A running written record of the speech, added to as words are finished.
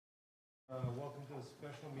Welcome to the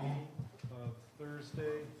special meeting of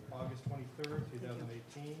Thursday, August 23rd,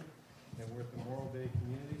 2018. And we're at the Morro Bay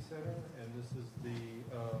Community Center, and this is the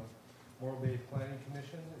Morro Bay Planning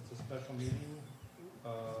Commission. It's a special meeting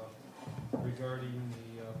regarding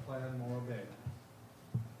the plan Morro Bay.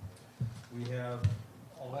 We have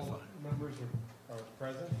all members are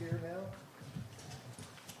present here now.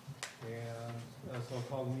 And so I'll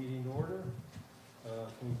call the meeting to order.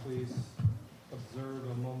 Can we please observe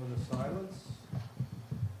a moment of silence?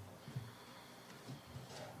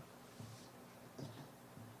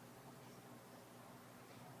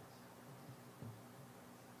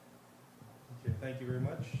 Okay, thank you very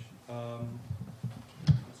much.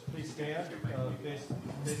 Please stand, face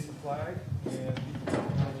the flag, and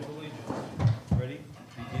pledge of allegiance. Ready?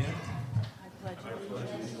 Begin. I pledge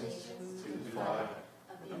allegiance to the flag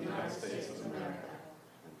of the United States of America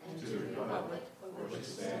and to the republic for which it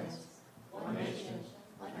stands, one nation,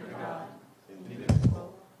 under God,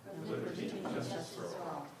 indivisible, with liberty and justice for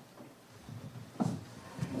all.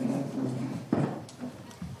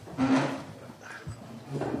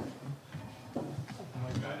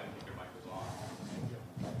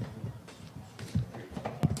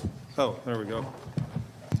 Oh, there we go.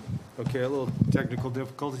 Okay, a little technical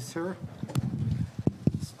difficulties here.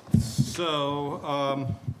 So,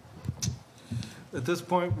 at this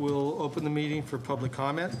point, we'll open the meeting for public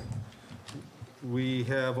comment. We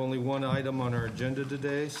have only one item on our agenda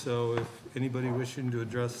today, so if anybody wishing to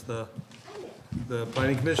address the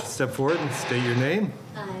Planning Commission, step forward and state your name.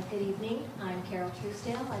 Good evening. I'm Carol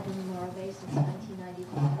Truesdale. I've been in Morro Bay since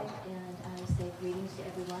 1995, and I say greetings to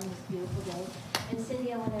everyone this beautiful day. And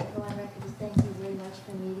Cindy, I want to go on record to thank you very much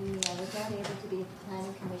for meeting me. I was not able to be at the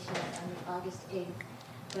Planning Commission on August 8th,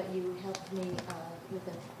 but you helped me with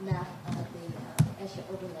a map of the ESHA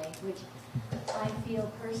overlay, which I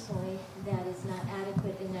feel personally that is not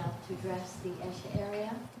adequate enough to address the ESHA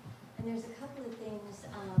area. And there's a couple of things.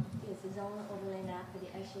 It's a zone overlay map for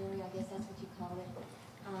the ESHA area, I guess that's what you call it.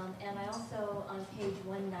 And I also, on page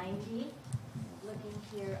 190, looking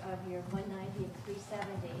here of your 190 and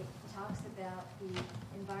 370, talks about the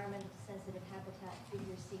environmental sensitive habitat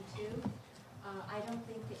figure C2. I don't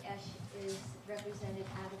think the ESH is represented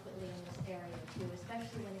adequately in this area too,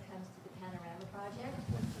 especially when it comes to the Panorama project.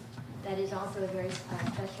 That is also a very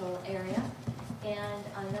special area. And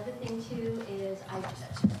another thing too is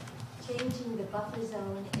changing the buffer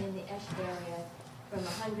zone in the ESH area from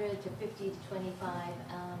 100 to 50 to 25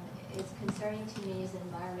 is concerning to me as an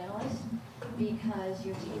environmentalist, because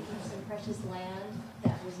you're taking some precious land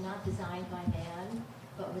that was not designed by man,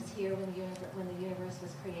 but was here when the universe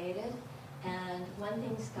was created. And one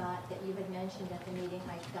thing, Scott, that you had mentioned at the meeting,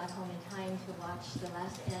 I got home in time to watch the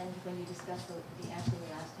last end when you discussed the ESHA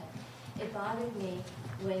last time. It bothered me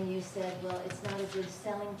when you said, well, it's not a good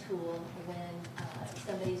selling tool when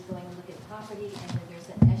somebody's going to look at property and then there's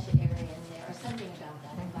an ESHA area in there, or something about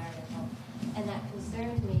that, environmental. And that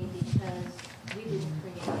concerned me because we didn't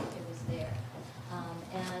create it, it was there.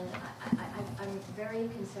 And I'm very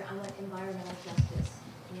concerned. I want environmental justice.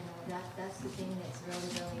 You know, that's the thing that's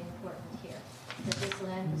really, really important here. That this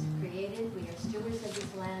land was created, we are stewards of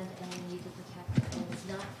this land, and we need to protect it. And it's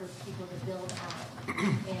not for people to build on it.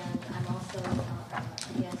 And I'm also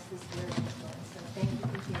against this word influence. So thank you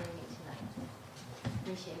for hearing me tonight.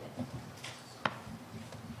 Appreciate it.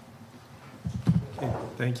 Okay,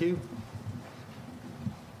 thank you.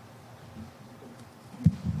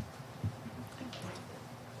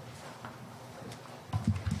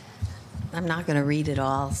 I'm not going to read it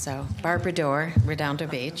all. So, Barbara Dorr, Redondo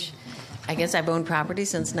Beach. I guess I've owned property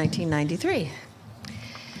since 1993.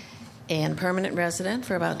 And permanent resident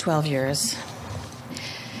for about 12 years.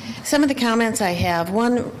 Some of the comments I have.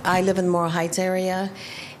 One, I live in the Morro Heights area,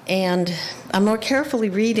 and I'm more carefully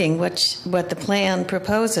reading what the plan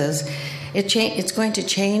proposes. It's going to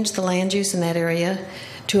change the land use in that area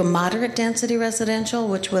to a moderate density residential,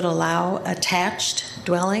 which would allow attached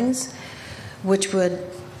dwellings, which would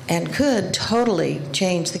and could totally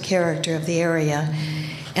change the character of the area.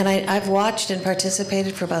 And I've watched and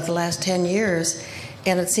participated for about the last 10 years,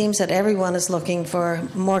 and it seems that everyone is looking for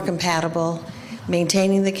more compatible,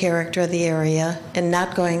 maintaining the character of the area, and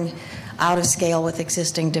not going out of scale with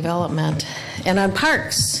existing development. And on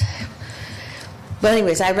parks, but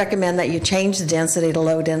anyways, I recommend that you change the density to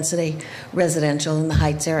low density residential in the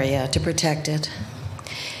Heights area to protect it.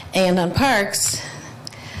 And on parks,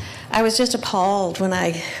 I was just appalled when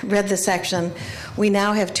I read this section. We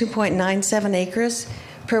now have 2.97 acres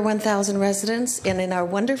per 1,000 residents, and in our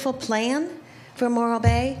wonderful plan for Morro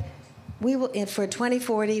Bay, we will, for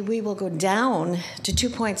 2040, we will go down to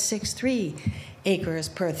 2.63 acres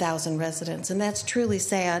per 1,000 residents, and that's truly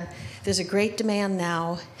sad. There's a great demand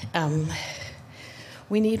now.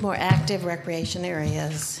 We need more active recreation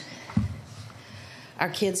areas. Our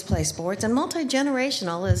kids play sports, and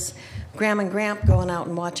multi-generational is Grandma and Gramp going out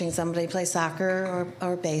and watching somebody play soccer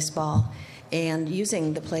or baseball and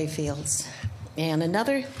using the play fields. And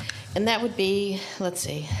that would be, let's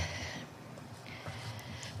see,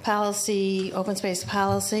 policy, open space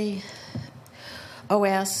policy,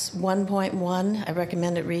 OS 1.1, I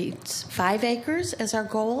recommend it reads 5 acres as our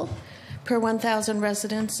goal per 1,000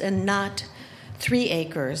 residents and not 3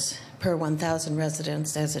 acres per 1,000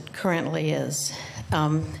 residents as it currently is.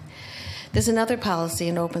 There's another policy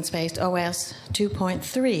in open space, OS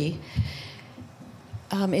 2.3,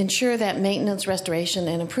 ensure that maintenance, restoration,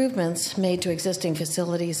 and improvements made to existing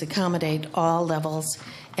facilities accommodate all levels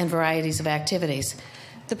and varieties of activities.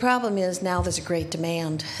 The problem is now there's a great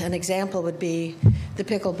demand. An example would be the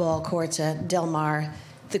pickleball courts at Del Mar.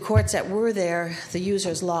 The courts that were there, the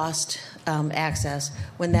users lost access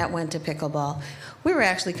when that went to pickleball. We were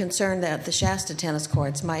actually concerned that the Shasta tennis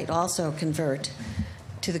courts might also convert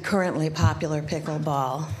to the currently popular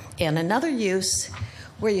pickleball. And another use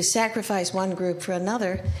where you sacrifice one group for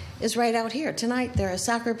another is right out here. Tonight there are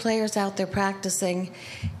soccer players out there practicing,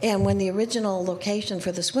 and when the original location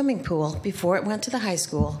for the swimming pool, before it went to the high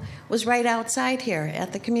school, was right outside here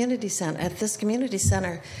at the community center, at this community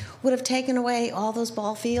center, would have taken away all those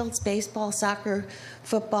ball fields, baseball, soccer,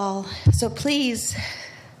 football. So please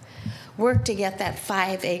work to get that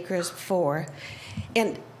 5 acres for.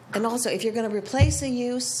 And also, if you're going to replace a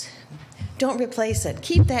use, don't replace it.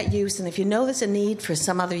 Keep that use, and if you know there's a need for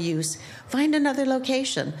some other use, find another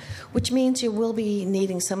location, which means you will be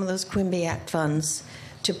needing some of those Quimby Act funds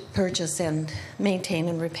to purchase and maintain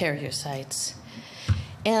and repair your sites.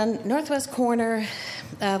 And northwest corner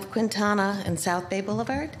of Quintana and South Bay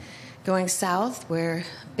Boulevard, going south where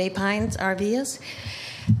Bay Pines RV is,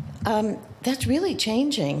 that's really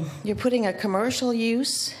changing. You're putting a commercial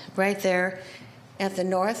use right there at the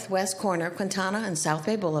northwest corner, Quintana and South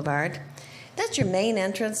Bay Boulevard. That's your main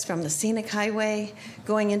entrance from the scenic highway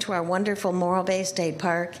going into our wonderful Morro Bay State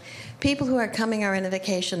Park. People who are coming are in a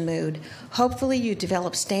vacation mood. Hopefully you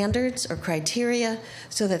develop standards or criteria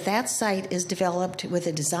so that that site is developed with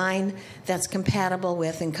a design that's compatible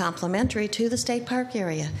with and complementary to the state park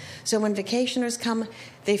area. So when vacationers come,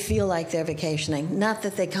 they feel like they're vacationing, not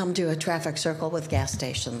that they come to a traffic circle with gas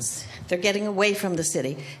stations. They're getting away from the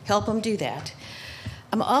city. Help them do that.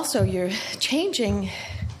 Also, you're changing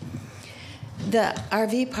the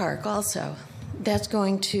RV park also. That's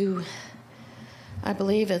going to, I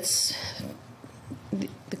believe it's,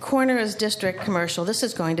 the corner is district commercial. This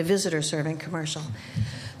is going to visitor serving commercial.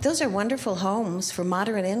 Those are wonderful homes for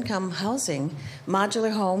moderate income housing,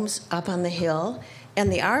 modular homes up on the hill,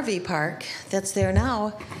 and the RV park that's there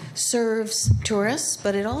now serves tourists,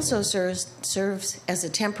 but it also serves as a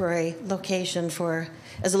temporary location for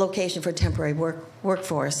temporary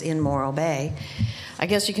workforce in Morro Bay. I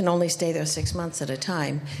guess you can only stay there 6 months at a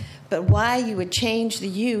time. But why you would change the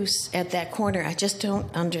use at that corner, I just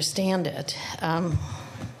don't understand it.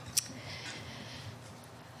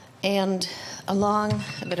 And along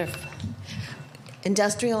a bit of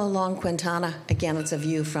industrial along Quintana, again, it's a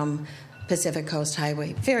view from Pacific Coast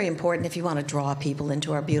Highway. Very important if you want to draw people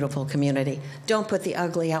into our beautiful community. Don't put the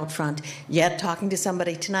ugly out front. Yet, talking to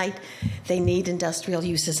somebody tonight, they need industrial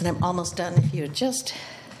uses, and I'm almost done. If you just,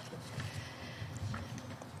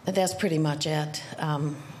 that's pretty much it.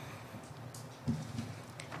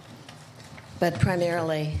 But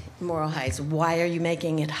primarily, Morro Heights, why are you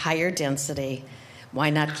making it higher density? Why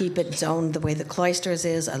not keep it zoned the way the Cloisters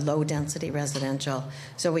is, a low-density residential,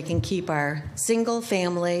 so we can keep our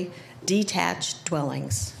single-family, detached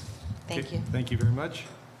dwellings? Thank you. Thank you very much.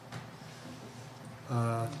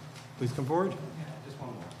 Please come forward. Yeah, just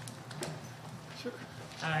one more. Sure.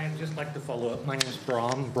 I'd just like to follow up. My name is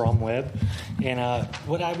Brom Webb, and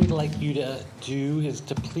what I would like you to do is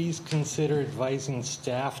to please consider advising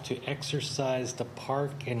staff to exercise the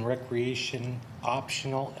park and recreation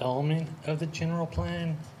optional element of the general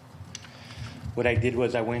plan. What I did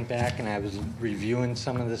was I went back and I was reviewing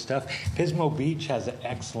some of the stuff. Pismo Beach has an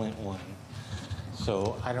excellent one.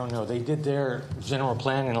 So I don't know. They did their general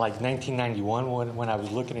plan in like 1991 when I was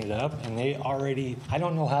looking it up, and they already, I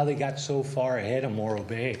don't know how they got so far ahead of Morro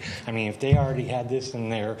Bay. I mean, if they already had this in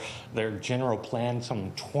their general plan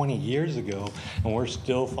some 20 years ago, and we're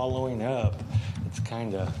still following up, it's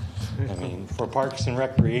kind of, I mean, for parks and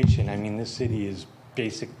recreation, I mean, this city is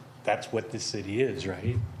basic, that's what this city is,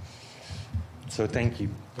 right? So thank you.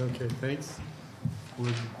 Okay, thanks.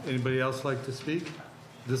 Would anybody else like to speak?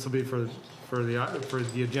 This will be for for the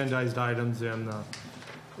agendized items and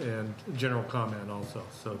general comment also.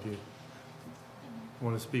 So do you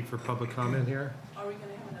want to speak for public comment here? Are we going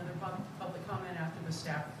to have another public comment after the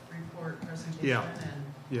staff report presentation Yeah. and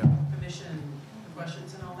Yeah. commission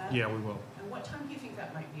questions and all that? Yeah, we will. And what time do you think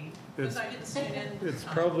that might be? Because I didn't see it in. It's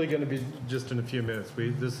probably going to be just in a few minutes.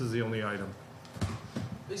 This is the only item.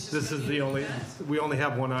 This is the only, we only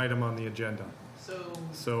have one item on the agenda.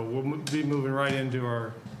 So we'll be moving right into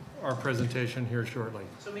our presentation here shortly.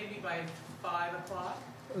 So maybe by 5 o'clock?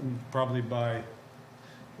 Probably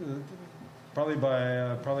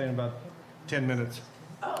in about 10 minutes.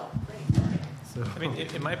 Oh, great. Okay. So, I mean,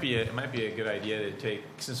 it might be a good idea to take,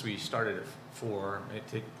 since we started at 4,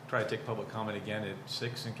 try to take public comment again at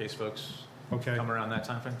 6 in case folks okay. come around that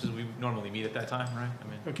time frame, because we normally meet at that time, right? I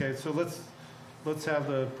mean, Okay, so let's have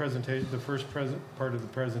the presentation, the first part of the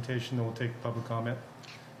presentation, then we'll take public comment,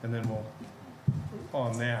 and then we'll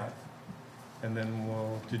on that, and then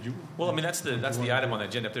well, I mean, that's the item on the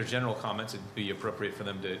agenda. If there's general comments, it'd be appropriate for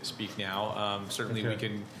them to speak now. Certainly, we Okay.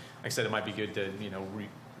 can. Like I said, it might be good to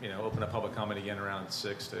open up public comment again around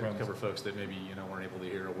 6 to cover folks that maybe weren't able to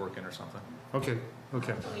hear or working or something. Okay. I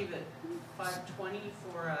have to leave at 5:20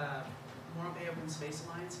 for a Morro Bay Open Space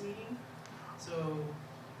Alliance meeting. So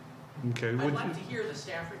Okay. I'd like to hear the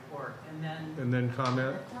staff report And then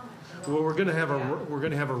comment. Well, we're going to have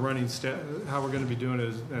a running staff. How we're going to be doing it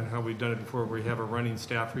is, and how we've done it before, we have a running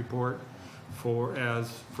staff report for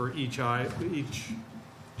each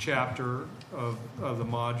chapter of the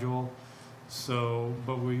module. So,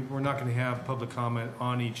 but we're not going to have public comment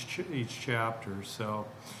on each chapter. So,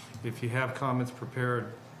 if you have comments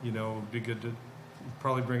prepared, it'd be good to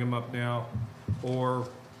probably bring them up now, or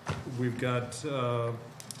we've got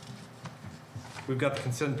the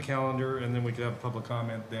consent calendar, and then we could have public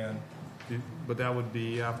comment then. But that would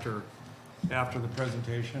be after the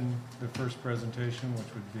presentation, the first presentation,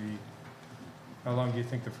 which would be, how long do you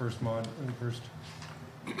think the first? Well,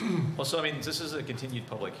 so I mean, this is a continued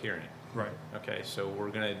public hearing. Right. Okay, so we're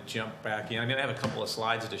going to jump back in. I'm going to have a couple of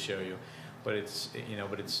slides to show you, but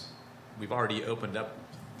we've already opened up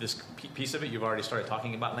this piece of it. You've already started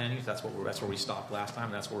talking about land use. That's where we stopped last time,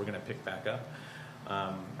 and that's where we're going to pick back up.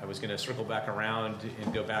 I was going to circle back around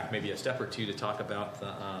and go back maybe a step or two to talk about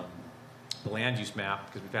the land use map,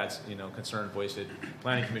 because we've had concern voiced at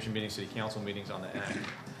planning commission meetings, city council meetings on the end.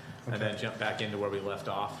 And then jump back into where we left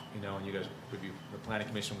off, and you guys the planning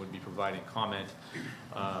commission would be providing comment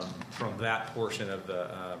from that portion of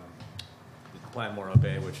the Plan Morro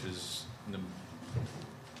Bay, which is in the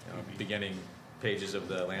beginning pages of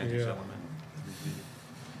the land use element.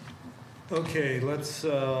 Okay, let's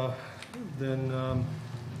then.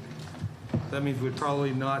 That means we'd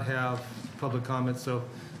probably not have public comment, so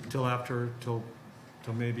till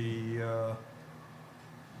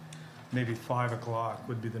maybe 5 o'clock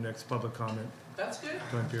would be the next public comment That's good.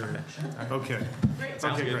 time period. Okay. Great.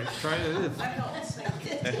 Sounds Okay, good. great. Try it. That helps.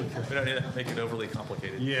 Thank you. We don't need to make it overly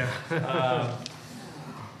complicated. Yeah.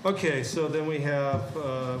 Okay, so then we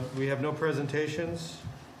have no presentations.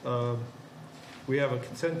 We have a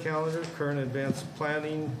consent calendar, current advanced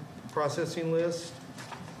planning processing list.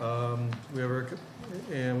 We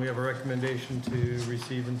have a recommendation to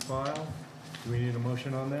receive and file. Do we need a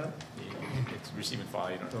motion on that? It's receive and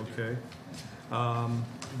file. You don't have to do it. Okay.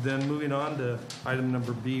 Then moving on to item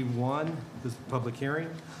number B1, this public hearing.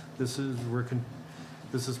 This is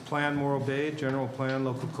Plan Morro Bay, General Plan,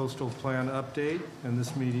 Local Coastal Plan Update, and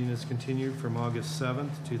this meeting is continued from August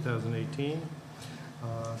 7th, 2018.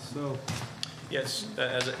 Yes,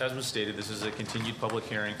 as was stated, this is a continued public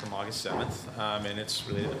hearing from August 7th, and it's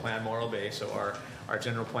related to Plan Morro Bay, so our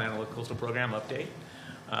general plan local coastal program update.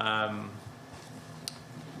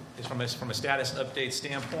 Is from a status update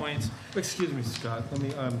standpoint. Excuse me, Scott.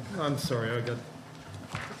 I'm sorry.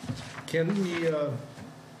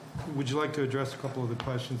 Would you like to address a couple of the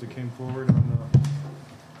questions that came forward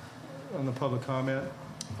on the public comment?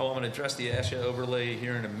 Oh, I'm going to address the ASHA overlay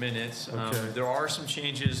here in a minute. Okay. There are some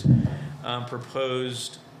changes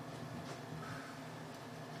proposed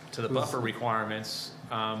to the buffer requirements,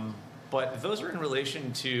 but those are in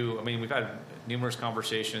relation to, we've had numerous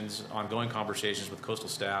ongoing conversations with coastal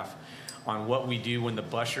staff on what we do when the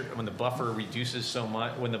buffer reduces so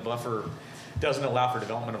much, when the buffer doesn't allow for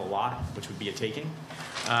development of a lot, which would be a taking.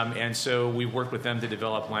 And so we worked with them to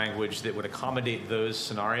develop language that would accommodate those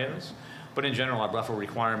scenarios. But in general, our buffer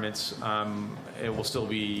requirements, it will still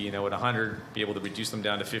be, at 100, be able to reduce them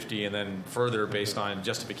down to 50, and then further based on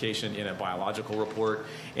justification in a biological report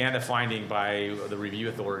and a finding by the review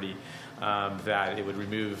authority that it would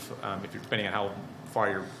remove, depending on how far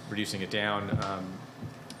you're reducing it down,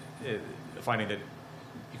 finding that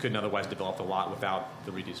you couldn't otherwise develop the lot without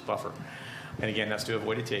the reduced buffer. And again, that's to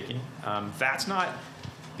avoid a taking. That's not,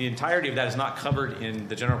 the entirety of that is not covered in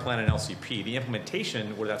the general plan and LCP. The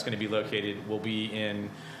implementation where that's going to be located will be in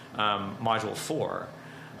Module 4,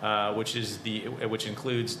 which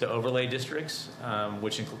includes the overlay districts,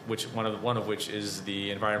 one of which is the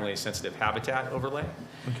environmentally sensitive habitat overlay,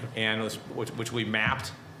 and which we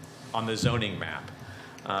mapped on the zoning map.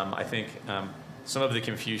 I think some of the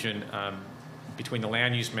confusion between the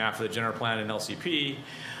land use map for the general plan and LCP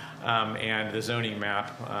and the zoning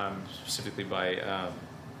map, specifically by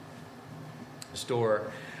Store,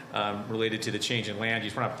 related to the change in land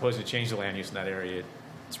use. We're not proposing to change the land use in that area.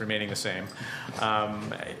 It's remaining the same.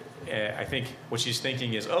 I think what she's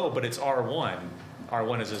thinking is, oh, but it's R1.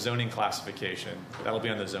 R1 is a zoning classification. That'll be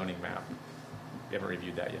on the zoning map. We haven't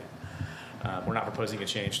reviewed that yet. We're not proposing a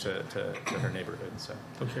change to her neighborhood. So.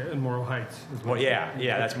 Okay, and Morro Heights. Well, yeah,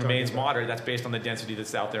 that remains moderate. That's based on the density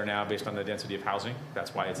that's out there now, based on the density of housing.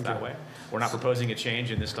 That's why it's that way. We're not proposing a change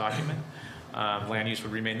in this document. Land use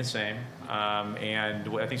would remain the same, and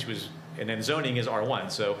I think and then zoning is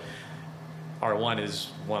R1. So R1 is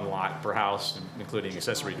one lot per house, including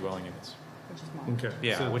accessory dwelling units. Okay.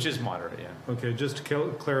 Yeah, so, which is moderate. Yeah. Okay, just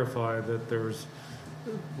to clarify that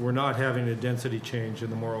we're not having a density change in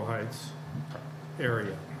the Morro Heights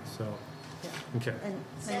area. So, okay. And It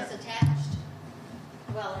says attached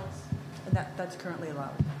dwellings. that's currently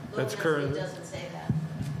allowed. That's Low current. density doesn't say that.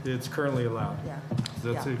 It's currently allowed. Yeah.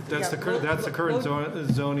 That's Yeah. the current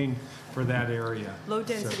zoning for that area. Low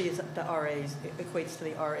density is the RAs, it equates to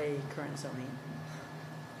the RA current zoning.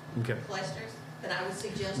 Okay. Clusters, then I would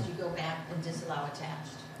suggest you go back and disallow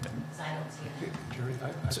attached, because I don't see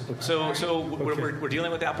it. So we're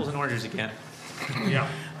dealing with apples and oranges again. Yeah.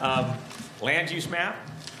 Land use map,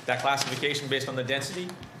 that classification based on the density,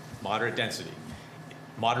 moderate density.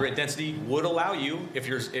 Moderate density would allow you, if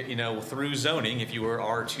you're, through zoning, if you were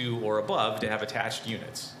R2 or above, to have attached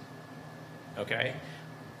units. Okay?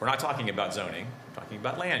 We're not talking about zoning, we're talking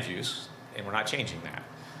about land use, and we're not changing that.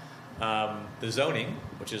 The zoning,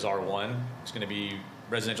 which is R1, is going to be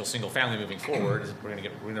residential single family moving forward. We're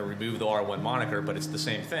going to remove the R1 moniker, but it's the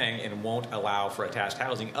same thing and won't allow for attached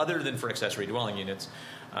housing other than for accessory dwelling units,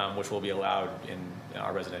 which will be allowed in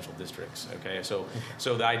our residential districts. Okay, so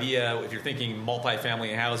the idea, if you're thinking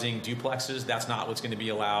multifamily housing, duplexes, that's not what's going to be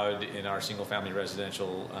allowed in our single family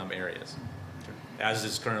residential areas, as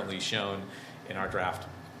is currently shown in our draft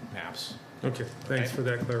maps. Okay, thanks for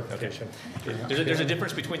that clarification. Okay. There's a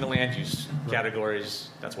difference between the land use categories.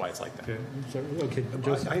 That's why it's like that. Okay,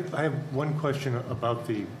 Joseph. I have one question about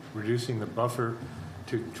the reducing the buffer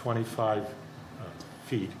to 25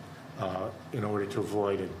 feet in order to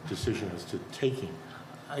avoid a decision as to taking.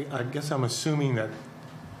 I guess I'm assuming that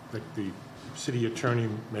the city attorney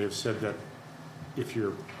may have said that if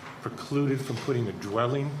you're precluded from putting a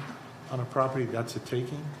dwelling on a property, that's a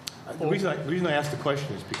taking. The reason I ask the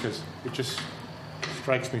question is because it just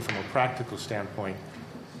strikes me from a practical standpoint.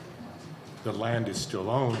 The land is still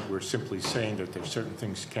owned. We're simply saying that there's certain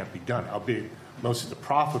things can't be done, albeit most of the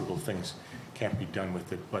profitable things can't be done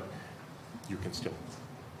with it, but you can still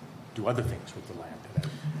do other things with the land.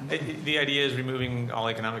 The idea is removing all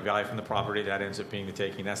economic value from the property. That ends up being the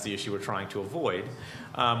taking. That's the issue we're trying to avoid.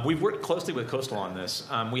 We've worked closely with Coastal on this.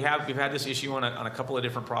 We've had this issue on a couple of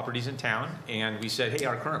different properties in town, and we said, hey,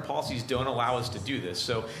 our current policies don't allow us to do this.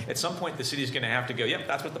 So at some point, the city's going to have to go, yep,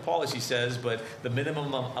 that's what the policy says, but the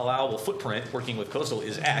minimum allowable footprint working with Coastal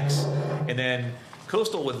is X. And then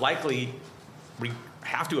Coastal would likely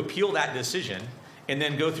have to appeal that decision and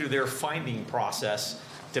then go through their finding process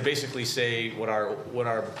to basically say what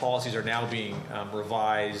our policies are now being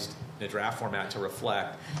revised in a draft format to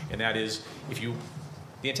reflect, and that is the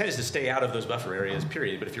intent is to stay out of those buffer areas,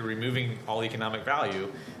 period. But if you're removing all economic value,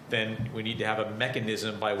 then we need to have a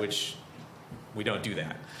mechanism by which we don't do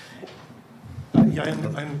that. Yeah,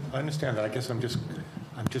 I understand that. I guess I'm just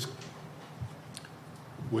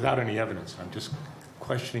without any evidence, I'm just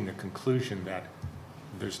questioning the conclusion that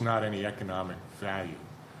there's not any economic value.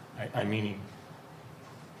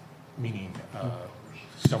 Meaning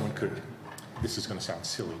someone could, this is going to sound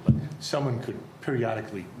silly, but someone could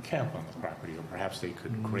periodically camp on the property, or perhaps they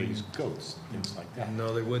could graze goats, things like that.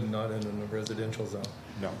 No, they would not in a residential zone.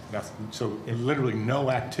 No, nothing. So literally no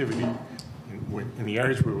activity. In the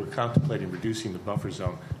areas where we're contemplating reducing the buffer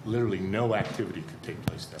zone, literally no activity could take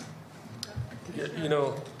place there.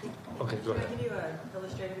 Okay, go ahead. Can I give you an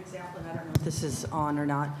illustrative example, and I don't know if this is on or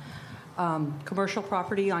not. Commercial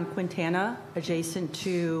property on Quintana adjacent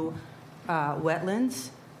to wetlands,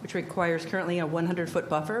 which requires currently a 100-foot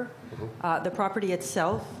buffer. The property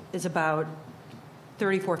itself is about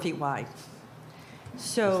 34 feet wide.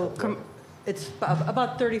 So it's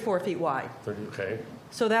about 34 feet wide. Okay.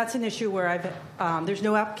 So that's an issue where there's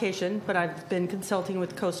no application, but I've been consulting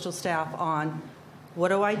with coastal staff on what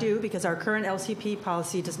do I do, because our current LCP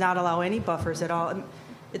policy does not allow any buffers at all.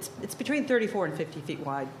 It's between 34 and 50 feet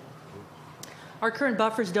wide. Our current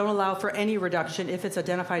buffers don't allow for any reduction if it's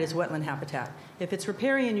identified as wetland habitat. If it's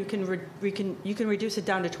riparian, you can reduce it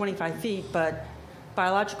down to 25 feet, but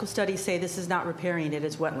biological studies say this is not riparian, it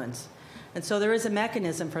is wetlands. And so there is a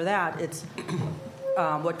mechanism for that. It's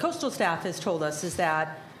what coastal staff has told us is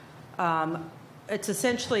that it's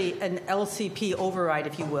essentially an LCP override,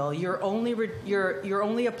 if you will. You're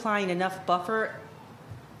only applying enough buffer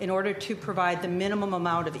in order to provide the minimum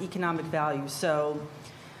amount of economic value. So,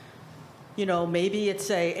 maybe it's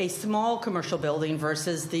a small commercial building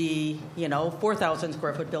versus the 4,000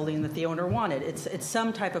 square foot building that the owner wanted. It's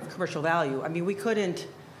some type of commercial value. I mean, we couldn't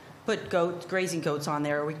put grazing goats on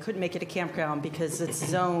there. We couldn't make it a campground because it's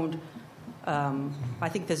zoned. I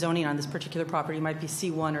think the zoning on this particular property might be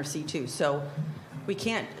C1 or C2. So we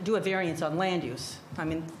can't do a variance on land use. I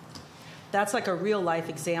mean, that's like a real life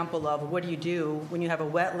example of what do you do when you have a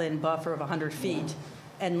wetland buffer of 100 feet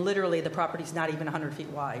and literally the property's not even 100 feet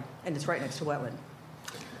wide and it's right next to wetland,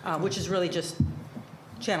 which is really just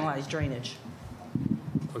channelized drainage.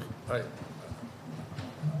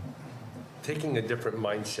 Taking a different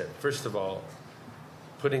mindset. First of all,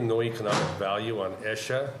 putting no economic value on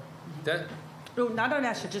ESHA, that... No, not on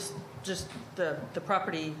ESHA, just the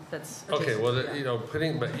property that's adjacent. Okay, well,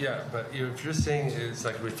 yeah. but if you're saying it's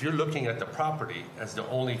like if you're looking at the property as the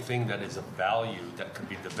only thing that is of value that could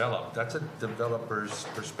be developed, that's a developer's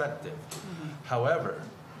perspective. Mm-hmm. However,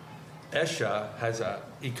 ESHA has an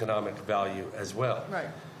economic value as well. Right.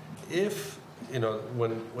 If,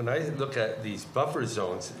 when I look at these buffer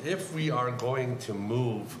zones, if we are going to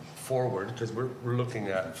move forward, because we're looking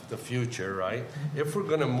at the future, right? If we're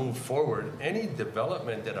going to move forward, any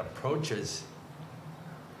development that approaches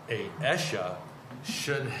a ESHA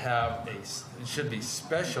should be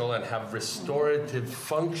special and have restorative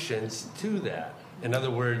functions to that. In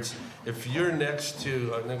other words, if you're next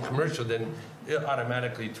to a commercial, then it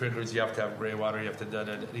automatically triggers. You have to have gray water. You have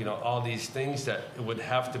to all these things that would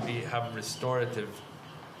have to have restorative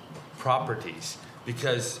properties.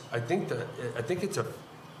 Because I think it's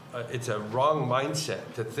a wrong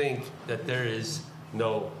mindset to think that there is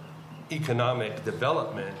no economic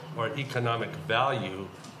development or economic value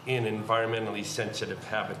in environmentally sensitive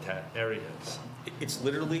habitat areas. It's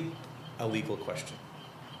literally a legal question.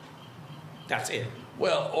 That's it.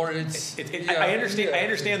 Well, or it's... I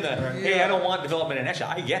understand hey, I don't want development in ESHA.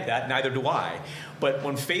 I get that. Neither do I. But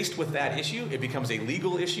when faced with that issue, it becomes a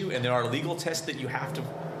legal issue, and there are legal tests that you have to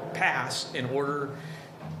pass in order...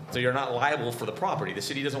 So you're not liable for the property. The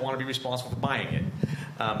city doesn't want to be responsible for buying it.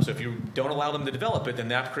 So if you don't allow them to develop it, then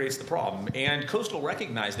that creates the problem. And Coastal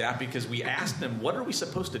recognized that because we asked them, what are we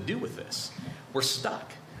supposed to do with this? We're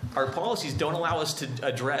stuck. Our policies don't allow us to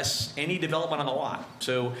address any development on the lot.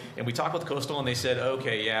 So, and we talked with Coastal and they said,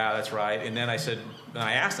 okay, yeah, that's right. And then I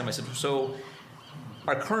asked them, so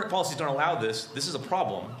our current policies don't allow this. This is a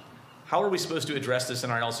problem. How are we supposed to address this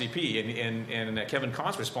in our LCP? And Kevin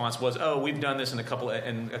Kahn's response was, we've done this in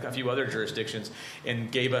a few other jurisdictions,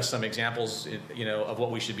 and gave us some examples, of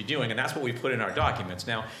what we should be doing, and that's what we put in our documents.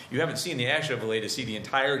 Now, you haven't seen the ESHA overlay to see the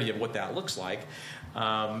entirety of what that looks like,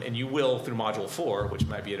 and you will through Module 4, which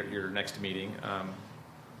might be at your next meeting,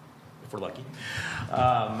 if we're lucky.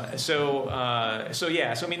 So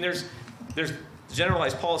I mean, there's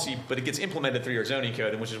generalized policy, but it gets implemented through your zoning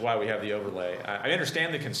code, and which is why we have the overlay. I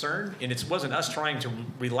understand the concern, and it wasn't us trying to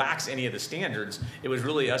relax any of the standards. It was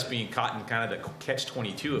really us being caught in kind of the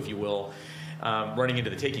catch-22, if you will, running into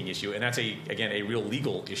the taking issue, and that's again a real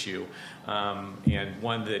legal issue, and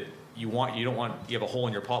one that you have a hole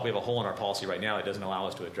in your policy. We have a hole in our policy right now that doesn't allow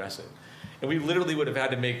us to address it, and we literally would have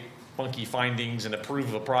had to make funky findings and approve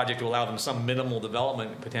of a project to allow them some minimal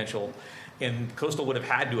development potential, and Coastal would have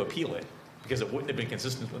had to appeal it, because it wouldn't have been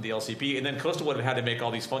consistent with the LCP. And then Coastal would have had to make all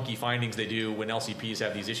these funky findings they do when LCPs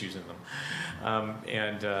have these issues in them.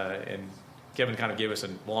 And Kevin kind of gave us a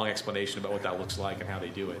long explanation about what that looks like and how they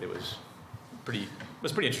do it. It was pretty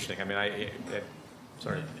interesting. I mean,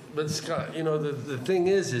 sorry. But Scott, the thing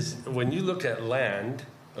is when you look at land,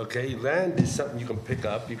 okay, land is something you can pick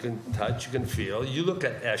up, you can touch, you can feel. You look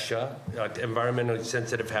at ESHA, environmentally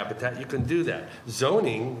sensitive habitat, you can do that.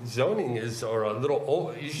 Zoning is, or a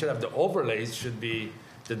little, you should have the overlays should be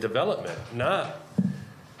the development, not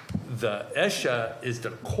the ESHA is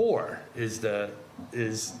the core, is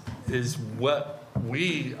what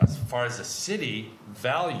we, as far as the city,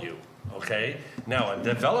 value. Okay? Now, a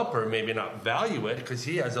developer maybe not value it because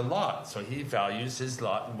he has a lot. So he values his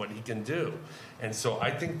lot and what he can do. And so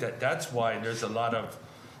I think that that's why there's a lot of,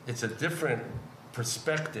 it's a different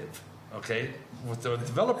perspective. Okay? With the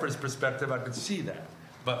developer's perspective, I could see that.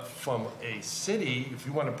 But from a city, if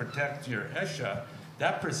you want to protect your ESHA,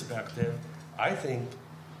 that perspective, I think,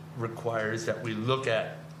 requires that we look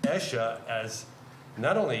at ESHA as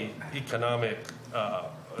not only economic,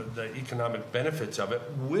 the economic benefits of it,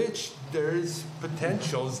 which there's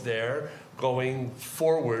potentials there going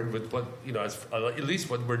forward with what, at least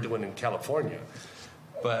what we're doing in California.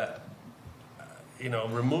 But,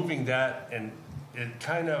 removing that, and it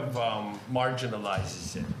kind of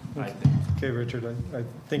marginalizes it, I think. Okay, Richard, I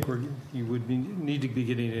think you would need to be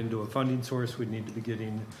getting into a funding source. We'd need to be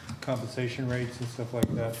getting compensation rates and stuff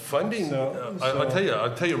like that. Funding,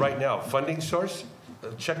 I'll tell you right now, funding source,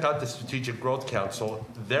 check out the Strategic Growth Council.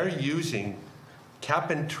 They're using cap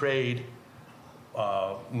and trade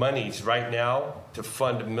monies right now to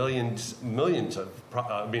fund millions of,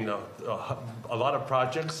 a lot of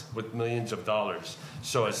projects with millions of dollars.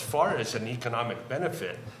 So as far as an economic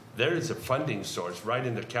benefit, there is a funding source right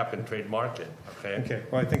in the cap and trade market. Okay.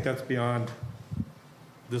 Well, I think that's beyond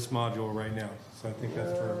this module right now. So I think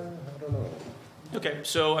that's for. I don't know. Okay,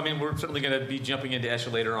 so we're certainly going to be jumping into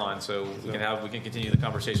ESHA later on, so we can continue the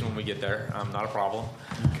conversation when we get there. Not a problem.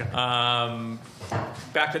 Okay.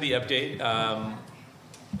 Back to the update.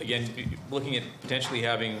 Again, looking at potentially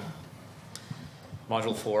having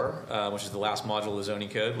Module 4, which is the last module of the zoning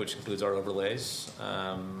code, which includes our overlays,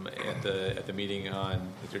 at the meeting at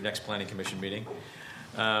your next Planning Commission meeting,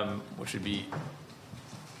 which would be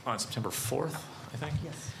on September 4th, I think.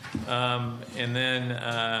 Yes. And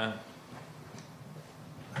then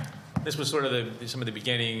this was sort of some of the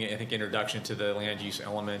beginning, I think, introduction to the land use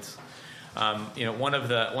element. One of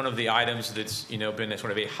the items that's been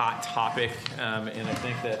sort of a hot topic, and I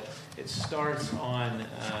think that it starts on.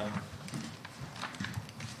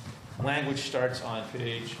 Language starts on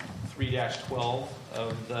page 3-12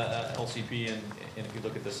 of the LCP, and if you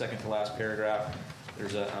look at the second to last paragraph,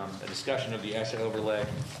 there's a discussion of the ESHA overlay.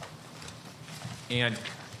 And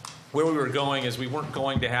where we were going is we weren't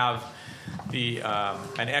going to have an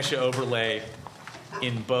ESHA overlay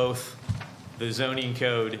in both the zoning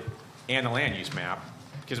code and the land use map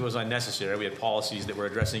because it was unnecessary. We had policies that were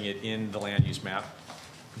addressing it in the land use map.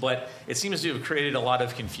 But it seems to have created a lot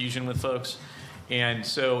of confusion with folks. And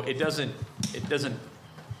so it doesn't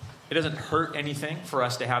hurt anything for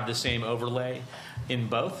us to have the same overlay in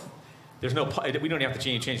both. We don't have to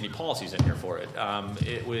change any policies in here for it.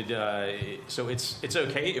 So it's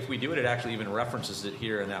okay if we do it. It actually even references it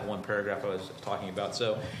here in that one paragraph I was talking about.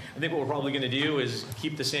 So I think what we're probably going to do is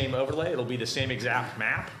keep the same overlay. It'll be the same exact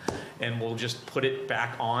map, and we'll just put it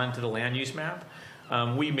back on to the land use map.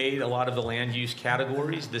 We made a lot of the land use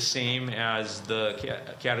categories the same as the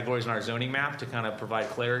categories in our zoning map to kind of provide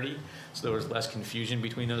clarity, so there was less confusion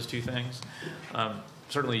between those two things.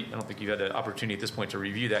 Certainly, I don't think you've had an opportunity at this point to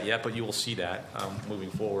review that yet, but you will see that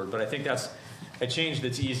moving forward. But I think that's a change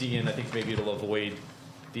that's easy, and I think maybe it'll avoid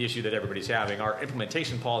the issue that everybody's having. Our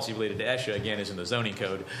implementation policy related to ESHA, again, is in the zoning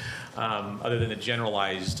code, other than the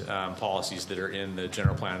generalized policies that are in the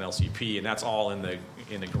general plan and LCP, and that's all in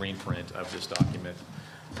the green print of this document.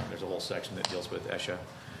 There's a whole section that deals with ESHA.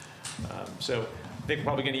 So I think we're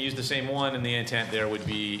probably going to use the same one, and the intent there would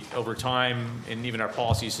be over time, and even our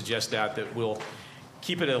policies suggest that we'll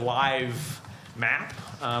keep it a live map.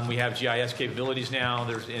 We have GIS capabilities now.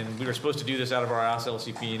 And we were supposed to do this out of our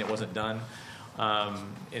LCP, and it wasn't done.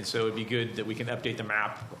 And so it'd be good that we can update the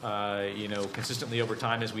map, consistently over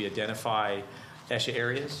time as we identify ESHA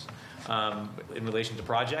areas. In relation to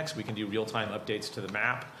projects, we can do real-time updates to the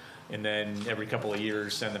map, and then every couple of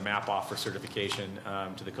years send the map off for certification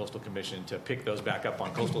to the Coastal Commission to pick those back up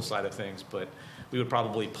on coastal side of things. But we would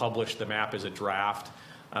probably publish the map as a draft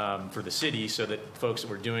for the city so that folks that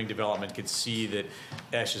were doing development could see that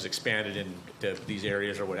ESH has expanded into these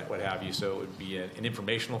areas or what have you. So it would be an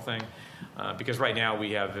informational thing. Because right now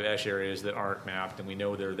we have ESH areas that aren't mapped, and we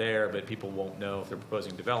know they're there, but people won't know if they're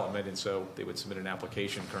proposing development, and so they would submit an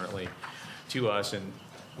application currently to us, and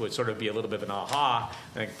would sort of be a little bit of an aha.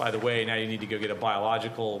 I think, by the way, now you need to go get a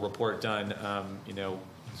biological report done.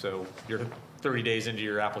 So you're 30 days into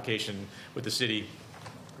your application with the city.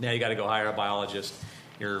 Now you got to go hire a biologist.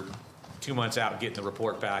 You're 2 months out getting the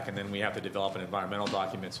report back, and then we have to develop an environmental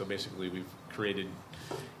document. So basically, we've created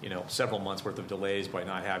several months worth of delays by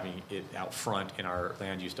not having it out front in our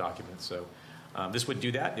land use documents. So This would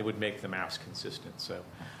do that. It would make the maps consistent. So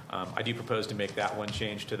I do propose to make that one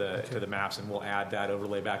change to the maps, and we'll add that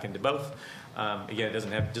overlay back into both. Again,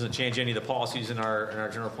 it doesn't change any of the policies in our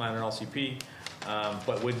general plan or LCP,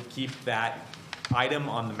 but would keep that item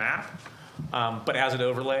on the map. But as an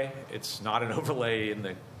overlay, it's not an overlay in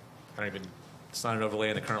the it's not an overlay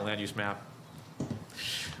in the current land use map.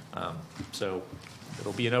 So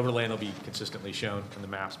it'll be an overlay, and it'll be consistently shown in the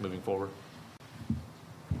maps moving forward.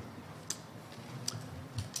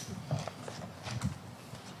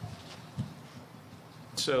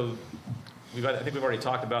 So I think we've already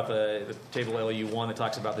talked about the table LU1 that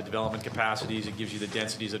talks about the development capacities. It gives you the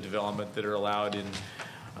densities of development that are allowed in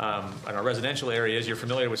our residential areas. You're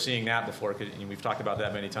familiar with seeing that before, because we've talked about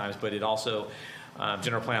that many times, but it also,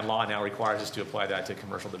 general plan law now requires us to apply that to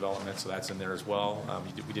commercial development, so that's in there as well.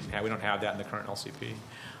 We don't have that in the current LCP.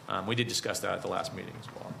 We did discuss that at the last meeting as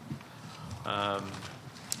well.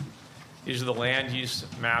 These are the land use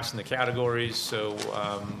maps and the categories. So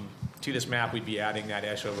to this map, we'd be adding that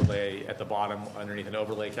ESH overlay at the bottom underneath an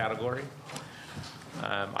overlay category.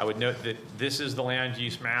 I would note that this is the land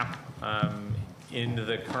use map in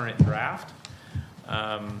the current draft.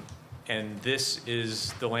 And this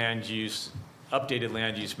is the updated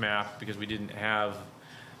land use map, because we didn't have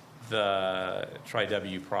the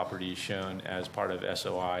Tri-W property shown as part of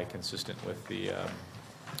SOI consistent with the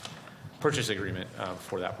purchase agreement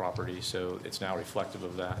for that property. So it's now reflective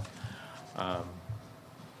of that.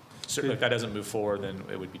 Certainly, if that doesn't move forward, then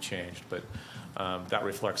it would be changed. But that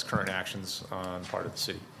reflects current actions on part of the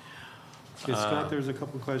city. Okay, Scott, there's a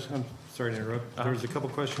couple of questions. I'm sorry to interrupt. There's a couple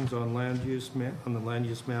of questions on land use map, on the land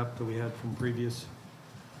use map that we had from previous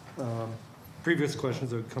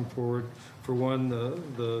questions that have come forward. For one,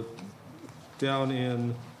 the down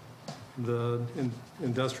in the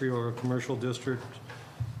industrial or commercial district,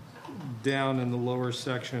 down in the lower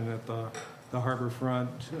section at the harbor front,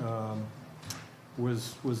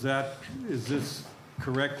 is this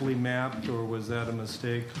correctly mapped, or was that a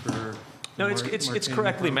mistake for? No, it's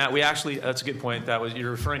correctly mapped. We actually, that's a good point.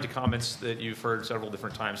 You're referring to comments that you've heard several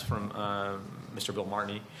different times from Mr. Bill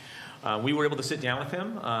Martini. We were able to sit down with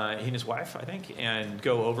him, he and his wife, I think, and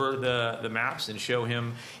go over the maps and show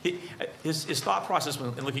him his thought process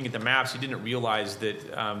when looking at the maps. He didn't realize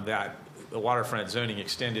that that the waterfront zoning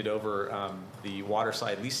extended over the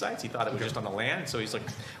waterside lease sites. He thought it was just on the land. So he's like,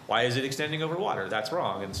 why is it extending over water? That's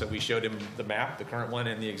wrong. And so we showed him the map, the current one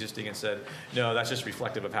and the existing, and said, no, that's just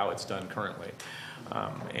reflective of how it's done currently.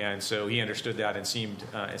 And so he understood that and seemed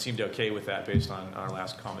okay with that based on our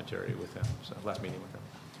last commentary with him, so last meeting with him.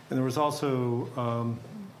 And there was also, on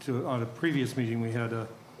a previous meeting, we had a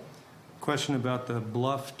question about the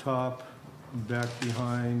bluff top back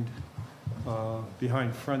behind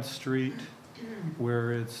Front Street,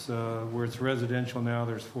 where it's residential now.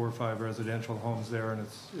 There's 4 or 5 residential homes there, and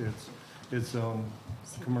it's zone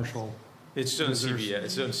commercial. It's zone CVS.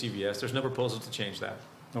 It's zone CVS. There's no proposal to change that.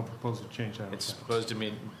 No proposal to change that. It's supposed to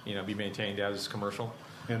be maintained as commercial.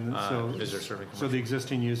 And visitor serving commercial. So the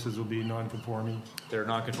existing uses will be non-conforming. They're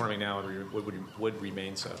non-conforming now and would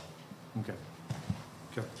remain so. Okay.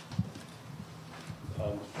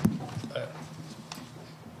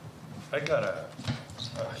 I got a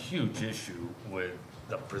huge issue with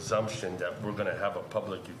the presumption that we're going to have a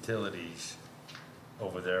public utilities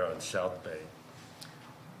over there on South Bay.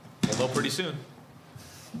 We'll know pretty soon.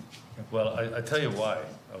 Well, I tell you why,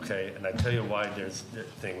 okay? And I tell you why there's the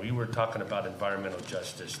thing. We were talking about environmental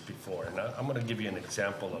justice before, and I'm going to give you an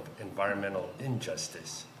example of environmental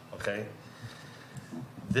injustice, okay?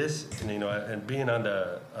 This, and being on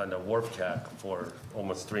the wharf CAC for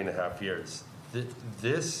almost 3.5 years,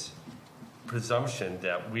 this presumption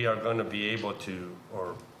that we are going to be able to,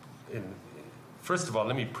 first of all,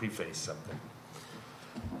 let me preface something.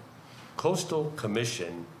 Coastal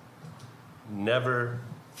Commission never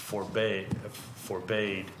forbade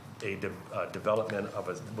a development of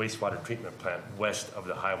a wastewater treatment plant west of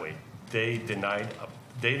the highway. They didn't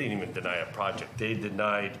even deny a project. They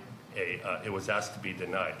denied it was asked to be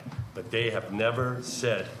denied. But they have never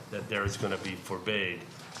said that there is going to be forbade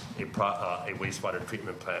a wastewater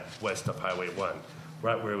treatment plant west of Highway 1.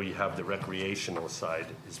 Right where we have the recreational side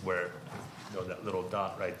is where, that little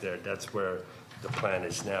dot right there, that's where the plan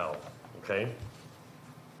is now, okay?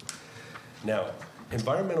 Now,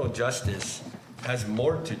 environmental justice has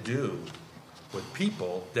more to do with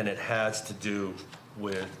people than it has to do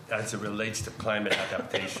with, as it relates to climate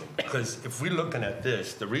adaptation. Because if we're looking at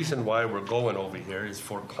this, the reason why we're going over here is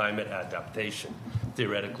for climate adaptation,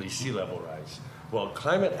 theoretically sea level rise. Well,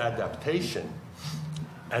 climate adaptation,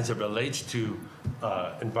 as it relates to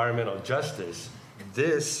environmental justice,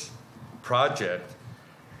 this project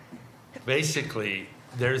basically,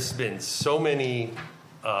 there's been so many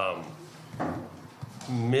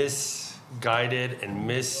misguided and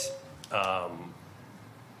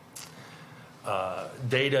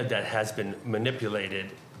data that has been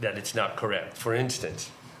manipulated that it's not correct. For instance,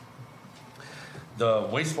 the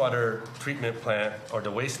wastewater treatment plant or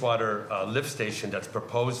the wastewater lift station that's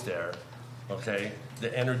proposed there, okay,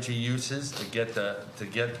 the energy uses to get the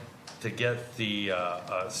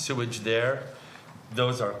sewage there,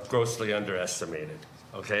 those are grossly underestimated.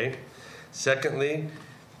 Okay. Secondly,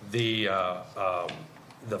 the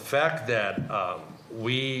fact that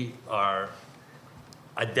we are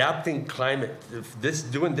adapting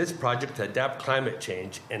doing this project to adapt climate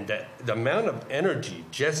change, and that the amount of energy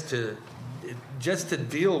just to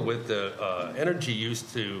deal with the energy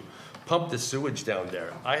used to pump the sewage down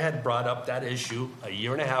there. I had brought up that issue a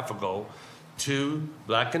year and a half ago to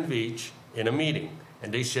Black and Veatch in a meeting,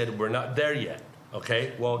 and they said, we're not there yet.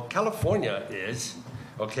 Okay, well, California is,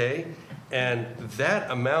 okay, and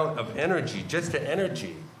that amount of energy, just the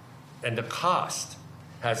energy and the cost,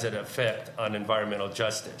 has an effect on environmental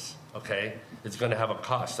justice. Okay, it's going to have a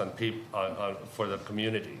cost on for the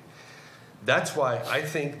community. That's why I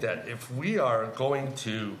think that if we are going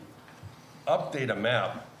to update a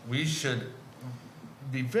map, we should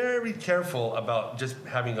be very careful about just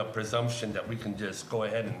having a presumption that we can just go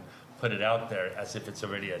ahead and put it out there as if it's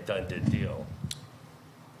already a done deal.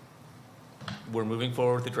 We're moving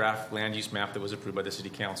forward with the draft land use map that was approved by the city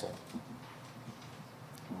council.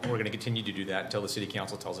 And we're going to continue to do that until the city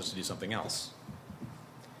council tells us to do something else.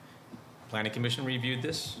 Planning Commission reviewed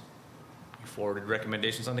this. We forwarded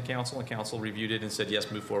recommendations on the council, and council reviewed it and said, yes,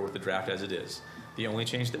 move forward with the draft as it is. The only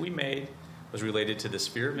change that we made was related to the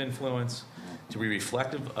sphere of influence to be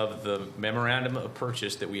reflective of the memorandum of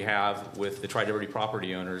purchase that we have with the Tri-Liberty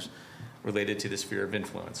property owners related to the sphere of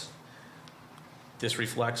influence. This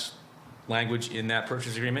reflects language in that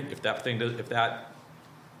purchase agreement. If that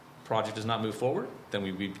project does not move forward, then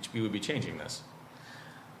we would be changing this.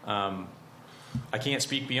 I can't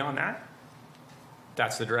speak beyond that.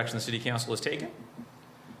 That's the direction the city council has taken.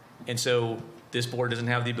 And so this board doesn't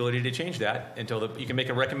have the ability to change that until you can make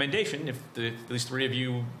a recommendation. If at least three of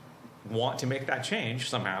you want to make that change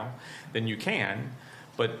somehow, then you can.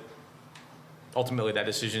 But ultimately that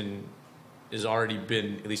decision has already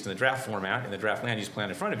been, at least in the draft format, in the draft land use plan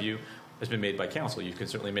in front of you, has been made by council. You can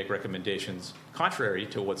certainly make recommendations contrary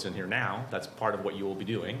to what's in here now. That's part of what you will be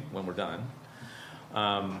doing when we're done.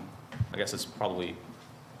 I guess that's probably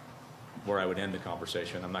where I would end the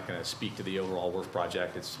conversation. I'm not going to speak to the overall work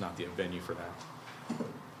project. It's not the venue for that.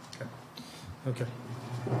 Okay.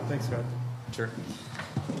 Thanks, Scott. Sure.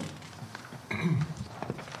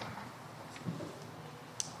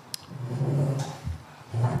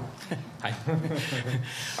 Hi.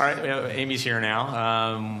 All right, Amy's here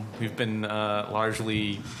now. We've been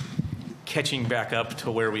largely catching back up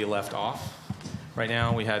to where we left off. Right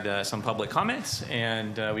now, we had some public comments,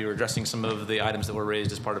 and we were addressing some of the items that were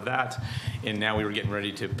raised as part of that. And now we were getting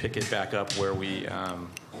ready to pick it back up where we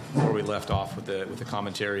left off with the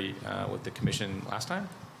commentary with the commission last time.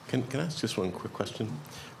 Can I ask just one quick question?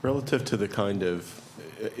 Relative to the kind of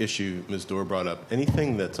issue Ms. Dorr brought up,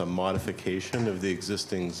 anything that's a modification of the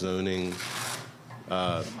existing zoning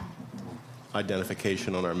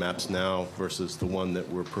identification on our maps now versus the one that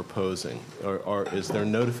we're proposing? Or is there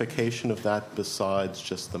notification of that besides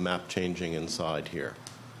just the map changing inside here?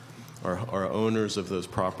 Are owners of those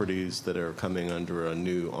properties that are coming under a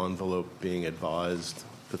new envelope being advised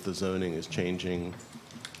that the zoning is changing?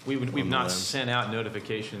 We've not sent out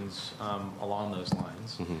notifications along those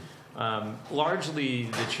lines. Mm-hmm. Largely,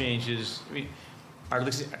 the changes,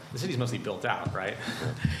 the city's mostly built out, right?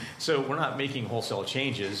 So we're not making wholesale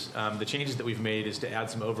changes. The changes that we've made is to add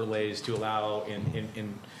some overlays to allow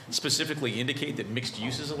and specifically indicate that mixed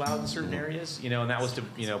use is allowed in certain areas, and that was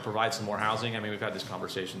to, provide some more housing. I mean, we've had this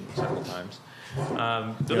conversation several times.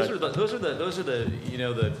 Those are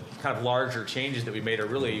the kind of larger changes that we made are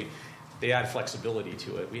really, they add flexibility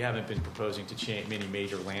to it. We haven't been proposing to change many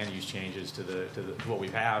major land use changes to what we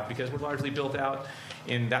have because we're largely built out,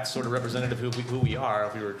 and that's sort of representative of who we are.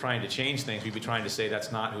 If we were trying to change things, we'd be trying to say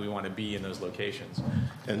that's not who we want to be in those locations.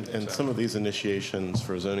 And some of these initiations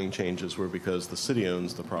for zoning changes were because the city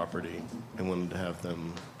owns the property and wanted to have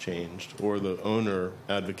them changed, or the owner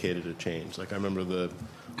advocated a change. Like I remember the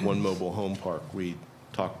one mobile home park, we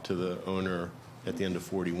talked to the owner at the end of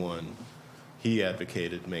 41. He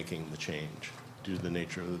advocated making the change due to the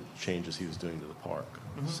nature of the changes he was doing to the park.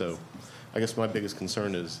 Mm-hmm. So I guess my biggest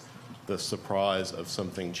concern is the surprise of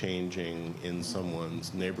something changing in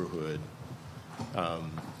someone's neighborhood.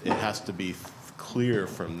 It has to be clear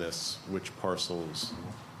from this which parcels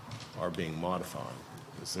are being modified.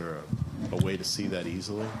 Is there a way to see that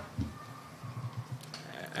easily?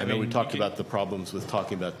 I know we talked about the problems with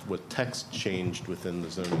talking about what text changed within the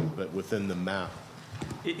zoning, but within the map.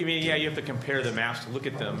 I mean, yeah, you have to compare the maps to look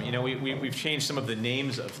at them. You know, we've changed some of the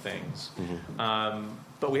names of things.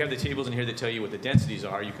 But we have the tables in here that tell you what the densities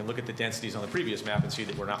are. You can look at the densities on the previous map and see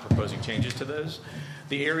that we're not proposing changes to those.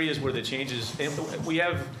 The areas where the changes, and we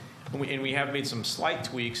have made some slight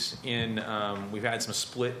tweaks in, we've had some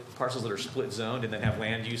split parcels that are split zoned and then have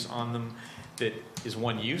land use on them that is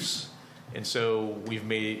one use. And so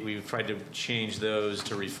we've tried to change those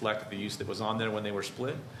to reflect the use that was on there when they were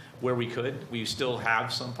split. Where we could, we still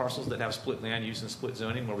have some parcels that have split land use and split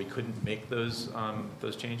zoning where we couldn't make those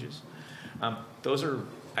changes. Those are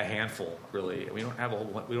a handful, really. We don't have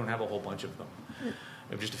a whole bunch of them. We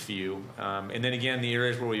have just a few. And then again, the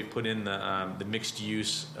areas where we've put in the mixed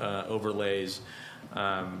use overlays,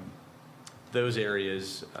 those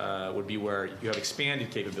areas would be where you have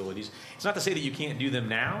expanded capabilities. It's not to say that you can't do them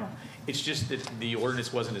now. It's just that the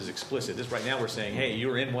ordinance wasn't as explicit. Right now we're saying, hey,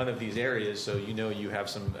 you're in one of these areas, so you know you have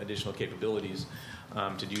some additional capabilities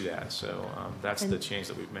to do that. So that's the change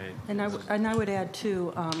that we've made. And I would add,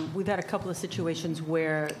 too, we've had a couple of situations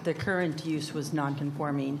where the current use was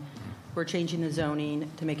non-conforming. We're changing the zoning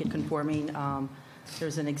to make it conforming.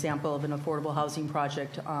 There's an example of an affordable housing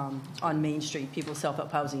project on Main Street, People's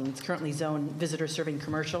Self-Help Housing. It's currently zoned visitor serving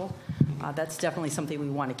commercial. That's definitely something we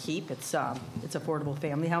want to keep. It's affordable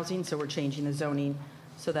family housing, so we're changing the zoning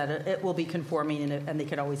so that it will be conforming and they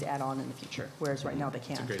could always add on in the future, whereas right now they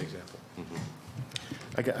can't. That's a great example.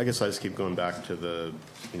 I guess I just keep going back to the,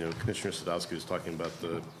 Commissioner Sadowski was talking about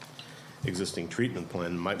the existing treatment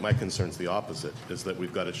plan. My concern's the opposite, is that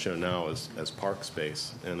we've got it shown now as park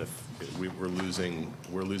space, and if we're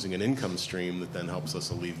losing an income stream that then helps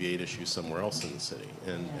us alleviate issues somewhere else in the city,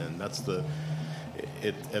 and that's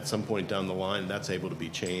at some point down the line, that's able to be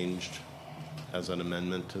changed as an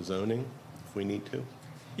amendment to zoning if we need to.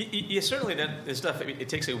 Yeah, certainly that stuff. It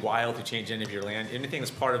takes a while to change any of your land. Anything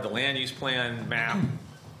that's part of the land use plan map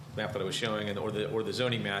that I was showing, or the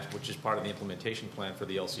zoning map, which is part of the implementation plan for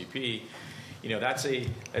the LCP. That's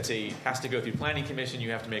has to go through planning commission.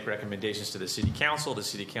 You have to make recommendations to the city council. The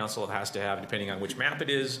city council has to have, depending on which map it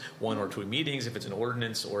is, 1 or 2 meetings if it's an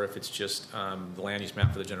ordinance, or if it's just the land use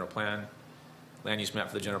map for the general plan. Land use map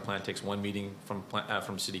for the general plan takes 1 meeting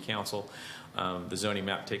from city council. The zoning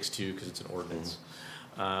map takes 2 because it's an ordinance.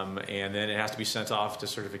 And then it has to be sent off to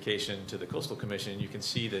certification to the Coastal Commission. You can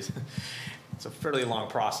see that it's a fairly long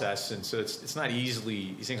process, and so it's not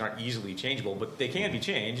easily, these things aren't easily changeable, but they can be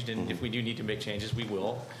changed, and if we do need to make changes, we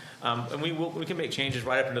will. And we can make changes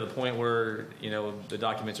right up into the point where, the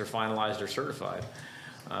documents are finalized or certified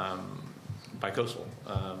by Coastal.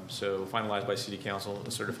 So finalized by City Council,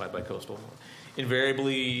 certified by Coastal.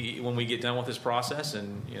 Invariably, when we get done with this process,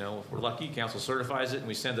 and if we're lucky, council certifies it and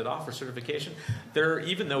we send it off for certification.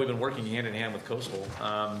 Even though we've been working hand in hand with Coastal,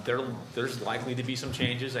 there's likely to be some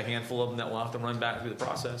changes, a handful of them that will have to run back through the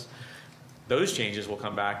process. Those changes will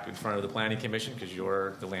come back in front of the Planning Commission because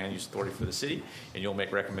you're the land use authority for the city, and you'll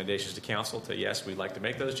make recommendations to council to, yes, we'd like to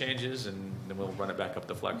make those changes, and then we'll run it back up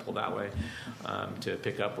the flagpole that way to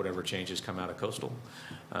pick up whatever changes come out of Coastal.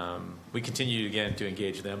 We continue, again, to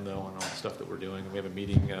engage them, though, on all the stuff that we're doing. We have a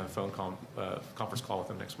meeting, conference call with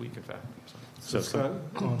them next week, in fact. I was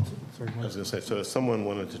going to say, so if someone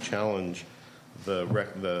wanted to challenge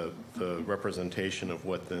the representation of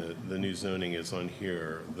what the new zoning is on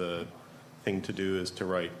here, the thing to do is to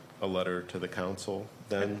write a letter to the council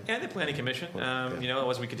then? And the Planning Commission,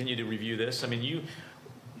 as we continue to review this. I mean,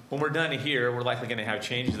 when we're done here, we're likely going to have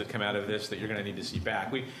changes that come out of this that you're going to need to see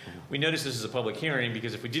back. We noticed this is a public hearing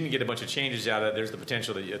because if we didn't get a bunch of changes out of it, there's the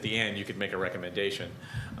potential that at the end you could make a recommendation.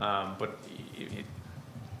 But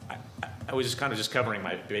I was just covering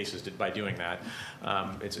my bases by doing that.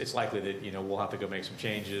 It's likely that we'll have to go make some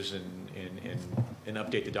changes and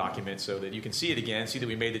update the document so that you can see it again, see that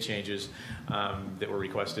we made the changes that were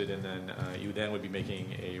requested, and then you then would be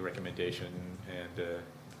making a recommendation and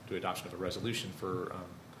do adoption of a resolution for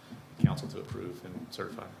council to approve and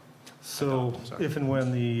certify. So if and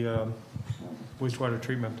when the wastewater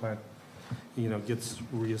treatment plant gets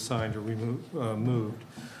reassigned or moved,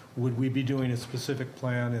 would we be doing a specific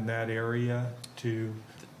plan in that area to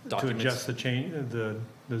adjust the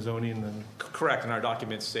the zoning and Correct, and our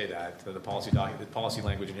documents say that. The policy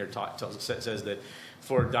language in here says that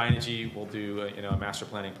for Dynegy, we'll do a master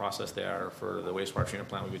planning process there. For the wastewater treatment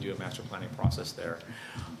plant, we would do a master planning process there,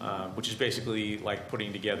 which is basically like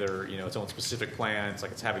putting together its own specific plan. It's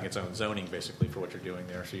like it's having its own zoning basically for what you're doing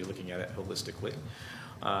there. So you're looking at it holistically.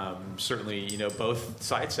 Certainly, both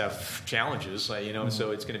sites have challenges,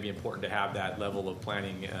 so it's going to be important to have that level of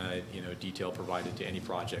planning, detail provided to any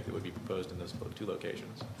project that would be proposed in those two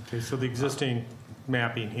locations. okay, so the existing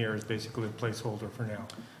mapping here is basically a placeholder for now.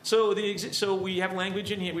 So we have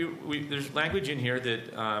language in here. There's language in here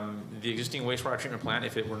that the existing wastewater treatment plant,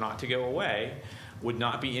 if it were not to go away, would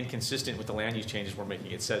not be inconsistent with the land use changes we're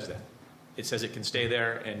making. It says that. It says it can stay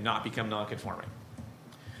there and not become non-conforming.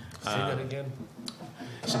 Say that again.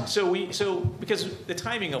 So because the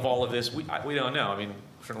timing of all of this, we don't know. I mean,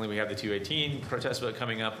 certainly we have the 218 protest vote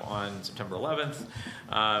coming up on September 11th.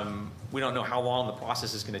 We don't know how long the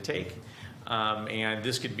process is going to take. And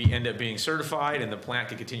this could end up being certified, and the plant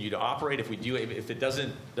could continue to operate. If the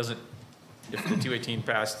 218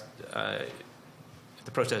 passed, if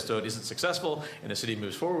the protest vote isn't successful, and the city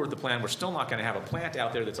moves forward with the plan, we're still not going to have a plant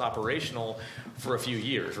out there that's operational for a few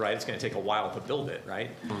years, right? It's going to take a while to build it, right?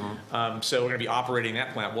 Mm-hmm. So we're going to be operating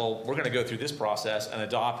that plant. Well, we're going to go through this process and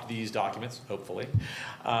adopt these documents, hopefully,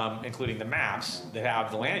 including the maps that have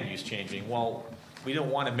the land use changing. Well, we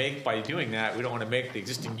don't want to make, by doing that, we don't want to make the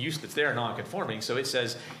existing use that's there non-conforming. So it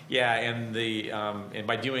says, yeah, and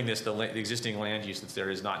by doing this, the existing land use that's there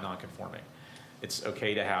is not non-conforming. It's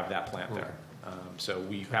okay to have that plant there. So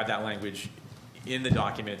we have that language in the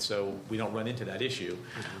document so we don't run into that issue.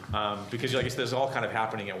 Because I guess there's all kind of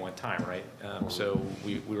happening at one time, right? So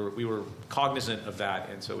we were cognizant of that,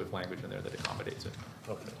 and so with language in there that accommodates it.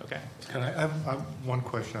 Okay. And I have one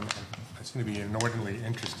question. I seem to be inordinately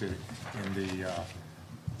interested in the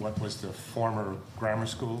what was the former grammar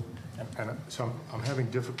school, and so I'm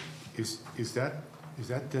having difficulty. Is that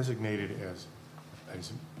designated as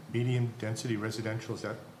medium density residential? Is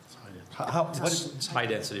that It's high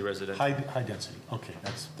density residential. High density. Okay,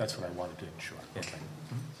 that's what I wanted to ensure. Yeah. Okay.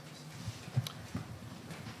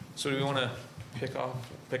 So do we want to pick up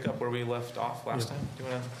where we left off last time? Do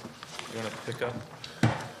you want to pick up?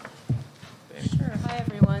 Sure. Hi,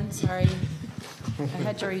 everyone. Sorry. I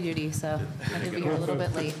had jury duty, so I had to be here a little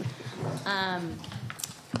bit late.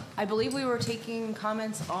 I believe we were taking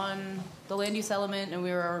comments on the land use element, and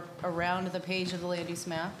we were around the page of the land use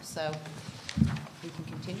map, so we can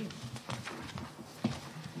continue.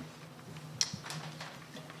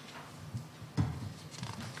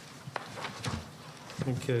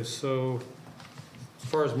 Okay, so as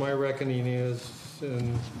far as my reckoning is,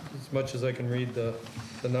 and as much as I can read the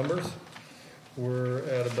numbers, we're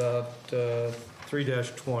at about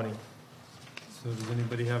 3-20. So does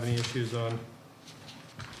anybody have any issues on?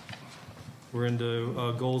 We're into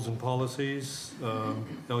goals and policies,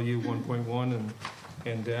 LU 1.1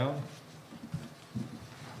 and down.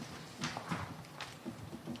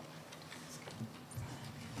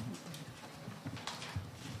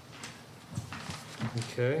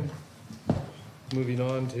 Okay. Moving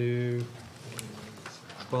on to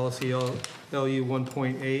policy LU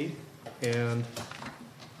 1.8 and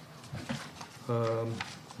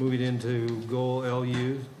moving into goal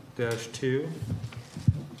LU-2.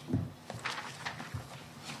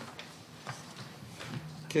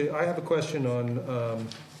 Okay, I have a question on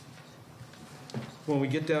when we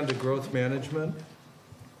get down to growth management,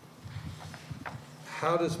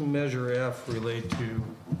 how does Measure F relate to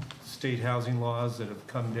state housing laws that have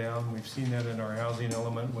come down? We've seen that in our housing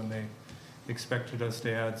element when they expected us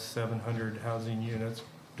to add 700 housing units,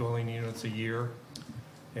 dwelling units a year,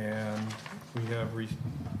 and we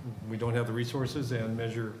don't have the resources, and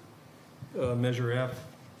Measure F,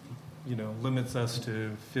 limits us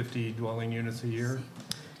to 50 dwelling units a year.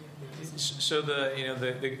 So the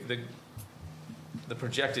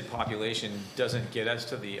projected population doesn't get us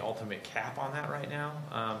to the ultimate cap on that right now.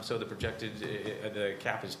 So the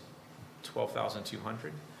cap is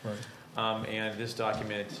 12,200. Right. And this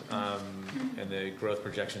document and the growth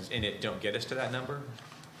projections in it don't get us to that number.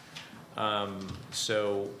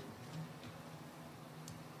 So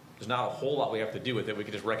there's not a whole lot we have to do with it. We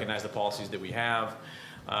can just recognize the policies that we have.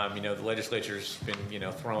 The legislature's been,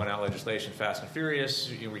 throwing out legislation fast and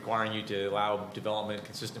furious, requiring you to allow development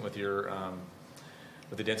consistent with your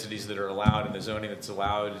with the densities that are allowed in the zoning that's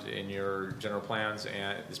allowed in your general plans,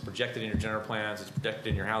 and it's projected in your general plans, it's projected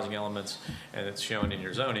in your housing elements, and it's shown in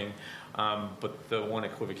your zoning. But the one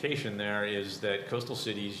equivocation there is that coastal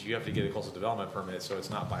cities, you have to get a coastal development permit, so it's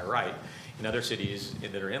not by right. In other cities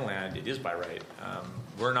that are inland, it is by right.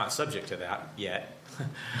 We're not subject to that yet.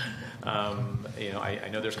 I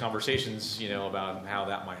know there's conversations, about how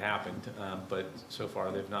that might happen, but so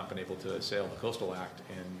far they've not been able to assail the Coastal Act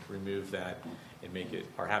and remove that and make it,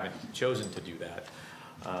 or haven't chosen to do that.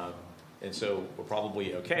 And so we're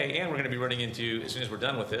probably okay, and we're going to be running into, as soon as we're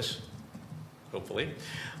done with this, hopefully,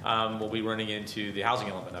 we'll be running into the housing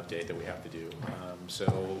element update that we have to do. So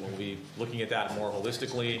we'll be looking at that more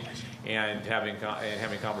holistically and having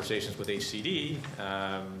conversations with HCD,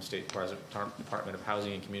 State Department of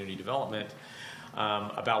Housing and Community Development,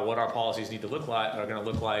 about what our policies are going to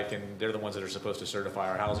look like, and they're the ones that are supposed to certify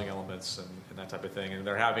our housing elements and that type of thing. And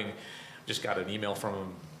just got an email from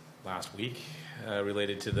them last week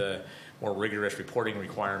related to the more rigorous reporting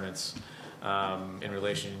requirements in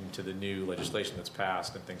relation to the new legislation that's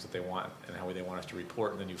passed and things that they want and how they want us to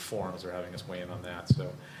report in the new forms. They're having us weigh in on that.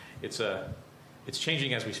 So it's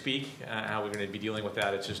changing as we speak, how we're going to be dealing with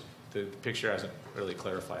that. It's just the picture hasn't really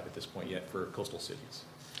clarified at this point yet for coastal cities.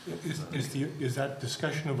 Is that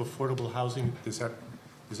discussion of affordable housing, does that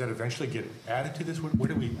eventually get added to this? Where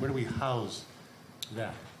do we house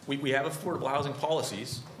that? We have affordable housing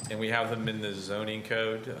policies, and we have them in the zoning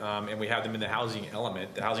code, and we have them in the housing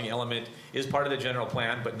element. The housing element is part of the general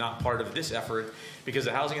plan, but not part of this effort, because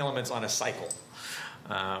the housing element's on a cycle.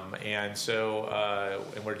 And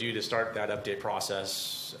we're due to start that update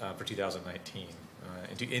process for 2019,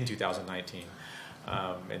 in 2019.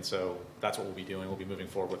 And so that's what we'll be doing. We'll be moving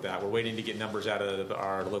forward with that. We're waiting to get numbers out of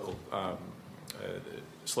our local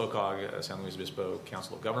SLOCOG, San Luis Obispo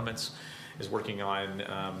Council of Governments, is working on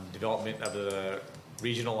development of the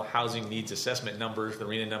regional housing needs assessment numbers, the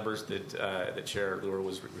RENA numbers that Chair Luer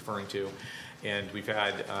was referring to. And we've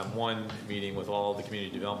had one meeting with all the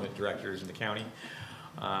community development directors in the county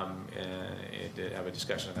and to have a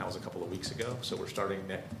discussion, and that was a couple of weeks ago. So we're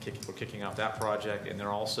kicking off that project, and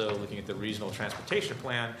they're also looking at the regional transportation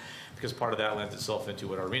plan, because part of that lends itself into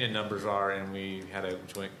what our RENA numbers are, and we had a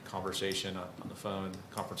joint conversation on the phone,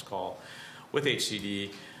 conference call with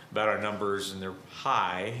HCD about our numbers, and they're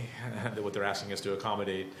high, what they're asking us to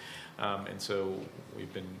accommodate. And so we've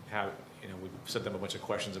sent them a bunch of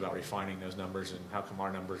questions about refining those numbers and how come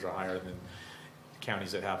our numbers are higher than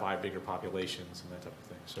counties that have bigger populations and that type of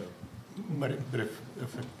thing. So, but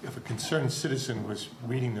if a concerned citizen was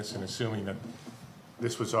reading this and assuming that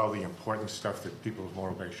this was all the important stuff that people of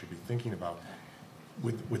Morro Bay should be thinking about,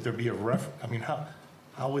 would there be a I mean,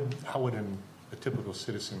 how would a typical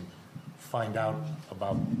citizen find out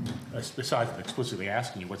about, besides explicitly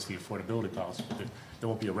asking you what's the affordability policy, there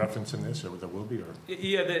won't be a reference in this, or there will be? Or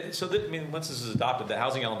yeah, once this is adopted, the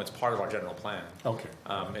housing element's part of our general plan. Okay.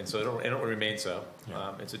 And so it'll remain so.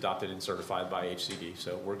 Yeah. It's adopted and certified by HCD,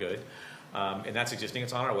 so we're good. And that's existing.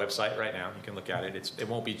 It's on our website right now. You can look at it. It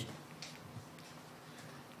won't be,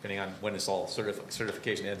 depending on when this all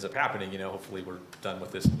certification ends up happening, hopefully we're done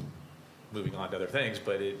with this, moving on to other things,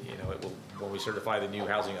 but it will, when we certify the new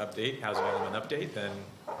housing element update, then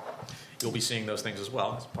you'll be seeing those things as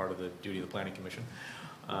well as part of the duty of the Planning Commission.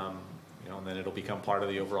 And then it'll become part of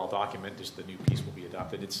the overall document. Just the new piece will be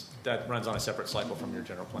adopted. That runs on a separate cycle from your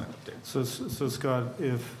general plan update. So Scott,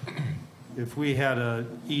 if we had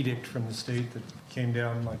an edict from the state that came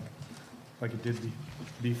down like it did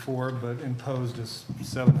before, but imposed a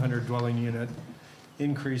 700 dwelling unit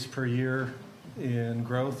increase per year in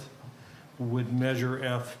growth, would Measure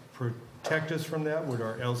F protect us from that? Would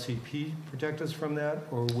our LCP protect us from that?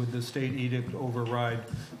 Or would the state edict override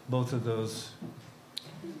both of those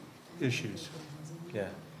issues? Yeah.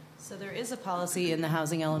 So there is a policy in the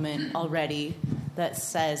housing element already that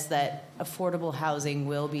says that affordable housing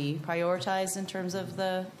will be prioritized in terms of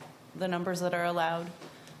the numbers that are allowed.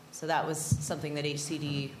 So that was something that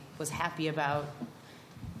HCD was happy about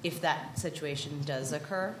if that situation does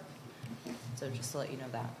occur. So just to let you know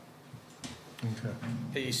that. Okay.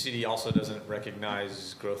 HCD also doesn't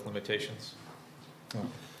recognize growth limitations. Oh.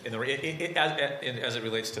 As it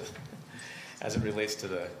relates to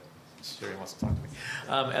the Sherry wants to talk to me.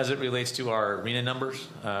 As it relates to our RENA numbers,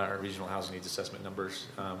 our regional housing needs assessment numbers,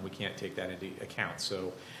 we can't take that into account.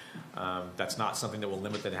 So that's not something that will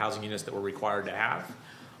limit the housing units that we're required to have.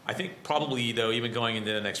 I think probably, though, even going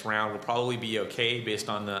into the next round, will probably be okay based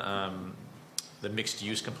on the mixed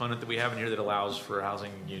use component that we have in here that allows for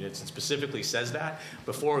housing units and specifically says that.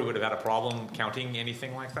 Before, we would have had a problem counting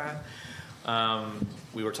anything like that.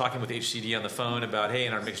 We were talking with HCD on the phone about, hey,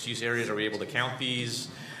 in our mixed use areas, are we able to count these?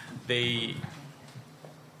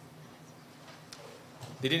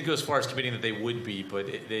 They didn't go as far as committing that they would be, but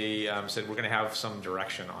they said we're going to have some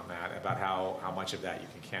direction on that about how much of that you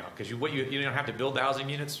can count. Because you don't have to build the housing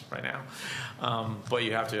units right now, but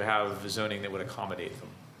you have to have zoning that would accommodate them.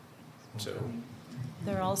 So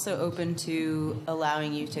They're also open to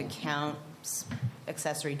allowing you to count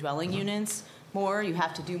accessory dwelling units more. You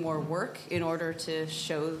have to do more work in order to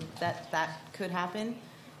show that that could happen.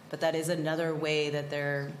 But that is another way that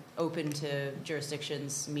they're open to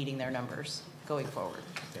jurisdictions meeting their numbers going forward.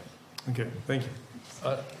 Okay, thank you.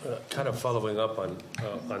 Kind of following up on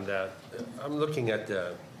that, I'm looking at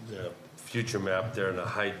the future map there in a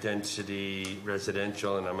high-density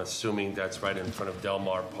residential, and I'm assuming that's right in front of Del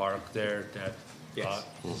Mar Park there. That yes,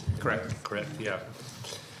 correct, yeah.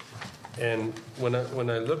 And when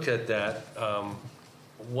I look at that,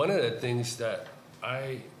 one of the things that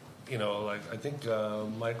I think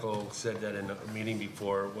Michael said that in a meeting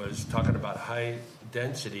before, was talking about high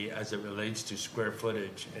density as it relates to square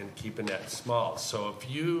footage and keeping that small. So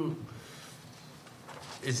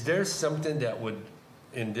is there something that would,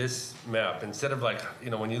 in this map, instead of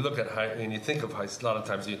when you look at when you think of high, a lot of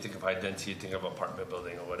times you think of high density, you think of apartment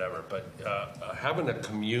building or whatever, but having a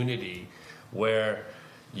community where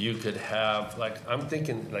you could have, I'm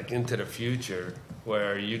thinking into the future,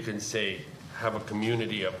 where you can say, have a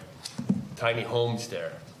community of tiny homes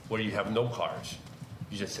there where you have no cars.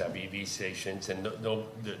 You just have EV stations, and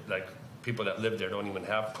people that live there don't even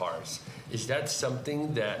have cars. Is that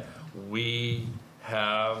something that we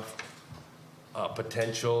have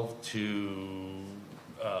potential to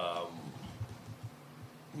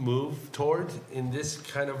move toward in this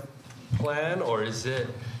kind of plan, or is it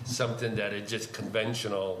something that is just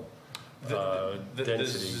conventional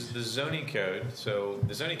density? The zoning code. So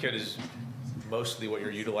the zoning code is mostly what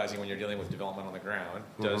you're utilizing when you're dealing with development on the ground.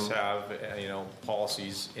 Does have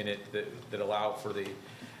policies in it that allow for the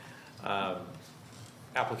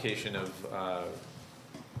application of how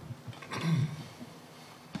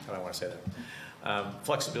do I want to say that,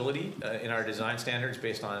 flexibility in our design standards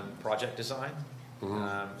based on project design.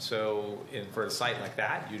 So for a site like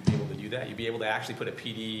that, you'd be able to do that. You'd be able to actually put a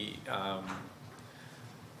PD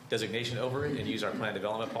designation over it and use our plan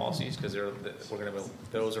development policies, because we're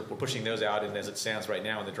pushing those out, and as it stands right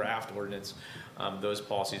now in the draft ordinance, those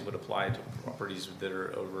policies would apply to properties that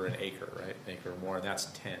are over an acre, right? An acre or more, and that's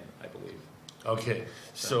 10, I believe. Okay,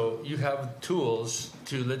 so you have tools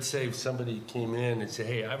to, let's say if somebody came in and said,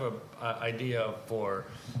 hey, I have an idea for,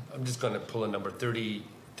 I'm just going to pull a number, 30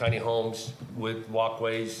 tiny homes with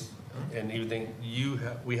walkways and everything.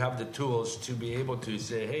 We have the tools to be able to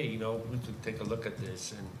say, hey, we could take a look at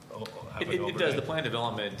this and have it does. The plan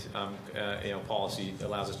development policy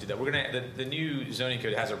allows us to do that. We're gonna the new zoning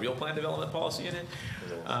code has a real plan development policy in it.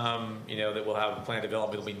 That will have plan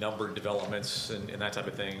development. It'll be numbered developments and that type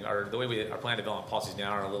of thing. Our plan development policies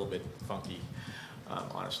now are a little bit funky.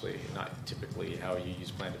 Honestly, not typically how you use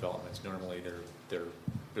plan developments. Normally, they're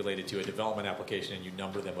related to a development application, and you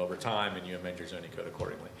number them over time, and you amend your zoning code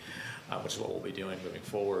accordingly, which is what we'll be doing moving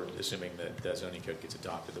forward, assuming that the zoning code gets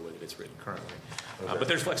adopted the way that it's written currently. Okay. But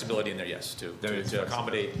there's flexibility in there, yes, to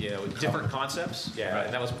accommodate different concepts. Yeah,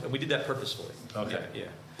 right. And we did that purposefully. Okay. Yeah.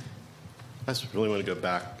 I just really want to go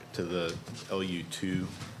back to the LU2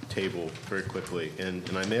 table very quickly, and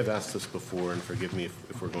I may have asked this before, and forgive me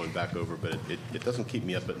if we're going back over, but it doesn't keep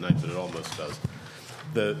me up at night, but it almost does.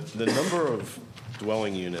 The number of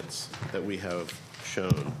dwelling units that we have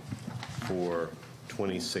shown for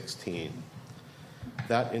 2016,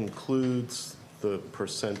 that includes the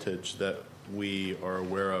percentage that we are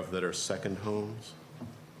aware of that are second homes?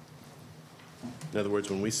 In other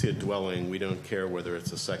words, when we see a dwelling, we don't care whether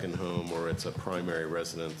it's a second home or it's a primary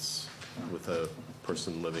residence with a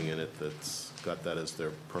person living in it that's got that as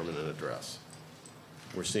their permanent address.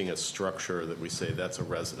 We're seeing a structure that we say that's a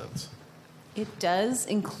residence. It does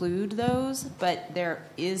include those, but there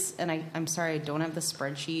is, and I'm sorry, I don't have the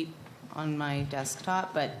spreadsheet on my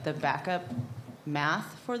desktop, but the backup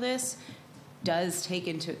math for this does take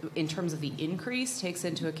in terms of the increase, takes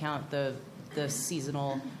into account the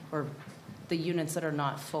seasonal or the units that are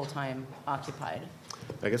not full-time occupied.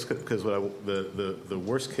 I guess because the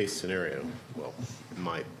worst case scenario, well,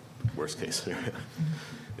 my worst case scenario,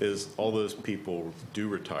 is all those people do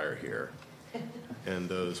retire here, and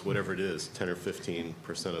those, whatever it is, 10 or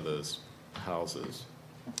 15% of those houses.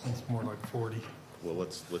 It's more like 40. Well,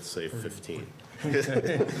 let's say 15,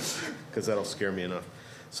 because that'll scare me enough.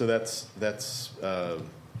 So that's 10%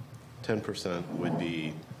 would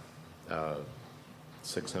be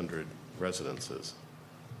 600 residences.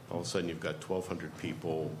 All of a sudden, you've got 1,200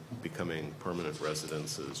 people becoming permanent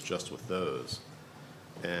residences just with those.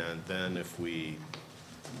 And then if we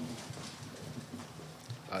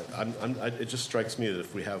it just strikes me that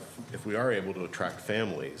if we are able to attract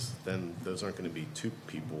families, then those aren't going to be 2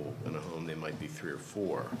 people in a home. They might be 3 or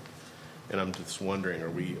 4. And I'm just wondering, are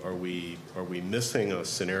we missing a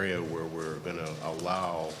scenario where we're going to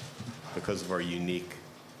allow, because of our unique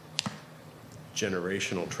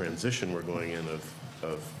generational transition we're going in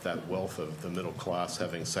of that wealth of the middle class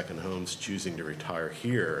having second homes, choosing to retire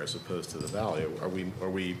here as opposed to the valley? Are we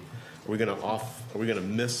going to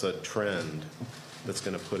miss a trend that's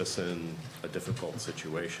going to put us in a difficult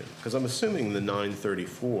situation? Because I'm assuming the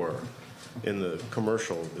 934 in the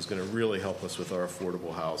commercial is going to really help us with our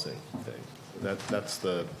affordable housing thing. That's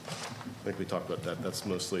I think we talked about that. That's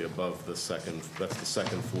mostly above that's the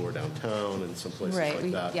second floor downtown and some places Right.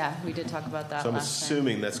 like that. Yeah, we did talk about that So I'm last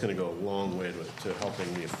assuming that's going to go a long way to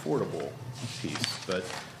helping the affordable piece. But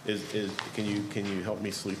can you help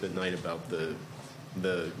me sleep at night about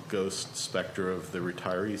the ghost specter of the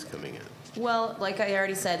retirees coming in? Well, like I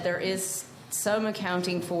already said, there is some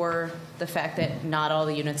accounting for the fact that not all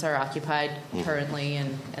the units are occupied currently,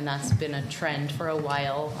 and that's been a trend for a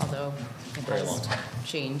while, although it has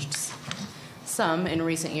changed some in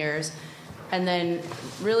recent years. And then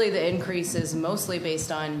really the increase is mostly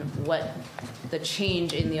based on what the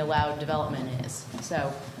change in the allowed development is.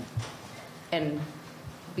 So, and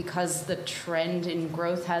because the trend in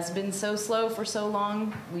growth has been so slow for so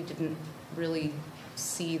long, we didn't really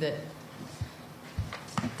see that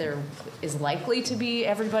there is likely to be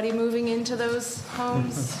everybody moving into those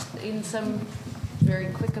homes in some very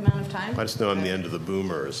quick amount of time. I just know I'm the end of the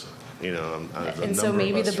boomers. And so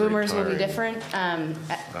maybe the boomers will be different.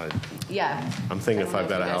 Yeah. I'm thinking if I've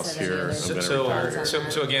got a house here, I'm going to retire.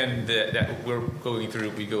 So again,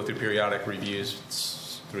 we go through periodic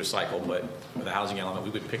reviews through a cycle, but with the housing element,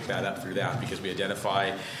 we would pick that up through that because we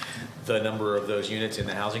identify the number of those units in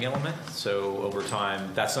the housing element. So over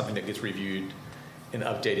time, that's something that gets reviewed and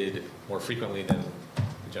updated more frequently than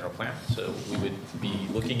the general plan. So we would be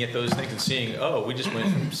looking at those things and seeing, we just went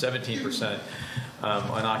from 17%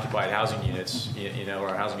 unoccupied housing units,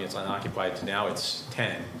 our housing units unoccupied, to now it's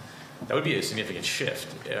 10. That would be a significant shift,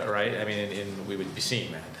 right? I mean, and we would be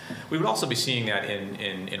seeing that. We would also be seeing that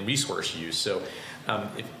in resource use. So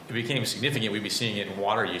if it became significant, we'd be seeing it in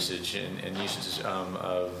water usage and usage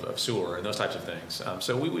of sewer and those types of things.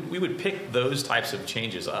 So we would pick those types of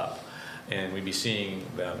changes up, and we'd be seeing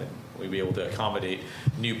them, and we'd be able to accommodate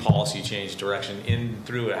new policy change direction in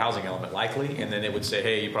through a housing element likely, and then it would say,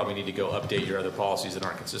 hey, you probably need to go update your other policies that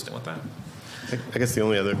aren't consistent with that. I guess the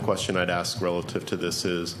only other question I'd ask relative to this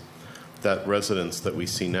is that residence that we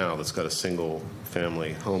see now that's got a single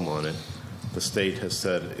family home on it, the state has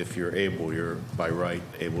said if you're by right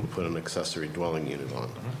able to put an accessory dwelling unit on.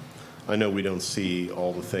 I know we don't see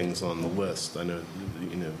all the things on the list. I know,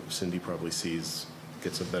 Cindy probably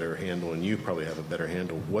gets a better handle, and you probably have a better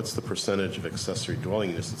handle. What's the percentage of accessory dwelling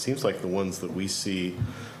units? It seems like the ones that we see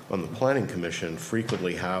on the Planning Commission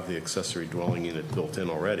frequently have the accessory dwelling unit built in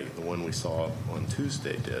already. The one we saw on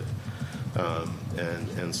Tuesday did.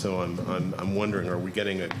 And so I'm wondering, are we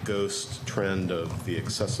getting a ghost trend of the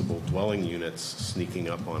accessible dwelling units sneaking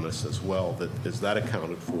up on us as well? Is that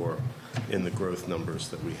accounted for in the growth numbers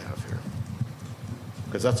that we have here?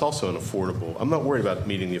 Because that's also an affordable. I'm not worried about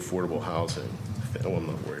meeting the affordable housing. Well, I'm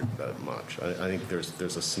not worried about it much. I think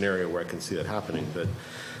there's a scenario where I can see that happening, but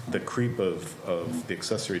the creep of the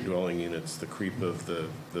accessory dwelling units, the creep of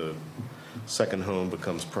the second home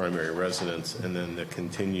becomes primary residence, and then the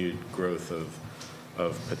continued growth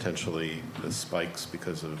of potentially the spikes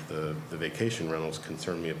because of the vacation rentals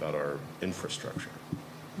concern me about our infrastructure.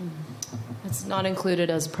 It's not included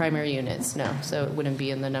as primary units, no. So it wouldn't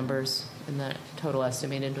be in the numbers in the total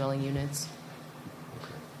estimated dwelling units.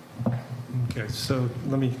 Okay, so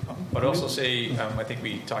let me. But also say, I think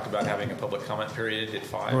we talked about having a public comment period at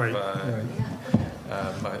 5. Right.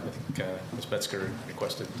 I think Ms. Metzger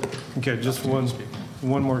requested. Okay, just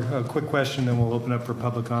one more quick question, then we'll open up for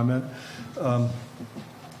public comment.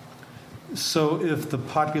 So if the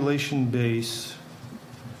population base,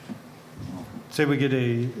 say we get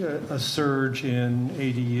a surge in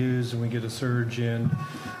ADUs and we get a surge in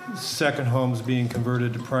second homes being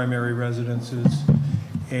converted to primary residences,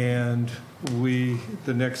 and the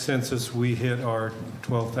next census we hit our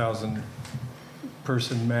 12,000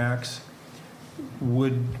 person max,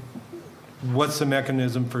 what's the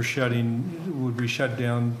mechanism for would we shut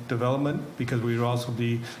down development? Because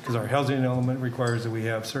because our housing element requires that we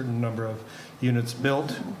have a certain number of units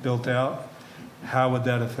built out. How would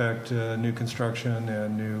that affect new construction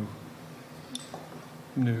and new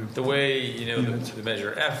The way, the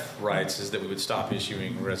Measure F writes is that we would stop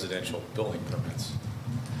issuing residential building permits.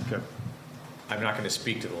 Okay. I'm not going to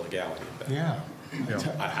speak to the legality of that. Yeah.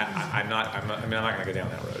 I'm not. I mean, I'm not going to go down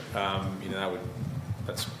that road.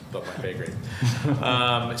 That's above my pay grade.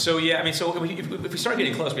 So yeah, I mean, so if we start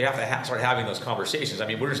getting close, we have to start having those conversations. I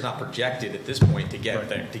mean, we're just not projected at this point to get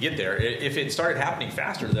there. If it started happening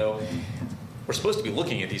faster, though, we're supposed to be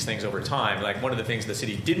looking at these things over time. Like one of the things the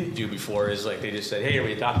city didn't do before is like they just said, "Hey,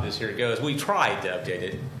 we adopted this. Here it goes." We tried to update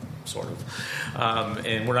it, sort of,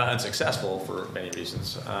 and we're not unsuccessful for many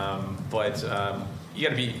reasons. You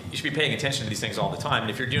should be paying attention to these things all the time. And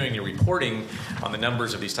if you're doing your reporting on the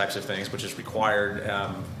numbers of these types of things, which is required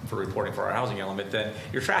for reporting for our housing element, then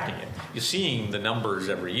you're tracking it. You're seeing the numbers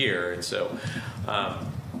every year, and so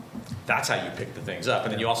that's how you pick the things up.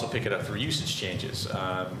 And then you also pick it up through usage changes.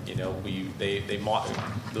 They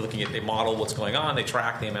model what's going on. They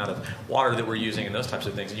track the amount of water that we're using and those types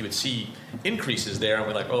of things. And you would see increases there, and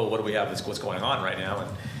we're like, oh, what do we have? What's going on right now?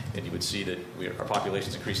 And you would see that our population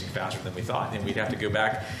is increasing faster than we thought, and we'd have to go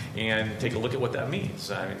back and take a look at what that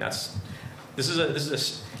means. I mean, it's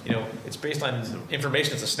based on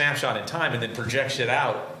information. It's a snapshot in time, and then projects it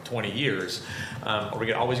out 20 years. Are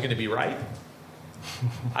we always going to be right?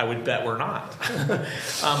 I would bet we're not.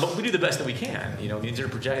 But we do the best that we can. These are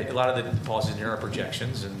a lot of the policies in here are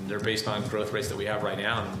projections, and they're based on growth rates that we have right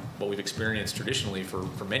now and what we've experienced traditionally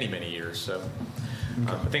for many, many years. So.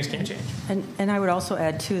 But things can change. And I would also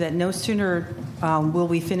add, too, that no sooner will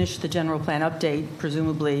we finish the general plan update,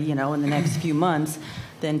 presumably, in the next few months,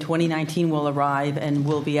 then 2019 will arrive and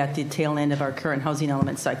we'll be at the tail end of our current housing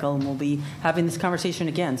element cycle, and we'll be having this conversation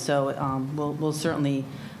again. So we'll certainly,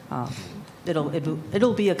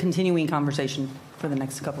 it'll be a continuing conversation for the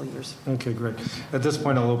next couple of years. Okay, great. At this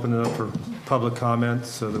point, I'll open it up for public comment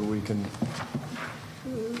so that we can,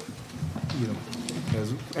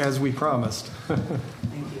 as we promised. Thank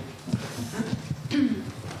you.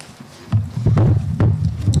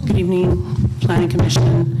 Good evening, Planning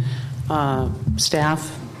Commission,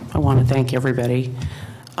 staff. I want to thank everybody,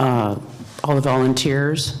 all the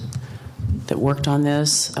volunteers that worked on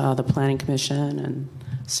this, the Planning Commission and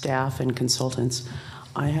staff and consultants.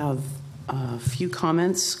 I have a few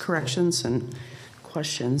comments, corrections, and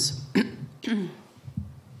questions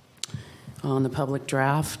on the public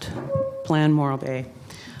draft plan, Morro Bay.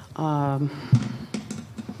 I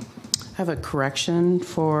have a correction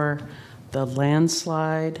for the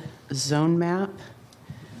landslide zone map,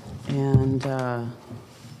 and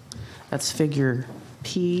that's figure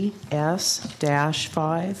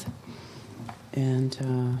PS-5.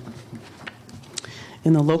 And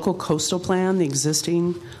in the local coastal plan, the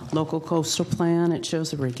existing local coastal plan, it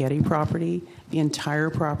shows the Rigetti property. The entire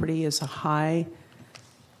property is a high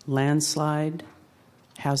landslide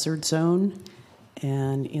hazard zone.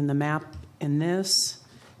 And in the map in this,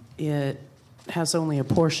 it has only a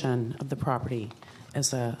portion of the property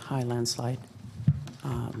as a high landslide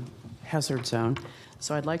hazard zone.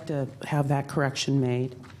 So I'd like to have that correction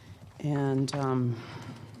made. And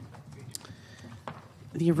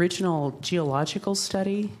the original geological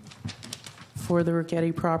study for the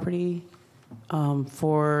Rigetti property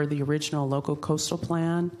for the original local coastal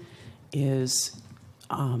plan is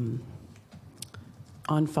on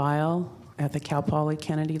file at the Cal Poly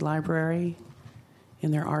Kennedy Library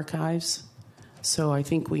in their archives. So I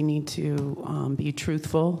think we need to be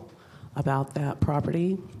truthful about that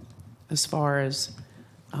property as far as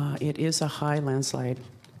it is a high landslide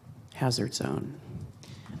hazard zone,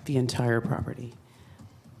 the entire property.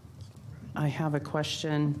 I have a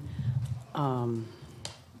question.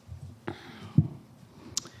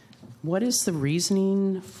 What is the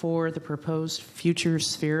reasoning for the proposed future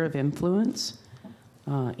sphere of influence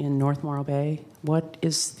in North Morro Bay? What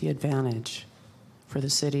is the advantage for the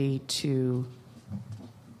city to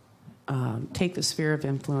take the sphere of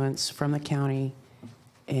influence from the county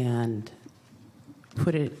and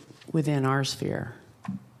put it within our sphere?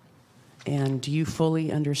 And do you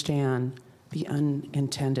fully understand the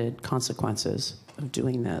unintended consequences of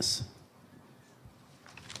doing this?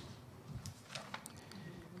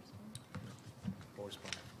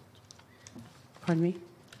 Pardon me?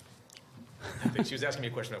 I think she was asking me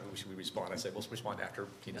a question about when should we respond. I said, we'll respond after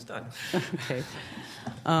Tina's done. Okay.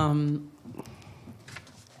 I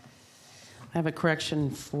have a correction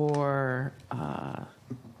for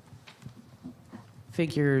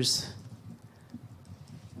figures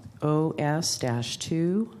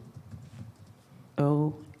OS-2,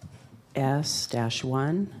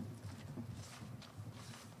 OS-1,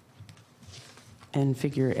 and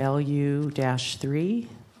figure LU-3.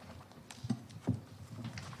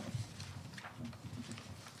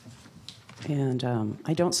 And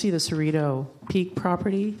I don't see the Cerrito Peak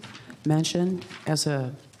property mentioned as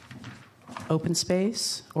a open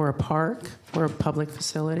space or a park or a public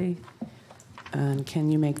facility. And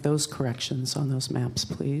can you make those corrections on those maps,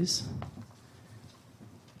 please?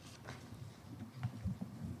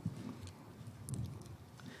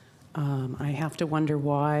 I have to wonder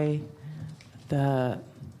why the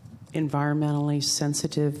environmentally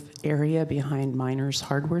sensitive area behind Miner's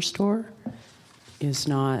hardware store is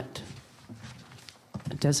not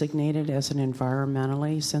designated as an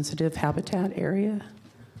environmentally sensitive habitat area.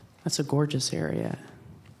 That's a gorgeous area.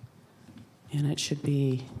 And it should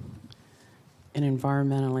be an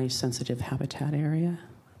environmentally sensitive habitat area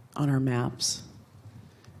on our maps.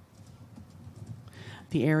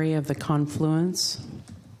 The area of the confluence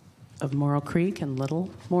of Morrow Creek and Little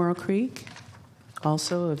Morrow Creek.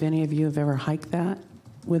 Also, if any of you have ever hiked that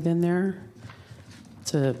within there,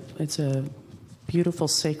 it's a beautiful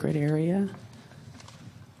sacred area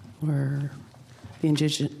where the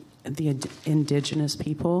indigenous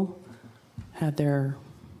people had their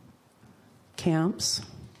camps,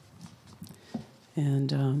 and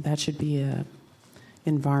that should be a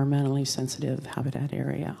environmentally sensitive habitat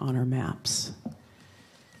area on our maps.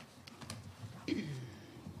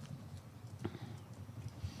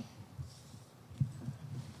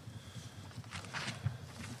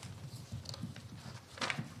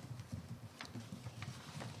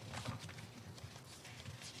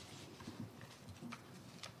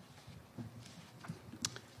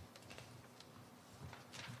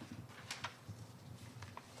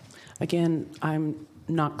 Again, I'm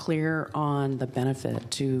not clear on the benefit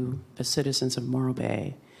to the citizens of Morro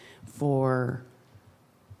Bay for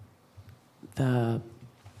the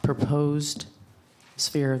proposed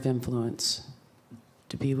sphere of influence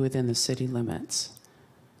to be within the city limits.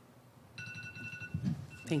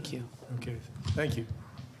 Thank you. Okay, thank you.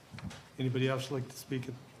 Anybody else like to speak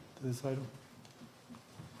to this item?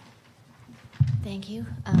 Thank you.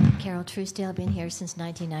 Carol Truesdale, been here since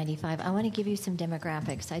 1995. I want to give you some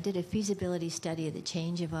demographics. I did a feasibility study of the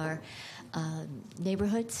change of our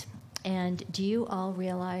neighborhoods. And do you all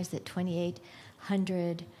realize that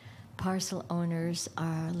 2,800 parcel owners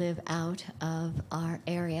live out of our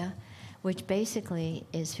area, which basically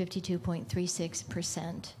is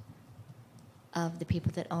 52.36% of the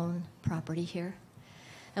people that own property here?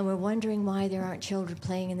 And we're wondering why there aren't children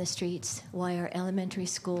playing in the streets, why our elementary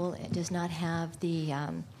school does not have the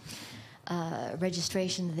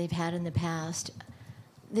registration that they've had in the past.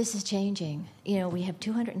 This is changing. You know, we have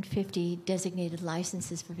 250 designated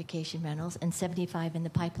licenses for vacation rentals and 75 in the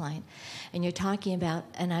pipeline. And you're talking about,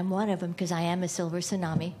 and I'm one of them because I am a silver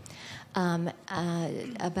tsunami,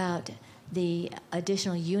 about the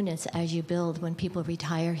additional units as you build when people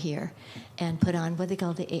retire here and put on, what they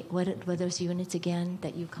call what are those units again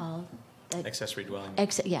that you call? Accessory dwelling.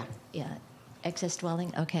 Yeah. Excess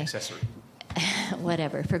dwelling, okay. Accessory.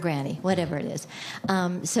 Whatever, for granny, whatever it is.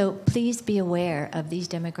 So please be aware of these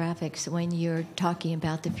demographics when you're talking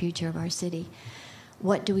about the future of our city.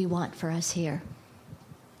 What do we want for us here?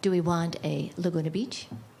 Do we want a Laguna Beach?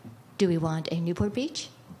 Do we want a Newport Beach?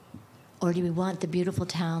 Or do we want the beautiful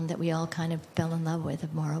town that we all kind of fell in love with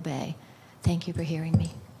of Morro Bay? Thank you for hearing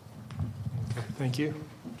me. Okay, thank you.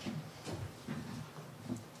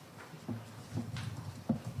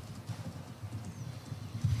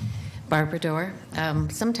 Barbara Dorr.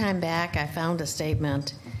 Some time back, I found a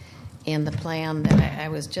statement in the plan that I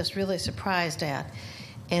was just really surprised at.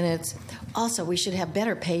 And it's also, we should have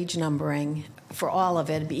better page numbering for all of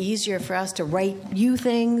it. It'd be easier for us to write you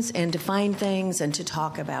things and to find things and to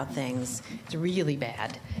talk about things. It's really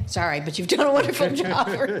bad. Sorry, but you've done a wonderful job.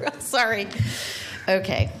 Sorry.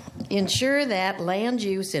 Okay. Ensure that land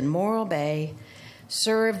use in Morro Bay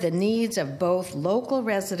serve the needs of both local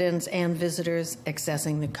residents and visitors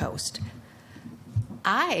accessing the coast.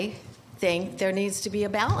 I think there needs to be a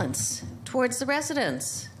balance towards the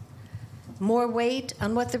residents. More weight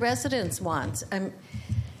on what the residents want.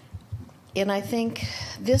 And I think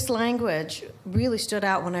this language really stood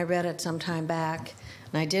out when I read it some time back,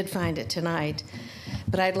 and I did find it tonight.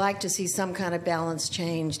 But I'd like to see some kind of balance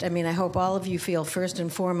changed. I mean, I hope all of you feel, first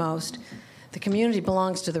and foremost, the community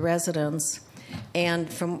belongs to the residents. And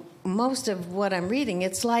from most of what I'm reading,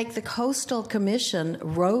 it's like the Coastal Commission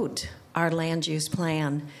wrote our land use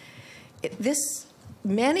plan.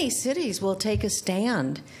 Many cities will take a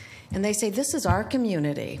stand, and they say, this is our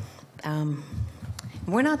community.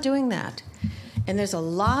 We're not doing that. And there's a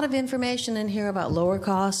lot of information in here about lower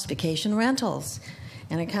cost vacation rentals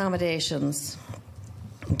and accommodations,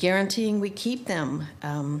 guaranteeing we keep them.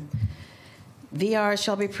 VR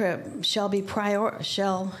shall be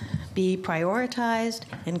prioritized,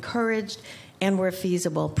 encouraged, and where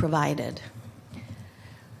feasible, provided.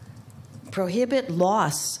 Prohibit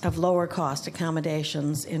loss of lower cost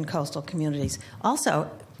accommodations in coastal communities. Also,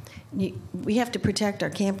 we have to protect our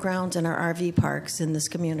campgrounds and our RV parks in this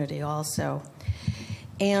community also.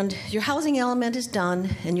 And your housing element is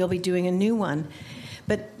done, and you'll be doing a new one.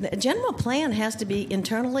 But the general plan has to be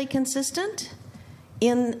internally consistent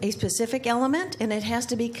in a specific element, and it has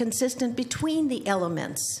to be consistent between the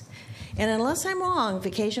elements. And unless I'm wrong,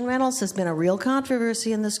 vacation rentals has been a real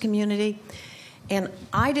controversy in this community, and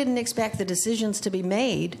I didn't expect the decisions to be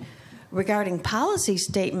made regarding policy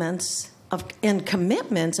statements and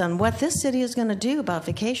commitments on what this city is going to do about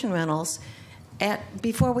vacation rentals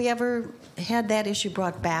before we ever had that issue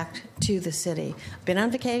brought back to the city. Been on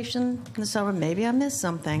vacation in the summer, maybe I missed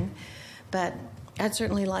something, but I'd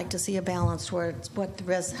certainly like to see a balance towards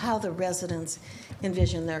how the residents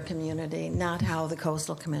envision their community, not how the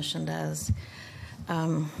Coastal Commission does.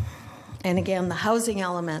 And again, the housing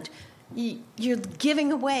element, you're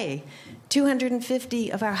giving away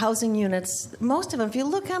 250 of our housing units. Most of them, if you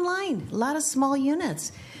look online, a lot of small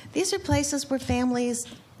units. These are places where families,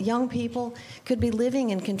 young people, could be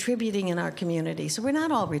living and contributing in our community. So we're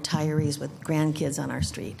not all retirees with grandkids on our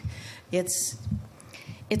street. It's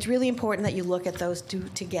really important that you look at those two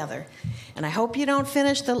together. And I hope you don't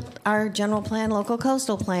finish our general plan, local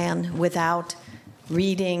coastal plan, without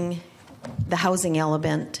reading the housing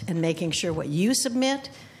element and making sure what you submit,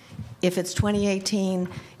 if it's 2018,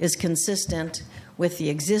 is consistent with the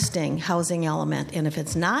existing housing element. And if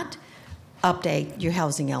it's not, update your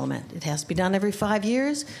housing element. It has to be done every 5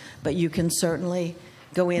 years, but you can certainly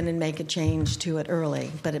go in and make a change to it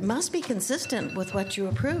early. But it must be consistent with what you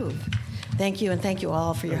approve. Thank you, and thank you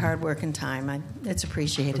all for your hard work and time. It's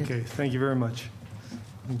appreciated. Okay, thank you very much.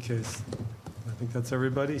 Okay, I think that's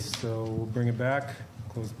everybody, so we'll bring it back,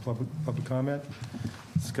 close public comment.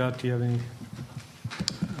 Scott, do you have any, you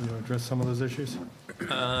want to address some of those issues?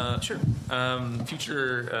 Sure.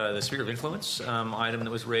 The sphere of influence item that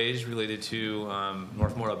was raised related to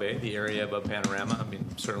North Morro Bay, the area above Panorama. I mean,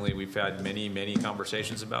 certainly we've had many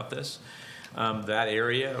conversations about this. That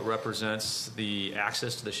area represents the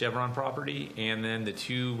access to the Chevron property and then the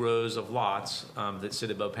 2 rows of lots that sit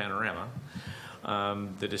above Panorama.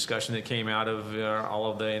 The discussion that came out of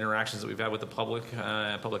all of the interactions that we've had with the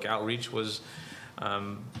public outreach was,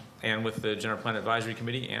 and with the General Plan Advisory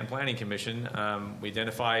Committee and Planning Commission, we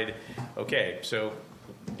identified, okay, so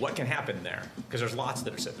what can happen there? Because there's lots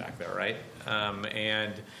that are set back there, right?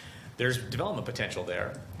 And there's development potential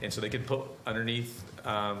there. And so they could put underneath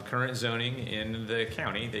current zoning in the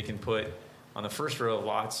county, they can put on the first row of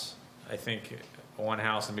lots, I think 1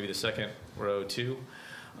 house and maybe the second row 2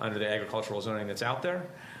 under the agricultural zoning that's out there.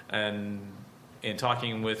 And in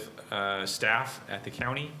talking with staff at the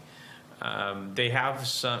county, they have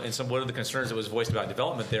some one of the concerns that was voiced about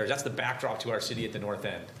development there is that's the backdrop to our city at the north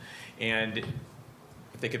end. And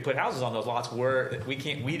if they could put houses on those lots where we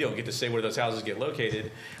don't get to say where those houses get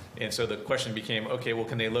located. And so the question became, okay, well,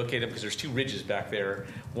 can they locate them? Because there's 2 ridges back there,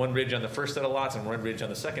 1 ridge on the first set of lots and 1 ridge on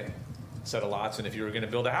the second set of lots. And if you were going to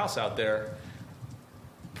build a house out there,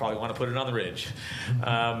 probably want to put it on the ridge.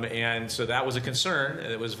 And so that was a concern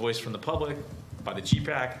that was voiced from the public, by the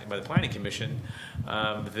GPAC, and by the Planning Commission,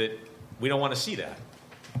 that we don't want to see that.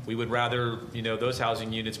 We would rather, those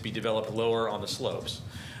housing units be developed lower on the slopes.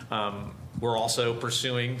 We're also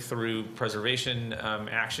pursuing through preservation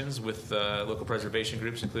actions with local preservation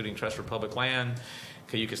groups, including Trust for Public Land,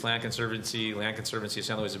 Cayucas Land Conservancy of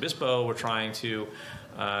San Luis Obispo. We're trying to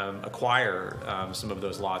acquire some of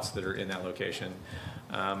those lots that are in that location.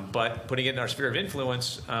 But putting it in our sphere of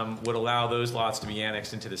influence would allow those lots to be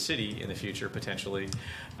annexed into the city in the future, potentially.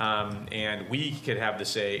 And we could have the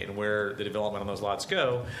say in where the development on those lots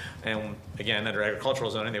go. And again, under agricultural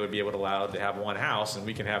zoning, they would be able to allow to have 1 house, and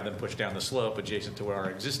we can have them push down the slope adjacent to where our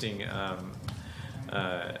existing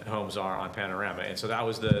homes are on Panorama. And so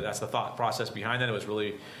that's the thought process behind that. It was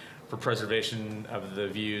really for preservation of the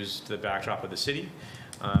views to the backdrop of the city.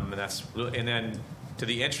 And then to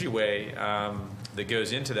the entryway that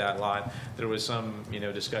goes into that lot, there was some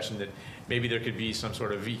discussion that maybe there could be some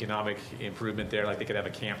sort of economic improvement there, like they could have a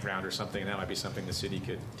campground or something, and that might be something the city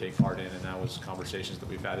could take part in, and that was conversations that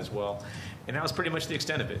we've had as well. And that was pretty much the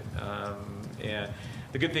extent of it. And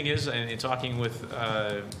the good thing is, in talking with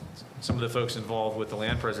some of the folks involved with the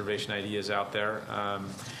land preservation ideas out there,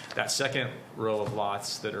 that second row of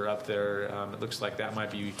lots that are up there, it looks like that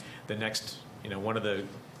might be the next, one of the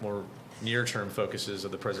more near-term focuses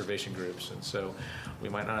of the preservation groups. And so we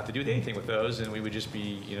might not have to do anything with those, and we would just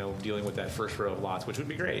be, dealing with that first row of lots, which would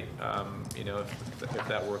be great, if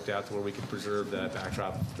that worked out to where we could preserve that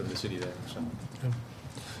backdrop for the city there. So. Okay.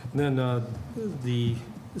 And then the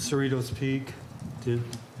Cerritos Peak, how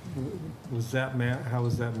was that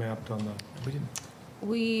mapped on the?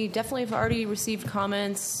 We definitely have already received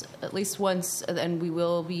comments at least once, and we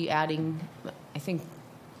will be adding, I think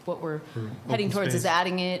what we're heading open towards space. is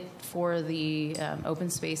adding it for the open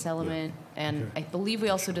space element. And Okay. I believe we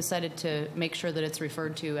also decided to make sure that it's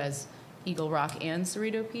referred to as Eagle Rock and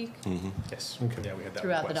Cerrito Peak Yes. Okay. Yeah, we had that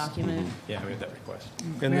throughout the request. document. Yeah, we had that request.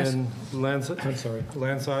 And then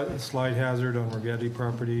landslide hazard on Rigetti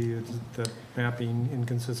property, is the mapping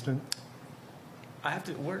inconsistent? I have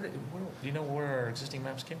to. Do you know where our existing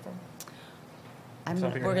maps came from?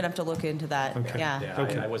 We're going to have to look into that. Okay. Yeah. Yeah,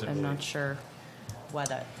 Okay. I wasn't. I'm really, not sure why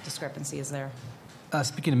that discrepancy is there.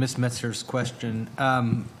 Speaking of Ms. Metzger's question,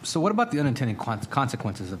 so what about the unintended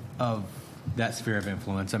consequences of that sphere of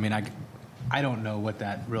influence? I mean, I don't know what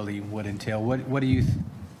that really would entail. What do you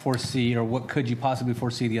foresee, or what could you possibly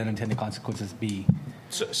foresee the unintended consequences be?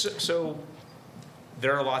 So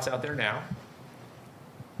there are lots out there now.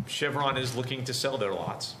 Chevron is looking to sell their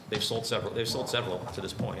lots. They've sold several to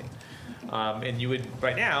this point. And you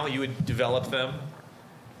would develop them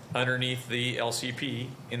underneath the LCP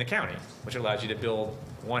in the county, which allows you to build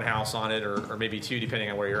one house on it, or maybe two, depending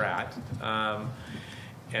on where you're at,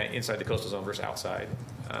 inside the coastal zone versus outside.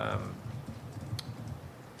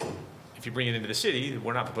 If you bring it into the city,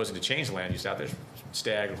 we're not proposing to change the land use out there.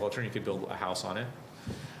 Stay agriculture, and you could build a house on it.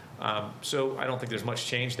 So I don't think there's much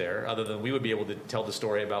change there, other than we would be able to tell the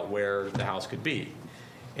story about where the house could be.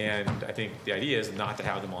 And I think the idea is not to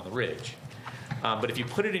have them on the ridge. But if you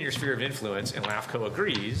put it in your sphere of influence and LAFCO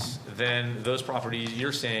agrees, then those properties,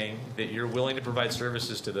 you're saying that you're willing to provide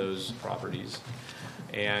services to those properties,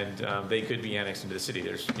 and they could be annexed into the city.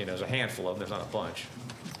 There's a handful of them. There's not a bunch.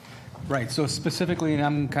 Right. So specifically, and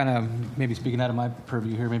I'm kind of maybe speaking out of my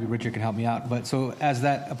purview here. Maybe Richard can help me out. But so as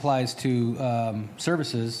that applies to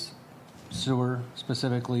services, sewer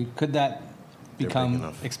specifically, could that big become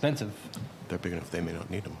enough. expensive? They're big enough, they may not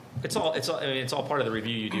need them. It's all part of the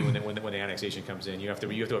review you do when the annexation comes in. You have to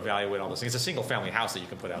evaluate all those things. It's a single family house that you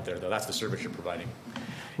can put out there, though. That's the service you're providing.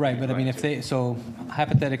 Right, but I mean, so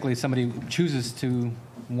hypothetically, somebody chooses to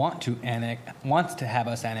wants to have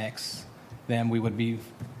us annex, then we would be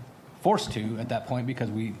forced to at that point because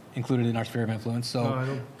we included it in our sphere of influence. So No, I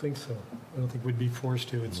don't think so. I don't think we'd be forced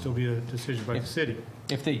to. It'd still be a decision by the city.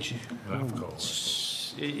 if they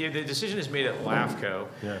The decision is made at LAFCO.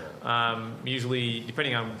 Yeah. Usually,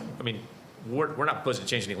 depending on, we're not proposing to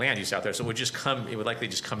change any land use out there, so it would likely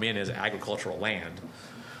just come in as agricultural land.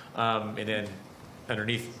 And then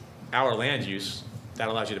underneath our land use, that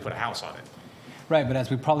allows you to put a house on it. Right, but as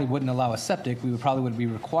we probably wouldn't allow a septic, we would be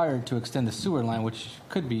required to extend the sewer line, which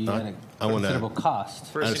could be at a considerable cost.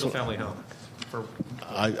 For a single-family home.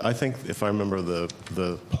 I think if I remember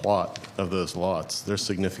the plot of those lots, they're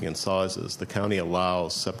significant sizes. The county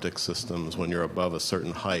allows septic systems when you're above a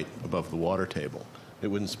certain height above the water table. It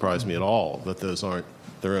wouldn't surprise me at all that those aren't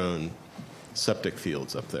their own septic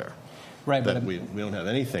fields up there. Right, That but we don't have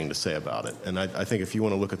anything to say about it. And I think if you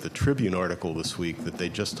want to look at the Tribune article this week, that they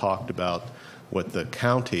just talked about what the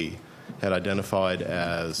county had identified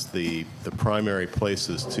as the primary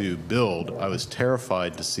places to build. I was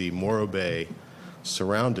terrified to see Morro Bay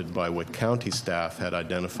surrounded by what county staff had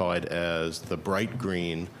identified as the bright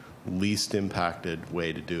green, least impacted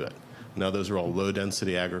way to do it. Now, those are all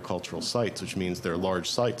low-density agricultural sites, which means they're large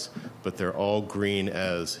sites, but they're all green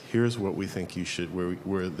as here's what we think you should,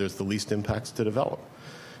 where there's the least impacts to develop.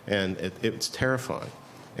 And it's terrifying.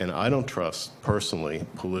 And I don't trust, personally,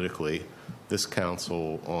 politically, this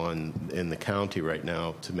council in the county right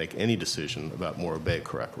now to make any decision about Morro Bay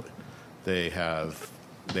correctly. They have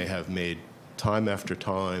made time after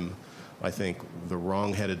time, I think, the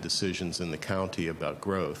wrong-headed decisions in the county about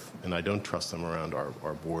growth, and I don't trust them around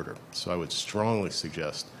our border. So I would strongly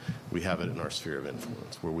suggest we have it in our sphere of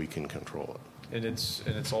influence where we can control it. And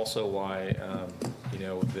it's also why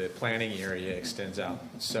the planning area extends out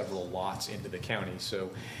several lots into the county. So,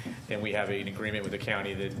 and we have an agreement with the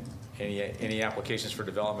county that any applications for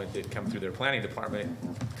development that come through their planning department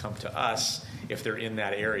come to us if they're in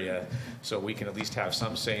that area, so we can at least have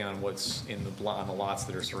some say on what's on the lots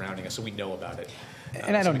that are surrounding us, so we know about it.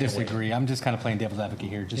 And I don't disagree. I'm just kind of playing devil's advocate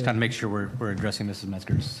here, just kind of make sure we're addressing Mrs.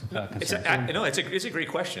 Metzger's concerns. It's a great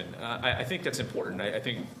question. I think that's important. I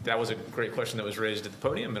think that was a great question that was raised at the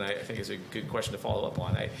podium, and I think it's a good question to follow up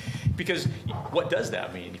on. Because what does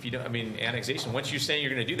that mean? If you don't, annexation. Once you're saying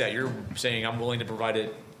you're going to do that, you're saying I'm willing to provide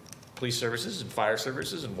it police services and fire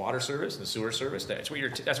services and water service and sewer service. That's what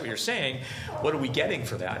you're saying. What are we getting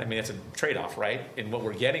for that? I mean, it's a trade-off, right? And what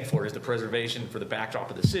we're getting for it is the preservation for the backdrop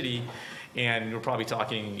of the city. And we're probably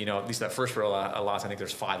talking, at least that first row of lots, I think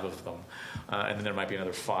there's 5 of them. And then there might be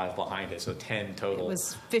another 5 behind it, so 10 total. It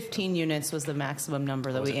was 15 units was the maximum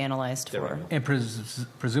number that we analyzed for. And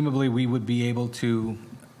presumably we would be able to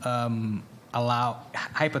allow,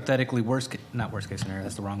 hypothetically, not worst case scenario,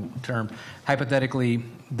 that's the wrong term. Hypothetically,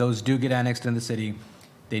 those do get annexed in the city.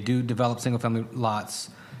 They do develop single-family lots.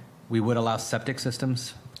 We would allow septic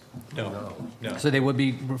systems. No. So they would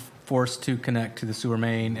be forced to connect to the sewer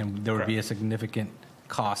main, and there would be a significant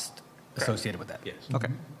cost associated with that. Yes. Okay.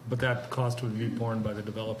 But that cost would be borne by the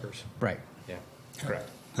developers. Right. Yeah. Correct.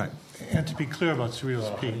 Right. And to be clear about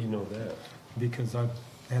Cerritos Peak. How do you know that? Because I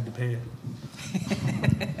had to pay it.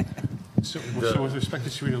 So with respect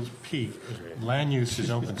to Cerritos Peak, land use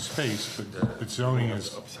is open space, but zoning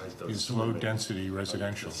is low-density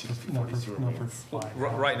residential.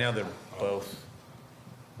 Right now, they're both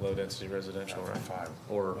low-density residential, right?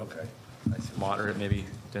 Or moderate, maybe,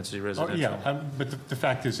 density residential. But the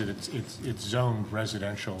fact is that it's zoned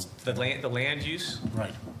residential. The land use,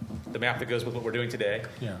 right? The map that goes with what we're doing today,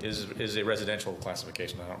 Yeah. is a residential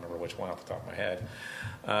classification. I don't remember which one off the top of my head.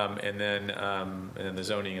 And then the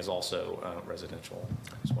zoning is also residential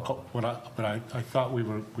as well. But I thought we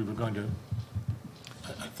were going to.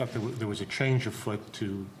 I thought there was a change afoot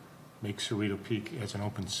to make Cerritos Peak as an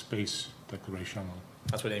open space declaration.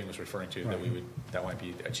 That's what Amy was referring to. Right. That might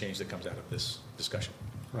be a change that comes out of this discussion.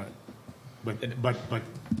 Right. But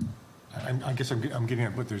I guess I'm getting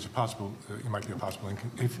at, but there's a possible. It might be a possible.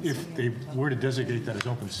 If they were to designate that as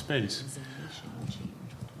open space,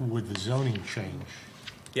 would the zoning change?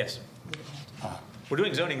 Yes. We're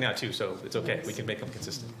doing zoning now too, so it's okay. We can make them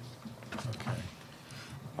consistent.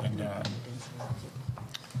 Okay. And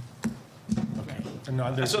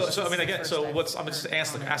so I mean, again, I'm just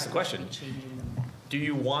ask the question: do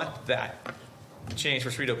you want that change for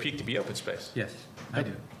Cerritos Peak to be open space? Yes, I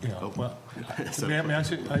do. Well, may I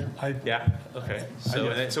answer? Yeah. Okay.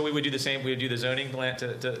 So we would do the same. We would do the zoning land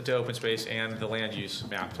to open space and the land use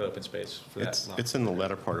map to open space for that. It's in the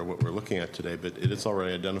latter part of what we're looking at today, but it is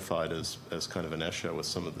already identified as kind of an ESHA with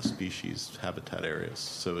some of the species habitat areas.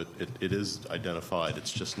 So it is identified.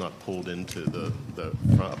 It's just not pulled into the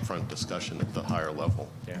upfront discussion at the higher level.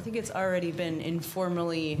 I think it's already been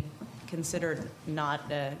informally considered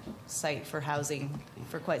not a site for housing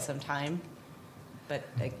for quite some time. But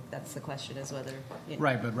that's the question, is whether...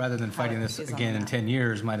 Right, but rather than fighting this again in 10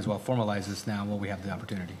 years, might as well formalize this now while we have the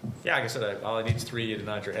opportunity. Yeah, like I said, all it needs is 3 to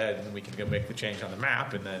nod your head, and we can go make the change on the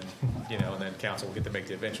map, and then, and then council will get to make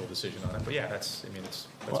the eventual decision on it. But yeah, that's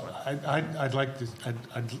fine.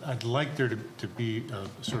 I'd like there to be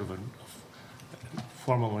sort of a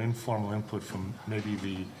formal or informal input from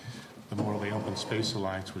maybe the Morley Open Space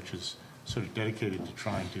Alliance, which is sort of dedicated to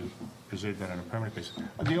trying to preserve that on a permanent basis.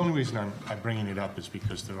 The only reason I'm bringing it up is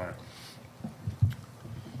because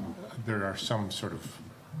there are some sort of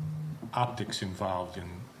optics involved in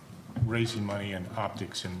raising money and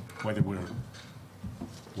optics in whether we're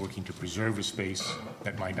working to preserve a space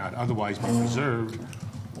that might not otherwise be preserved,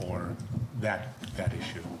 or that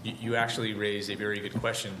issue. You actually raised a very good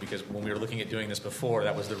question, because when we were looking at doing this before,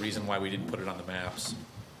 that was the reason why we didn't put it on the maps.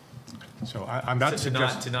 So I'm not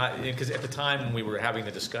suggesting... Because at the time when we were having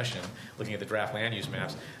the discussion, looking at the draft land use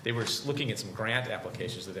maps, they were looking at some grant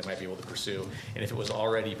applications that they might be able to pursue. And if it was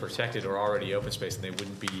already protected or already open space, then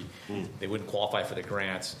they wouldn't qualify for the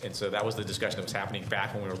grants. And so that was the discussion that was happening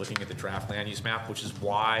back when we were looking at the draft land use map, which is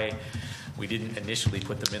why we didn't initially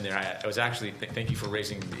put them in there. I was actually, thank you for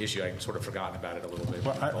raising the issue. I sort of forgotten about it a little bit.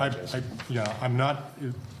 Well, I'm not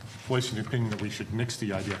voicing the opinion that we should nix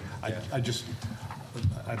the idea.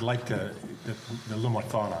 I'd like a little more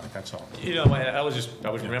thought on it, that's all. I was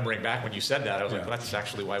remembering back when you said that, I was like, well, that's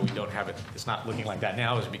actually why we don't have it. It's not looking like that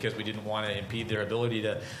now, is because we didn't want to impede their ability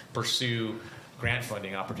to pursue grant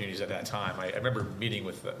funding opportunities at that time. I remember meeting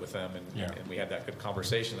with them, and we had that good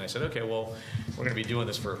conversation. And I said, okay, well, we're going to be doing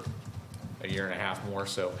this for a year and a half more,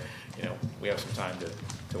 so we have some time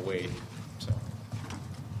to wait. So.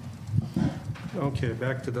 Okay,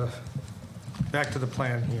 back to the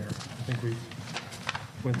plan here. I think we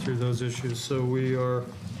went through those issues. So we are,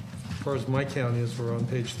 as far as my count is, we're on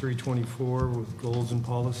page 324 with goals and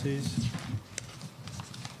policies.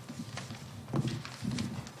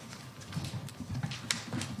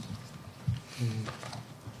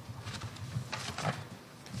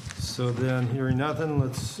 So then, hearing nothing,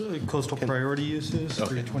 let's coastal priority uses,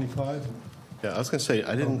 325. Yeah, I was going to say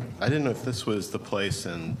I didn't know if this was the place,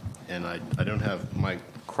 and I don't have my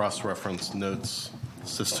cross-reference notes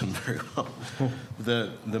system very well.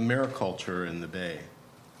 The mariculture in the bay.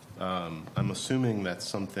 I'm assuming that's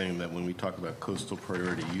something that when we talk about coastal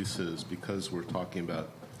priority uses, because we're talking about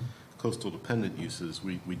coastal dependent uses,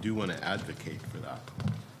 we do want to advocate for that.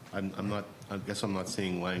 I guess I'm not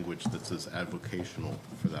seeing language that says advocational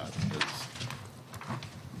for that as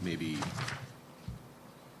maybe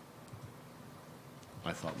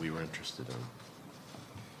I thought we were interested in.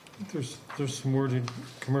 There's some wording.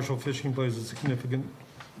 Commercial fishing plays a significant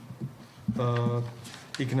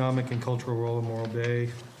economic and cultural role in Morro Bay.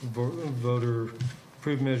 Voter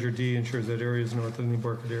approved Measure D ensures that areas north of the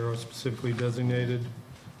Embarcadero are specifically designated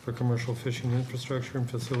for commercial fishing infrastructure and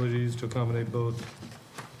facilities to accommodate both,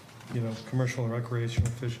 commercial and recreational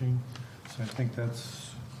fishing. So I think I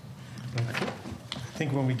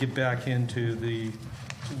think when we get back into the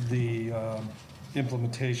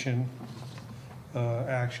implementation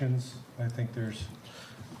actions, I think there's.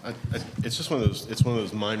 It's just one of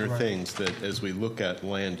those minor things that as we look at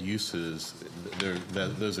land uses,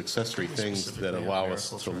 those accessory things that allow us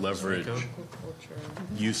to leverage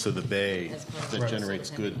use of the bay that generates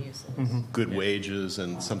good wages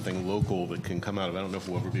and something local that can come out of. I don't know if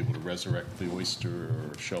we'll ever be able to resurrect the oyster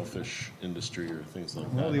or shellfish industry or things like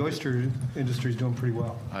that. Well, the oyster industry is doing pretty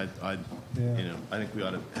well. I think we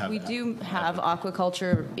ought to have. We do have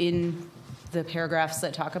aquaculture in the paragraphs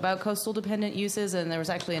that talk about coastal dependent uses, and there was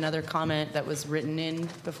actually another comment that was written in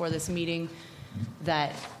before this meeting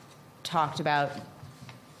that talked about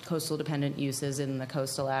coastal dependent uses in the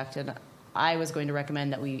Coastal Act, and I was going to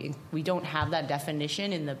recommend that we don't have that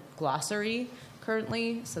definition in the glossary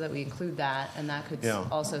currently, so that we include that, and that could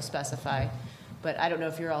also specify. But I don't know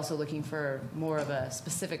if you're also looking for more of a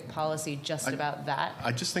specific policy just about that.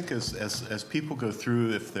 I just think as people go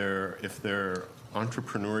through, if they're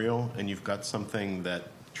entrepreneurial and you've got something that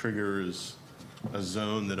triggers a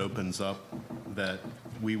zone that opens up, that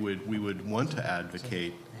we would want to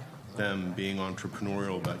advocate them being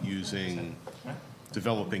entrepreneurial about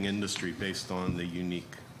developing industry based on the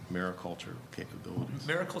unique mariculture capabilities.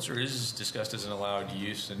 Mariculture is discussed as an allowed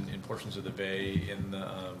use in portions of the bay in the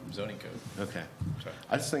zoning code. Okay. Sorry.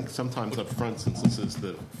 I just think sometimes up front, since this is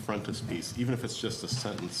the frontispiece, even if it's just a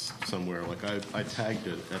sentence somewhere, like I tagged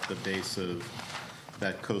it at the base of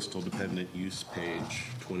that coastal dependent use page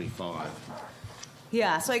 25.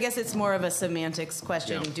 Yeah, so I guess it's more of a semantics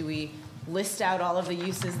question. Yeah. Do we list out all of the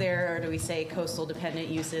uses there, or do we say coastal dependent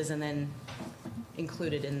uses and then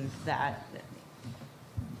include it in that?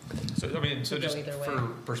 So just for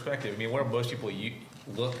perspective, where most people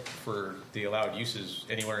look for the allowed uses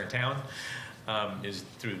anywhere in town is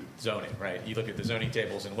through zoning, right? You look at the zoning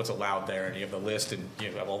tables and what's allowed there, and you have the list, and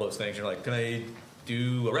you have all those things. You're like, can I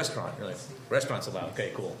do a restaurant? You're like, restaurant's allowed.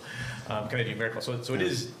 Okay, cool. Can I do mariculture? So it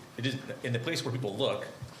is in the place where people look,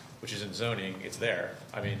 which is in zoning. It's there.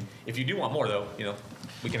 If you do want more, though,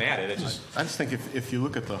 we can add it. I just think if you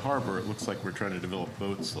look at the harbor, it looks like we're trying to develop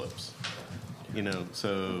boat slips. I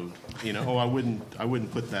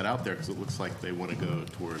wouldn't put that out there because it looks like they want to go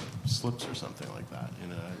toward slips or something like that.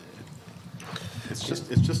 It's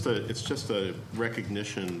just a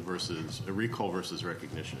recognition versus a recall versus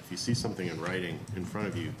recognition. If you see something in writing in front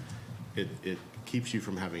of you, it keeps you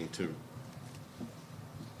from having to,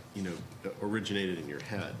 originate it in your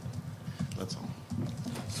head. That's all.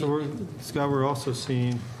 So Scott, we're also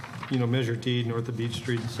seeing, Measure D north of Beach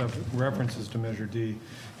Street and stuff, references to Measure D.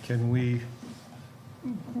 Can we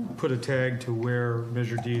put a tag to where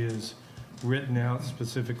Measure D is written out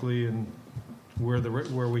specifically, and where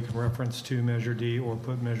we can reference to Measure D, or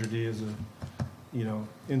put Measure D as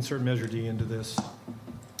insert Measure D into this?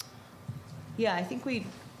 Yeah, I think we've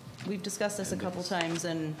discussed this a couple times,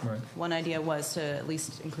 and one idea was to at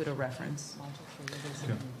least include a reference.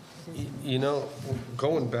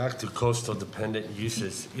 Going back to coastal dependent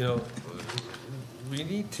uses, we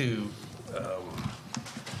need to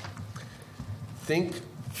think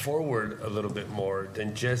forward a little bit more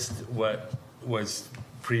than just what was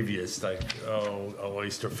previous, like an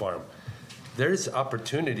oyster farm. There's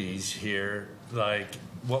opportunities here, like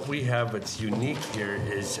what we have that's unique here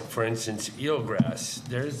is, for instance, eelgrass.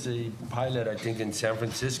 There's a pilot, I think, in San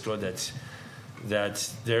Francisco that's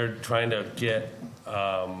they're trying to get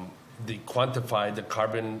quantify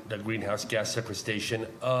the greenhouse gas sequestration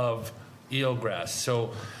of eelgrass.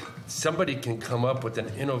 So somebody can come up with an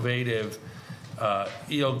innovative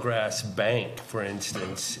eelgrass bank, for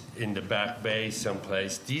instance, in the Back Bay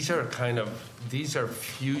someplace. These are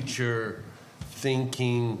future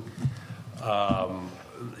thinking,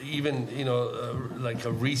 even like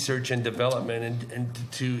a research and development,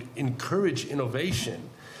 and to encourage innovation.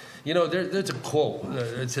 You know, there's a quote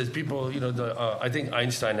that says people, you know, I think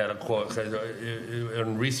Einstein had a quote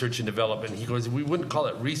on research and development. He goes, we wouldn't call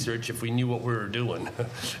it research if we knew what we were doing.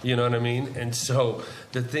 You know what I mean? And so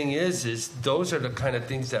the thing is those are the kind of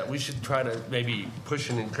things that we should try to maybe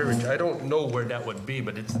push and encourage. I don't know where that would be,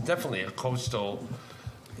 but it's definitely a coastal,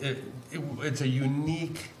 it's a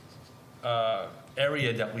unique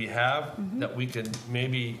area that we have that we could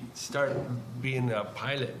maybe start being a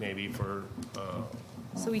pilot maybe for.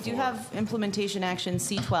 So we do have implementation action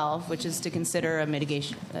C12, which is to consider a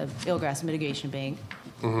mitigation, eelgrass mitigation bank.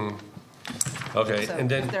 Mm-hmm. Okay, So and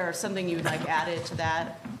then is there something you would like added to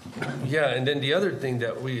that? yeah, and then the other thing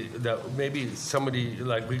that maybe somebody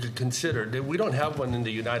like we could consider, that we don't have one in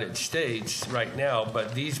the United States right now,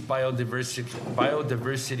 but these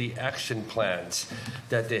biodiversity action plans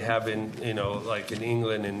that they have in, you know, like in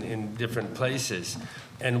England and in different places.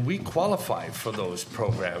 And we qualify for those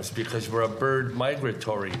programs because we're a bird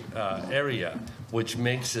migratory area, which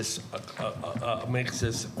makes us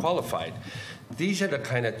qualified. These are the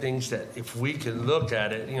kind of things that if we can look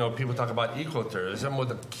at it, you know, people talk about ecotourism. Well,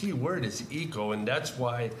 the key word is eco, and that's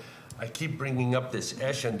why I keep bringing up this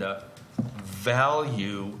issue and the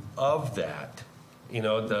value of that. You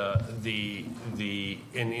know, and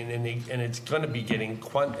it's going to be getting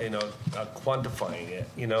quantifying it.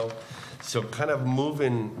 You know, so kind of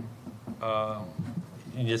moving,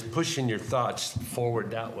 just pushing your thoughts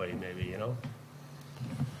forward that way, maybe. You know.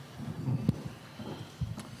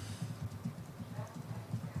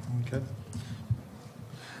 Okay.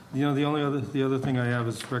 You know, the other thing I have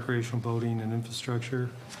is recreational boating and infrastructure.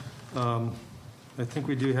 I think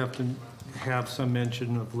we do have to have some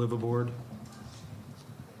mention of liveaboard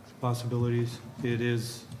possibilities. It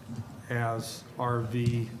is as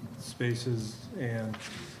RV spaces and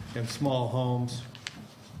small homes.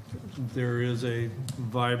 There is a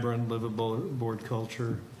vibrant liveaboard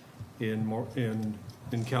culture in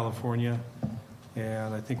California.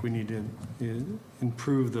 And I think we need to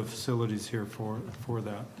improve the facilities here for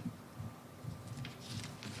that.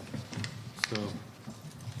 So,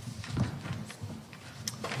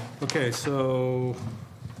 okay, so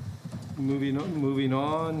moving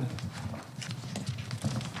on.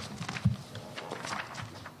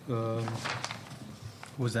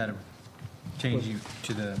 Was that a change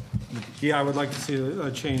to the? Yeah, I would like to see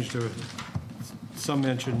a change to some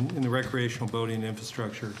mention in the recreational boating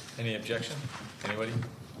infrastructure. Any objection? Anybody?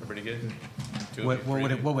 Everybody good?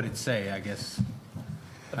 What would it say, I guess?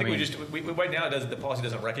 I think we right now the policy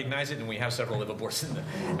doesn't recognize it, and we have several liveaboards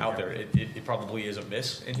out there. It probably is a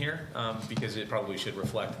miss in here because it probably should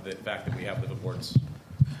reflect the fact that we have liveaboards.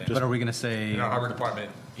 But are we going to say? And our harbor department,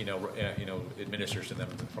 administers to them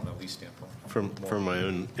from a lease standpoint. From my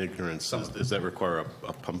own ignorance, does that require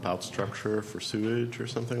a pump out structure for sewage or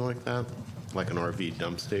something like that, like an RV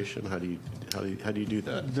dump station? How do you do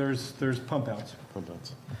that? There's pump outs.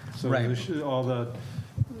 So right.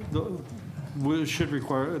 We should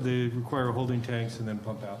require holding tanks and then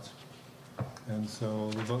pump outs. And so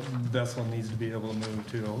the vessel needs to be able to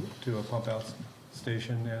move to a pump out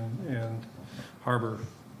station, and harbor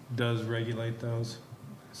does regulate those.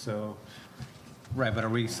 So. Right, but are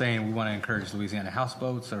we saying we want to encourage Louisiana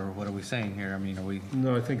houseboats, or what are we saying here? I mean, are we?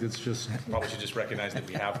 No, I think it's just. Probably should just recognize that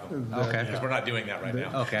we have them. Okay. Because we're not doing that right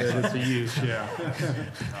now. Okay. It's a use, yeah.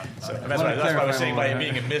 So that's why I was saying by it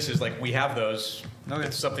being a miss is like we have those. Okay.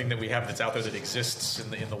 It's something that we have that's out there that exists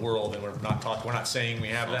in the world, and we're not saying we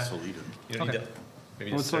have that. You don't need to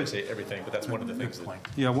maybe just say everything, but that's one of the things that.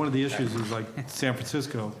 Yeah, one of the issues is like San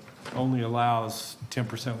Francisco only allows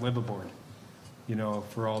 10% liveaboard,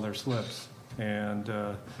 for all their slips. And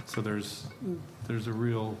so there's a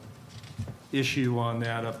real issue on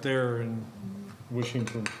that up there, and wishing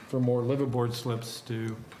for more liveaboard slips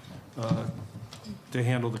to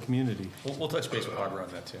handle the community. We'll touch base with Harbor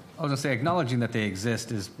on that too. I was going to say, acknowledging that they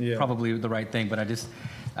exist is probably the right thing, but I just,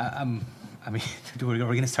 are we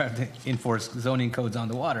going to start to enforce zoning codes on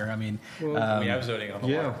the water? I mean, we have zoning on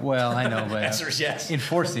the water. Well, I know, but answer is yes.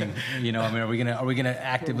 Enforcing, are we going to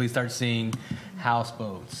actively start seeing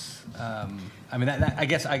houseboats? I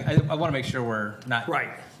guess I want to make sure we're not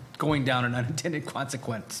going down an unintended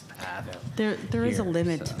consequence path. There is a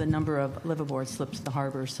limit to the number of liveaboard slips in the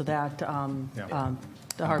harbor, so that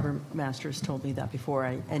the harbor masters told me that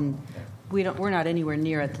before. We're not anywhere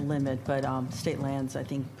near at the limit, but state lands, I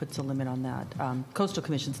think, puts a limit on that. Coastal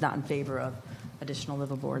Commission's not in favor of additional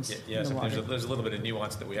liveaboard. Yes, there's a little bit of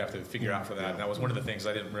nuance that we have to figure out for that. And that was one of the things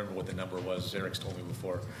I didn't remember what the number was. Eric's told me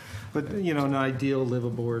before. But an ideal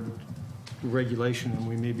liveaboard regulation, and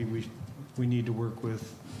we need to work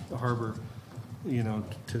with the harbor,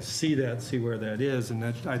 to see where that is, and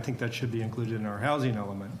I think that should be included in our housing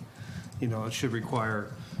element. it should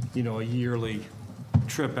require, a yearly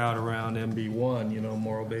trip out around MB1,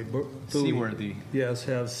 Morro Bay. Seaworthy. Yes,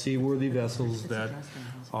 have seaworthy vessels that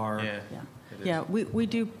are. Yeah, we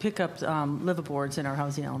do pick up liveaboards in our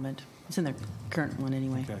housing element. It's in the current one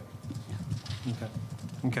anyway.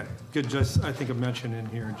 Okay. Good. Just, I think a mention in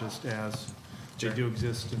here just as they do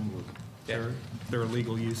exist in their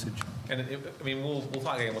legal usage. And we'll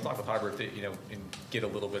talk with Harbor, and get a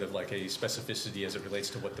little bit of like a specificity as it relates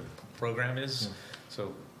to what the program is.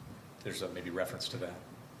 So there's maybe reference to that.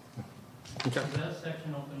 Okay. Is that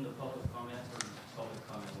section open to public comment or public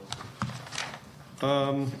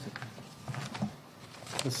comment?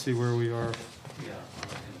 Let's see where we are.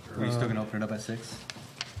 Are you still going to open it up at 6?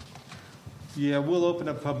 Yeah, we'll open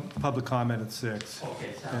up public comment at 6.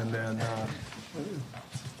 Okay. And then,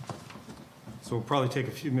 so we'll probably take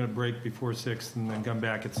a few minute break before 6 and then come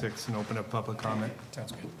back at 6 and open up public comment.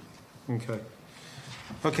 Sounds good.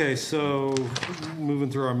 Okay, so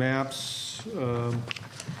moving through our maps.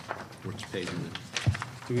 Which page is it?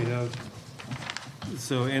 Do we have,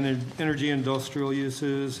 so energy industrial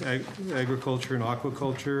uses, agriculture and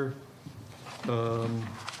aquaculture.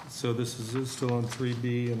 So this is still on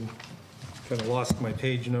 3B, and kind of lost my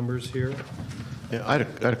page numbers here. Yeah, I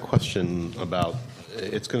had a question about,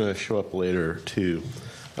 it's going to show up later too.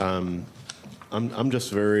 I'm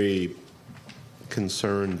just very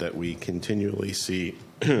concerned that we continually see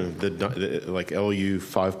like LU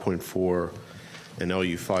 5.4 and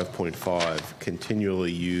LU 5.5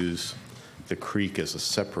 continually use the creek as a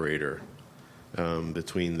separator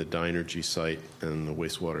between the Dynergy site and the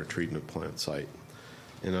wastewater treatment plant site.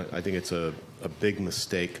 And I think it's a big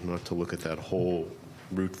mistake not to look at that whole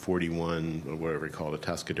Route 41, or whatever you call it,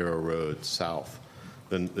 Atascadero Road south.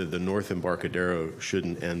 The north Embarcadero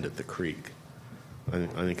shouldn't end at the creek. I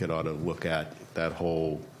think it ought to look at that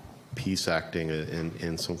whole piece acting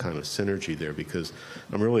in some kind of synergy there, because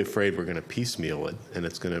I'm really afraid we're going to piecemeal it, and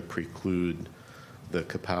it's going to preclude the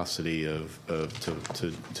capacity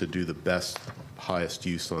to do the best, highest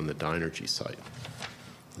use on the Dynergy site.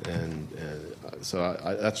 And so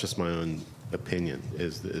that's just my own opinion,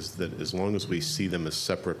 is that as long as we see them as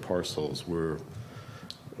separate parcels, we're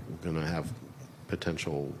going to have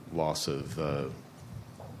potential loss of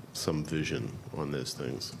some vision on those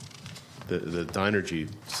things. The Dynergy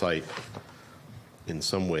site, in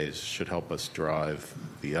some ways, should help us drive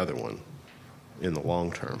the other one in the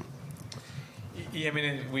long term. Yeah,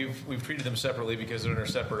 we've treated them separately because they're under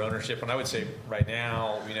separate ownership, and I would say right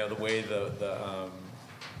now, the way the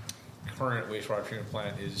current wastewater treatment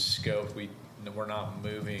plant is scoped, we're not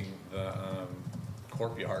moving the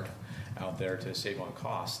courtyard out there to save on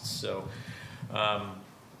costs. So,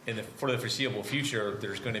 for the foreseeable future,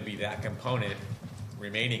 there's going to be that component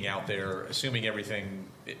remaining out there, assuming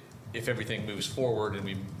if everything moves forward and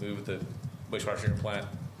we move the wastewater treatment plant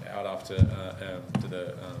out off to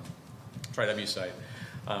the Tri-W site,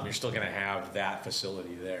 you're still going to have that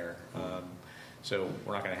facility there. So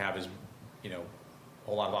we're not going to have as, a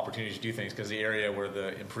whole lot of opportunities to do things, because the area where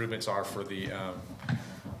the improvements are for the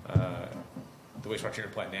wastewater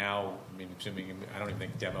treatment plant now, assuming, I don't even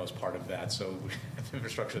think demo is part of that, so we have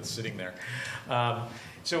infrastructure that's sitting there.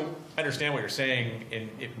 So I understand what you're saying, and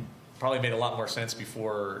it probably made a lot more sense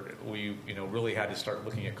before we, really had to start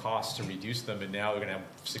looking at costs to reduce them, and now we're going to have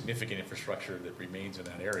significant infrastructure that remains in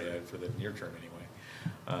that area for the near term anyway.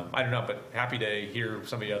 I don't know, but happy to hear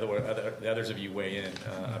some of the others of you weigh in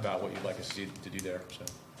about what you'd like us to do there. So.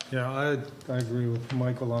 Yeah, I agree with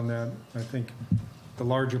Michael on that. I think the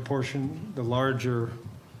larger portion, the larger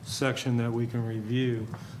section that we can review,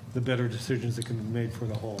 the better decisions that can be made for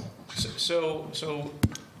the whole. So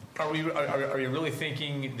are you really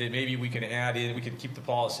thinking that maybe we can add in, we could keep the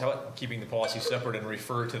policy, keeping the policy separate and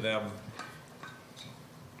refer to them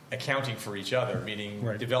accounting for each other, meaning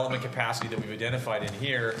development capacity that we've identified in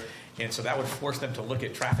here, and so that would force them to look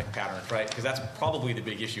at traffic patterns, right? Because that's probably the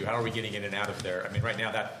big issue. How are we getting in and out of there? right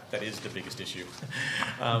now that is the biggest issue,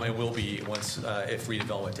 and will be once if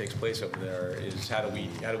redevelopment takes place over there. Is how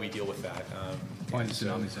do we deal with that?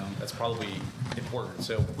 Tsunami zone. That's probably important.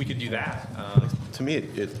 So we could do that. To me,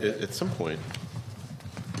 at some point,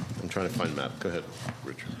 I'm trying to find a map. Go ahead,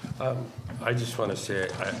 Richard. I just want to say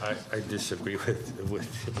I disagree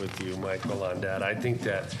with you, Michael, on that. I think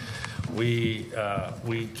that we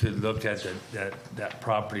could look at that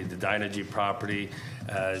property, the Dynergy property,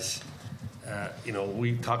 as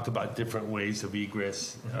we talked about different ways of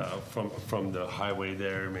egress from the highway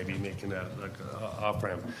there, maybe making that like an off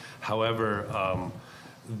ramp. However,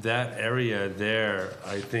 that area there,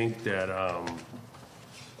 I think that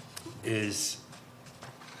is,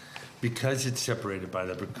 because it's separated by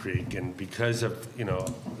the creek, and because of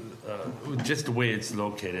just the way it's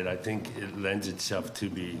located, I think it lends itself to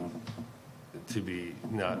be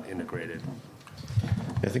not integrated.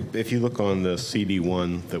 I think if you look on the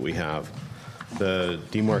CD1 that we have, the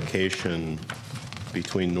demarcation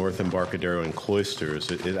between North Embarcadero and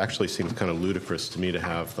Cloisters, it actually seems kind of ludicrous to me to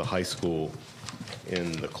have the high school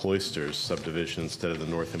in the Cloisters subdivision instead of the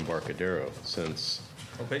North Embarcadero, since...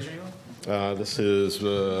 What page are you on? This is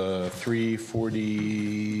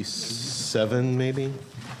 347, maybe?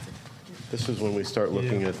 This is when we start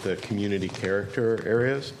looking at the community character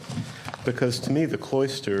areas. Because to me, the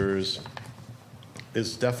Cloisters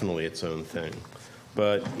is definitely its own thing.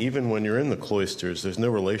 But even when you're in the Cloisters, there's no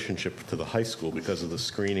relationship to the high school because of the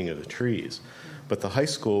screening of the trees. But the high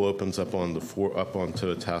school opens up on up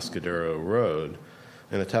onto Atascadero Road,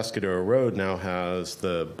 and Atascadero Road now has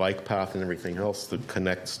the bike path and everything else that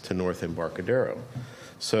connects to North Embarcadero.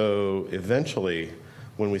 So eventually,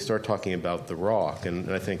 when we start talking about the rock, and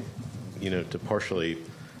I think, to partially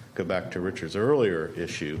go back to Richard's earlier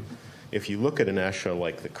issue, if you look at an ESHA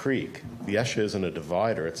like the creek, the ESHA isn't a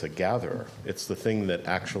divider, it's a gatherer. It's the thing that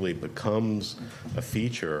actually becomes a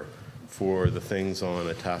feature for the things on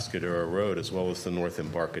Atascadero Road as well as the North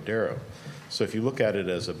Embarcadero. So if you look at it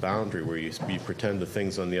as a boundary where you pretend the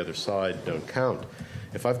things on the other side don't count,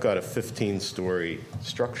 if I've got a 15-story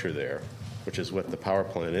structure there, which is what the power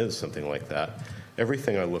plant is, something like that,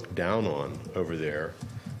 everything I look down on over there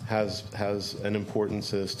has an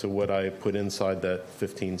importance as to what I put inside that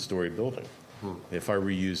 15-story building, if I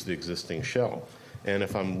reuse the existing shell. And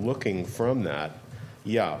if I'm looking from that,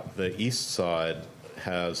 the east side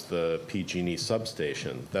has the PG&E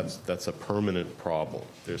substation. That's a permanent problem.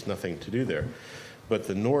 There's nothing to do there. But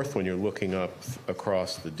the north, when you're looking up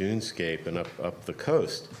across the dunescape and up the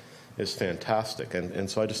coast, is fantastic. And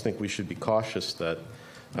so I just think we should be cautious that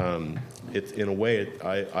in a way,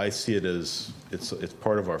 I see it as it's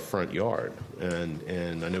part of our front yard.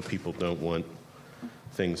 And I know people don't want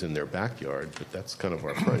things in their backyard, but that's kind of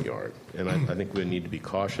our front yard. And I think we need to be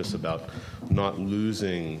cautious about not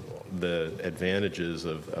losing the advantages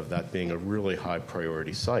of that being a really high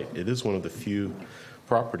priority site. It is one of the few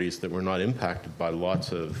properties that were not impacted by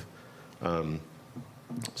lots of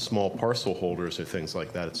small parcel holders or things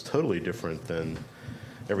like that. It's totally different than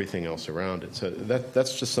everything else around it. So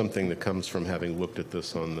that's just something that comes from having looked at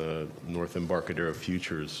this on the North Embarcadero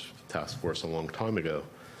Futures Task Force a long time ago,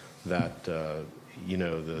 that the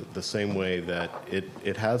same way that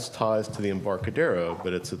it has ties to the Embarcadero,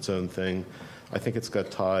 but it's its own thing. I think it's got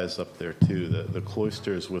ties up there too. The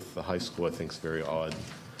Cloisters with the high school, I think, is a very odd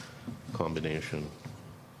combination.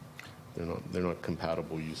 They're not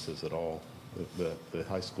compatible uses at all. The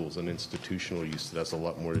high school is an institutional use that has a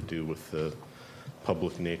lot more to do with the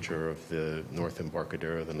public nature of the North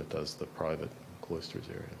Embarcadero than it does the private Cloisters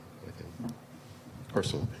area, I think.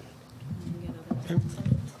 Personal opinion.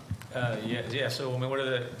 So what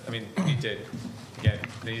are we need to, again,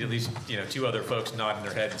 they need at least, two other folks nodding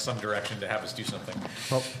their head in some direction to have us do something.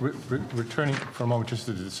 Well, returning for a moment just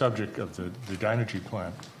to the subject of the Dynergy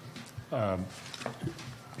plant,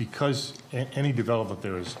 because any development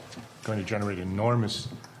there is going to generate enormous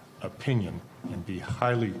opinion and be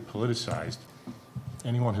highly politicized,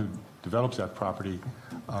 anyone who develops that property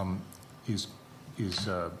is going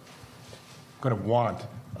to want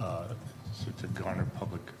to garner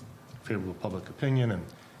favorable public opinion, and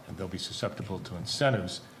they'll be susceptible to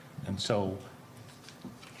incentives. And so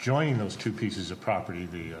joining those two pieces of property,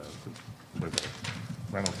 where the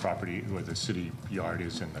rental property, where the city yard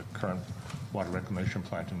is, and the current water reclamation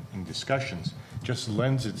plant in discussions, just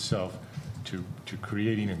lends itself to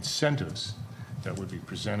creating incentives that would be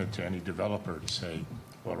presented to any developer to say,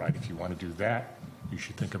 all right, if you want to do that, you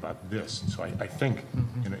should think about this. And so I think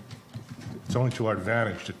it's only to our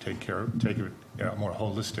advantage to take a more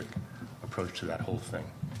holistic approach to that whole thing.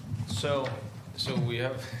 So we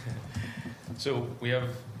have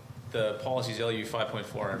the policies LU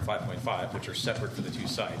 5.4 and 5.5, which are separate for the two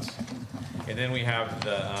sites, and then we have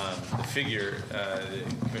the figure that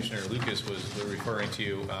Commissioner Lucas was referring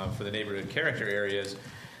to for the neighborhood character areas,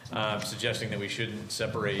 suggesting that we shouldn't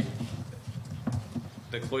separate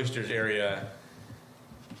the Cloisters area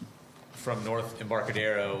from North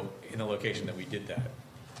Embarcadero in the location that we did that.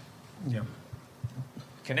 Yeah.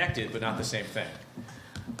 Connected, but not the same thing.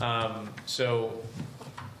 So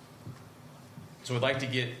I'd like to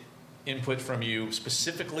get input from you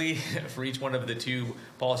specifically for each one of the two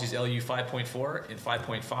policies, LU 5.4 and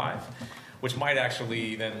 5.5, which might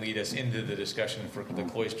actually then lead us into the discussion for the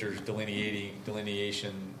Cloisters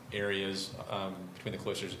delineation areas between the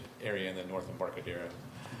Cloisters area and the North Embarcadero.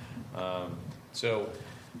 So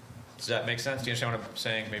does that make sense? Do you understand what I'm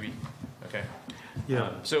saying? Maybe? Okay.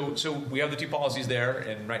 Yeah. So we have the two policies there,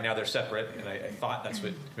 and right now they're separate. And I thought that's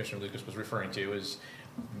what Commissioner Lucas was referring to, is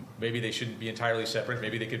maybe they shouldn't be entirely separate.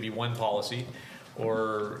 Maybe they could be one policy,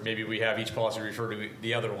 or maybe we have each policy refer to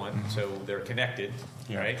the other one, so they're connected,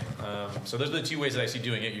 right? So those are the two ways that I see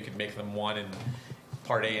doing it. You could make them one in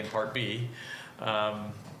Part A and Part B,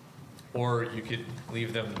 or you could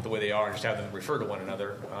leave them the way they are and just have them refer to one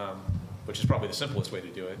another, which is probably the simplest way to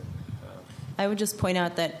do it. I would just point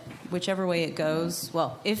out that whichever way it goes,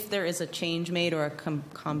 well, if there is a change made or a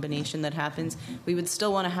combination that happens, we would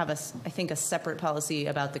still want to have, I think, a separate policy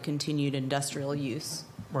about the continued industrial use.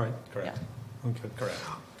 Right. Correct. Yeah. Okay. Correct.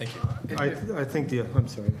 Thank you. I think I'm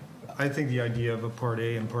sorry. I think the idea of a Part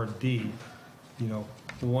A and Part D,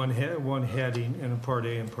 one heading and a Part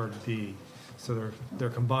A and Part D, so they're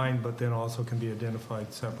combined, but then also can be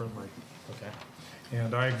identified separately. Okay.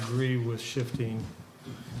 And I agree with shifting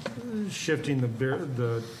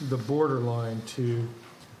the borderline to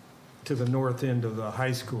the north end of the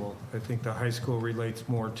high school. I think the high school relates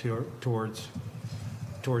more towards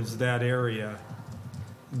that area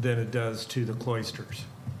than it does to the cloisters.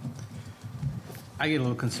 I get a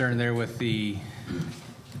little concerned there with the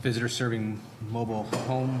visitor serving mobile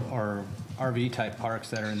home or RV type parks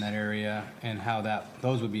that are in that area, and how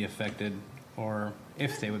those would be affected, or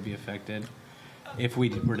if they would be affected, if we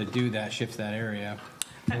were to do that, shift that area.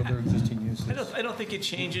 Other existing uses. I don't think it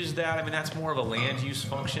changes that. I mean, that's more of a land use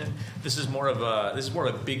function. This is more of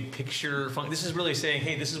a big picture function. This is really saying,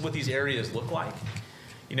 hey, this is what these areas look like.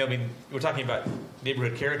 I mean, we're talking about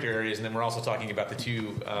neighborhood character areas, and then we're also talking about the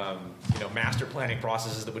two, master planning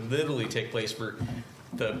processes that would literally take place for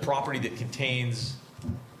the property that contains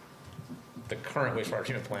the current wastewater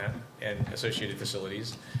treatment plant and associated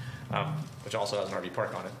facilities, which also has an RV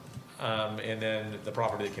park on it, and then the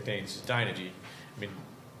property that contains Dynegy. I mean,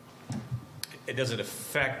 it doesn't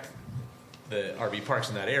affect the RV parks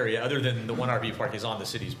in that area, other than the one RV park is on the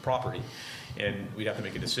city's property. And we'd have to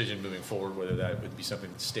make a decision moving forward whether that would be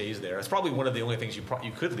something that stays there. It's probably one of the only things you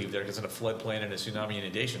could leave there, because it's in a floodplain and a tsunami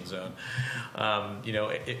inundation zone.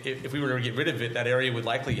 If we were to get rid of it, that area would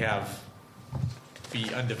likely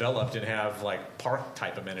be undeveloped and have like park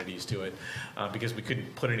type amenities to it, because we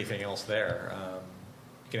couldn't put anything else there.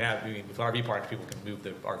 With RV parks, people can move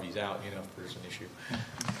the RVs out, if there's an issue.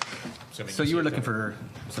 So you were looking for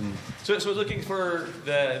some. So I was looking for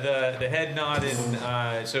the head nod,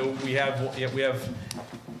 and so we have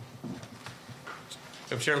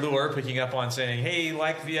Chair Luer picking up on saying, hey,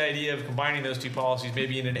 like the idea of combining those two policies,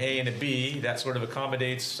 maybe in an A and a B. That sort of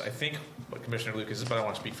accommodates, I think, what Commissioner Lucas is, but I don't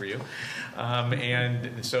want to speak for you.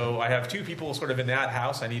 And so I have two people sort of in that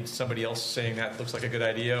house. I need somebody else saying that looks like a good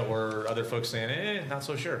idea, or other folks saying, not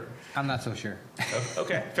so sure. I'm not so sure.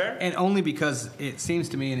 Okay, fair. And only because it seems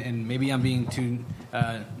to me, and maybe I'm being too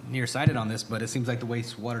nearsighted on this, but it seems like the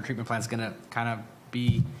wastewater treatment plant is going to kind of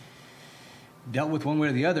be dealt with one way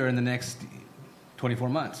or the other in the next 24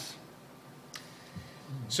 months.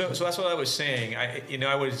 So that's what I was saying. I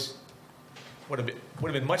would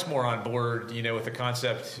have been much more on board, with the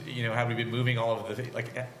concept, had we been moving all of the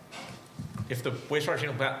if the wastewater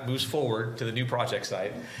treatment plant moves forward to the new project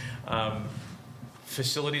site,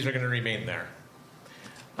 facilities are going to remain there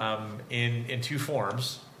in two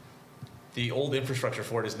forms. The old infrastructure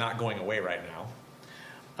for it is not going away right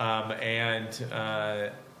now, and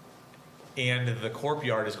the corp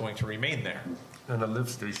yard is going to remain there. And a lift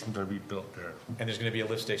station going to be built there. And there's going to be a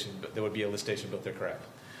lift station. There would be a lift station built there, correct?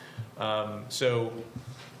 So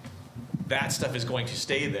that stuff is going to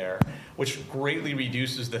stay there, which greatly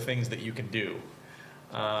reduces the things that you can do.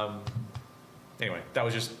 Anyway, that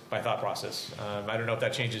was just my thought process. I don't know if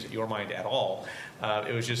that changes your mind at all.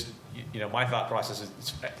 It was just, my thought process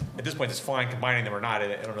is, at this point, it's fine combining them or not.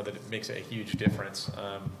 I don't know that it makes a huge difference,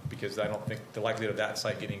 because I don't think the likelihood of that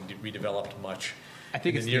site getting redeveloped much I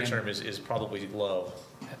think in the near term is probably low.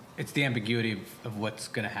 It's the ambiguity of what's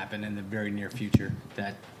going to happen in the very near future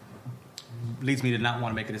that leads me to not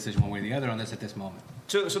want to make a decision one way or the other on this at this moment.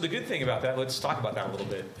 So the good thing about that, let's talk about that a little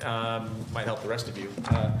bit. Might help the rest of you.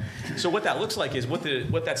 So what that looks like is what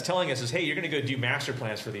that's telling us is, hey, you're going to go do master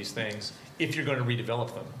plans for these things if you're going to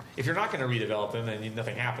redevelop them. If you're not going to redevelop them, then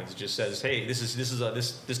nothing happens. It just says, hey,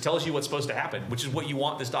 this tells you what's supposed to happen, which is what you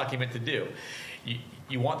want this document to do.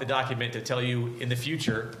 You want the document to tell you in the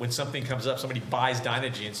future when something comes up, somebody buys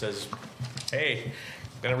Dynegy and says, hey,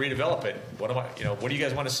 I'm going to redevelop it. What do you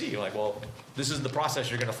guys want to see? You're like, well, this is the process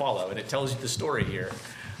you're going to follow, and it tells you the story here.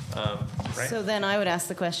 Right? So then I would ask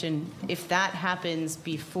the question, if that happens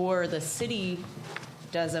before the city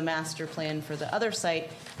does a master plan for the other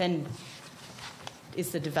site, then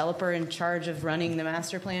is the developer in charge of running the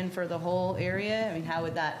master plan for the whole area? I mean, how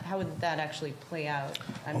would that actually play out?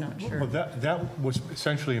 I'm not sure. Well, that was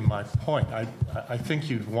essentially my point. I think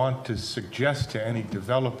you'd want to suggest to any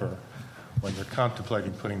developer when they're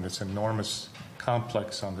contemplating putting this enormous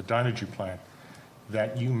complex on the Dynegy plant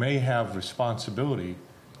that you may have responsibility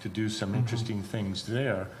to do some interesting things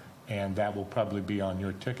there, and that will probably be on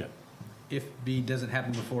your ticket. If B doesn't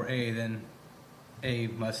happen before A, then A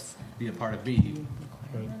must be a part of B.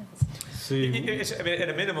 I mean, at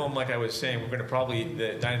a minimum, like I was saying, we're going to probably,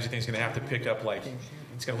 the Dynegy thing is going to have to pick up, like,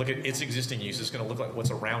 it's going to look at its existing use, it's going to look like what's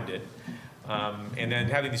around it. And then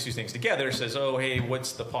having these two things together says, oh, hey,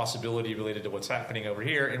 what's the possibility related to what's happening over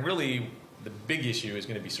here? And really, the big issue is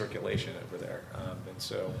going to be circulation over there. And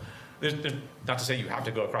so, there's not to say you have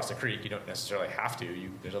to go across the creek. You don't necessarily have to.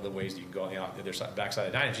 There's other ways you can go on the other side, backside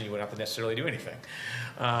of Dynegy. You wouldn't have to necessarily do anything.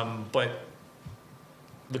 But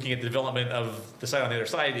looking at the development of the site on the other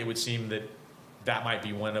side, it would seem that that might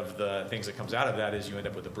be one of the things that comes out of that is you end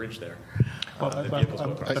up with a bridge there. We're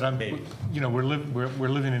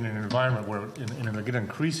living in an environment where, and again,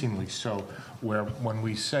 increasingly so, where when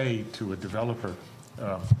we say to a developer,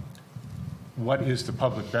 what is the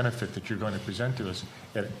public benefit that you're going to present to us,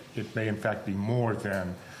 it may in fact be more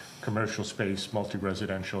than commercial space,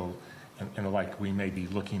 multi-residential, and the like. We may be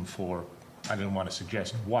looking for, I don't want to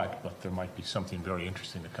suggest what, but there might be something very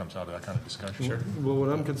interesting that comes out of that kind of discussion. Sure. Well, what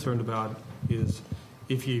I'm concerned about is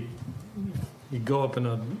if you go up in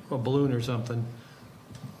a balloon or something,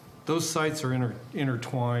 those sites are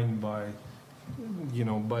intertwined by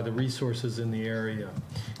the resources in the area.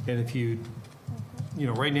 And if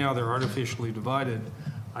right now they're artificially divided,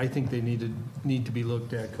 I think they need to be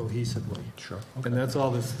looked at cohesively. Sure. Okay. And that's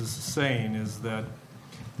all this is saying, is that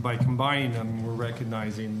by combining them, we're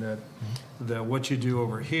recognizing that what you do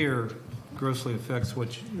over here grossly affects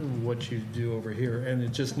what you do over here, and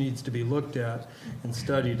it just needs to be looked at and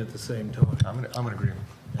studied at the same time. I'm in agreement.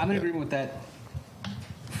 I'm in agreement with that.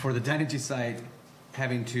 For the Dynegy site,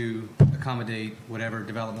 having to accommodate whatever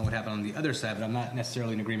development would happen on the other side, but I'm not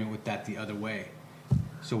necessarily in agreement with that the other way.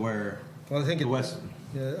 So where I think the west.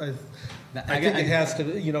 Yeah, I think it has to.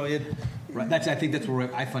 Right. I think that's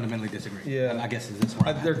where I fundamentally disagree. Yeah. I guess is this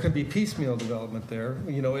where there could be piecemeal development there.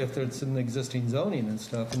 If there's an existing zoning and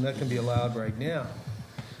stuff, and that can be allowed right now.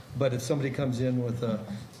 But if somebody comes in with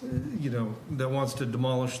that wants to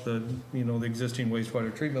demolish the existing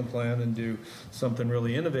wastewater treatment plant and do something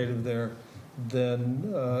really innovative there,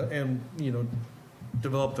 then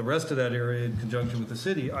develop the rest of that area in conjunction with the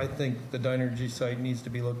city, I think the Dynegy site needs to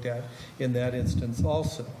be looked at in that instance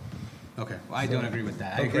also. Okay. Well, I don't agree with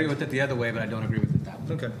that. I agree with it the other way, but I don't agree with it that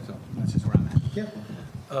way. Okay. So that's just where I'm at. Yeah.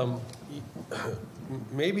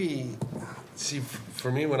 Maybe, see,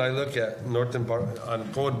 for me, when I look at Norton Bar, on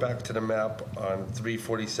going back to the map on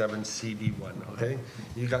 347 CD1, okay?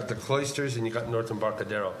 You got the cloisters and you got North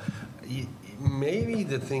Embarcadero. Maybe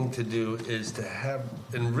the thing to do is to have,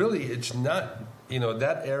 and really it's not,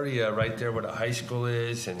 that area right there where the high school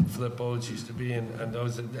is and Flip Oats used to be and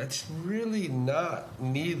those, that's really not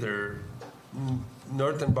neither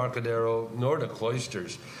North Embarcadero nor the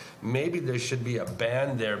cloisters. Maybe there should be a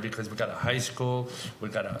band there because we got a high school, we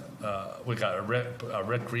got a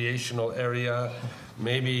recreational area,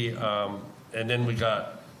 maybe, and then we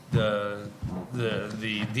got the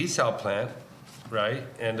desal plant, right,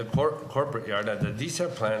 and the corporate yard. Now, the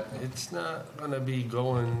desal plant, it's not going to be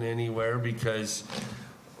going anywhere because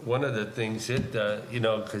one of the things it does,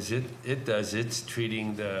 because it's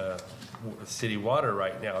treating the city water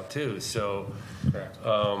right now too. So.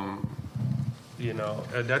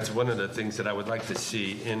 That's one of the things that I would like to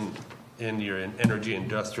see in your energy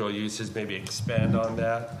industrial uses, maybe expand on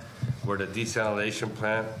that, where the desalination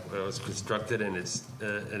plant was constructed and it's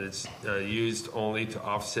used only to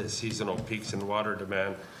offset seasonal peaks in water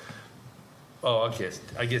demand. Oh, okay,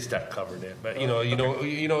 I guess that covered it. But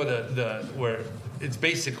the where it's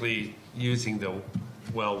basically using the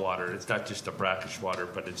well water. It's not just the brackish water,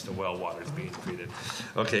 but it's the well water that's being treated.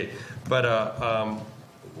 Okay, but.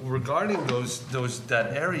 Regarding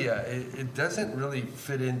that area, it doesn't really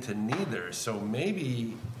fit into neither. So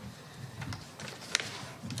maybe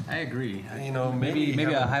I agree. Maybe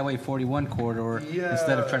a Highway 41 corridor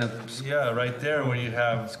instead of trying to right there where you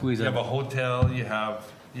have a hotel, you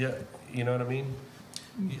know what I mean?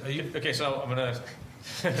 Okay, so I'm gonna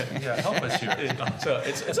help us here. So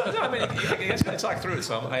let's talk through it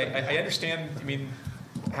some. I understand.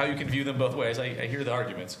 How you can view them both ways. I hear the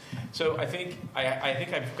arguments. So I think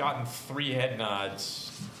I've gotten 3 head nods,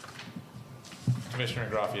 Commissioner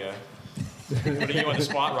Graffia, putting you on the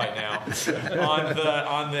spot right now.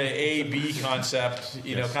 On the A-B concept,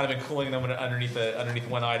 kind of including them underneath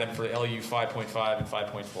one item for LU 5.5 and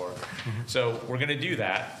 5.4. So we're going to do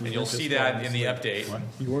that, and you'll see that in the update.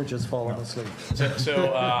 You weren't just falling asleep.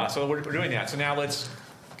 So we're doing that. So now let's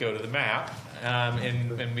go to the map,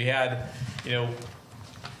 and we had,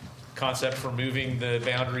 concept for moving the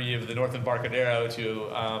boundary of the North Embarcadero to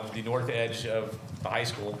the north edge of the high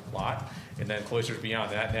school lot, and then cloisters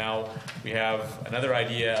beyond that. Now we have another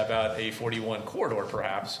idea about a 41 corridor,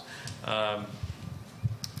 perhaps. Well,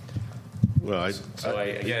 I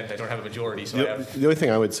don't have a majority, so the only thing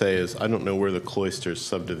I would say is I don't know where the cloisters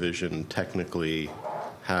subdivision technically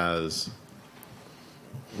has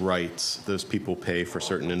rights. Those people pay for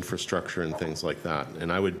certain infrastructure and things like that,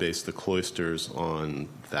 and I would base the cloisters on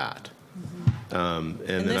that. And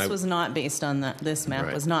this was not based on that. This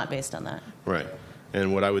map was not based on that. Right.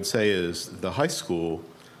 And what I would say is the high school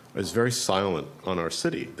is very silent on our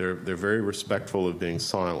city. They're very respectful of being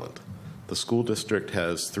silent. The school district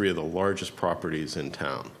has 3 of the largest properties in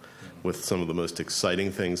town with some of the most exciting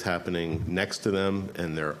things happening next to them,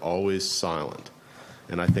 and they're always silent.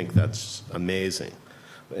 And I think that's amazing.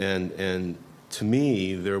 And to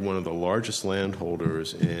me, they're one of the largest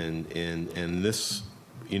landholders in this,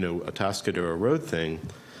 Atascadero Road thing.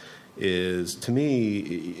 Is, to me,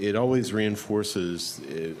 it always reinforces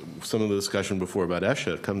some of the discussion before about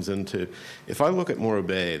ESHA comes into, if I look at Morro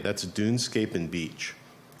Bay, that's dunescape and beach.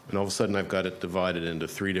 And all of a sudden I've got it divided into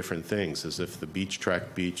 3 different things, as if the beach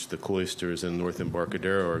track beach, the cloisters, and North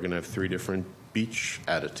Embarcadero are going to have 3 different beach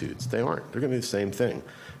attitudes. They aren't. They're going to be the same thing.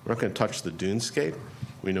 We're not going to touch the dunescape.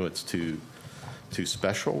 We know it's too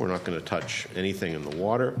special. We're not going to touch anything in the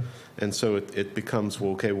water. And so it becomes,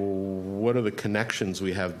 what are the connections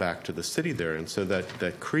we have back to the city there? And so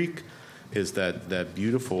that creek is that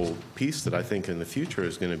beautiful piece that I think in the future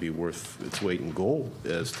is going to be worth its weight in gold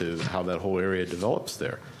as to how that whole area develops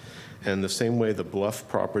there. And the same way the bluff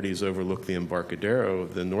properties overlook the Embarcadero,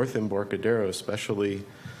 the North Embarcadero, especially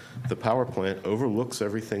the power plant, overlooks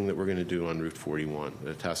everything that we're going to do on Route 41,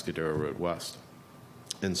 the Atascadero Road West.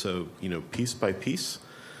 And so, piece by piece,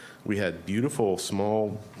 we had beautiful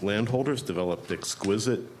small landholders developed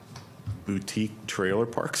exquisite boutique trailer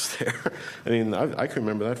parks there. I mean, I can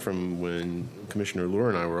remember that from when Commissioner Luer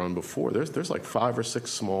and I were on before. There's like 5 or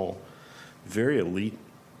 6 small, very elite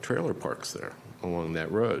trailer parks there along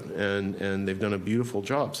that road, and they've done a beautiful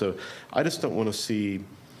job. So I just don't want to see,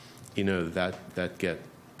 that get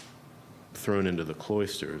thrown into the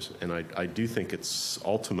cloisters, and I do think it's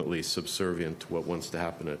ultimately subservient to what wants to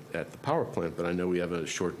happen at the power plant, but I know we have a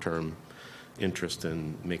short-term interest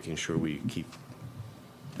in making sure we keep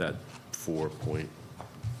that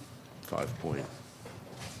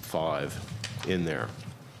 5.5 in there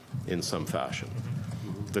in some fashion.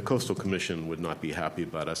 The Coastal Commission would not be happy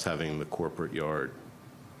about us having the corporate yard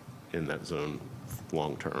in that zone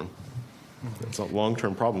long-term. It's a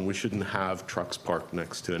long-term problem. We shouldn't have trucks parked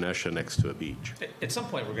next to an ESHA next to a beach. At some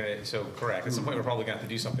point, correct. At some point, we're probably going to have to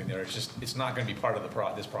do something there. It's not going to be part of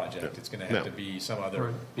this project. It's going to have to be some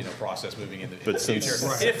other, process moving in the future.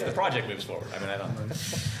 If the project moves forward. I mean, I don't know.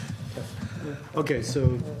 Okay,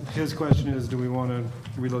 so his question is, do we want to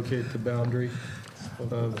relocate the boundary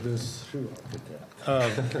of this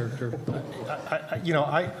character?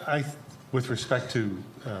 I with respect to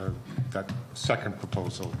that second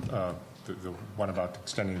proposal, the one about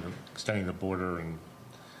extending the border and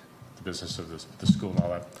the business of the school and all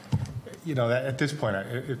that, at this point,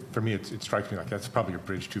 for me, it strikes me like that's probably a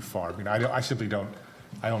bridge too far. I mean, I simply don't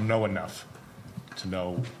know enough to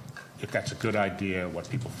know if that's a good idea, what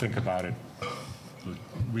people think about it,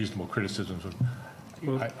 reasonable criticisms.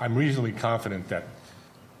 I'm reasonably confident that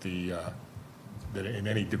that in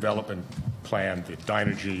any development plan, the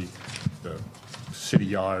Dynergy, the city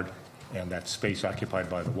yard, and that space occupied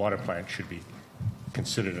by the water plant should be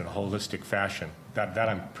considered in a holistic fashion. That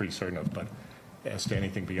I'm pretty certain of. But as to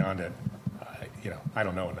anything beyond it, I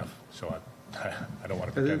don't know enough. So I don't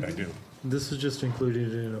want to pretend I do. This is just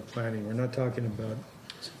included in a planning. We're not talking about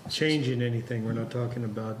changing anything. We're not talking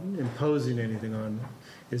about imposing anything on.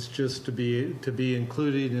 It's just to be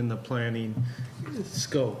included in the planning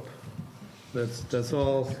scope. That's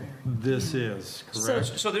all this is,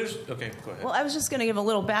 correct? So there's, okay, go ahead. Well, I was just going to give a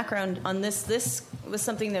little background on this. This was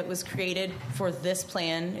something that was created for this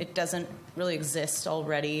plan. It doesn't really exist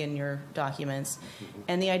already in your documents.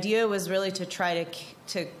 And the idea was really to try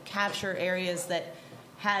to capture areas that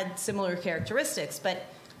had similar characteristics. But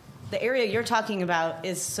the area you're talking about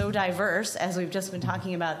is so diverse, as we've just been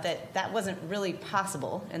talking about, that wasn't really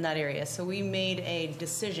possible in that area. So we made a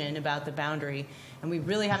decision about the boundary, and we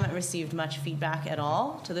really haven't received much feedback at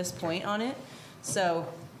all to this point on it. So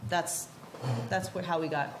that's how we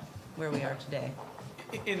got where we are today.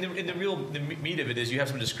 In the meat of it is you have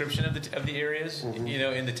some description of the areas, you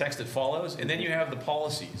know, in the text that follows, and then you have the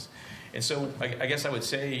policies. And so I guess I would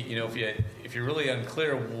say, you know, if you're really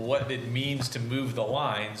unclear what it means to move the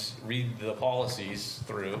lines, read the policies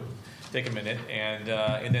through, take a minute,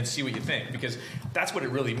 and then see what you think, because that's what it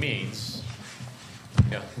really means.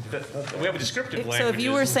 You know, we have a descriptive language. So if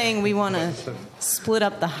you were saying we want to split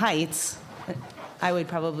up the heights, I would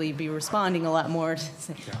probably be responding a lot more to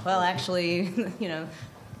say, well, actually, you know,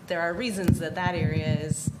 there are reasons that area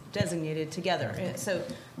is designated together. So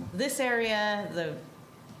this area,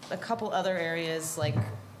 a couple other areas like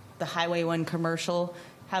the Highway 1 commercial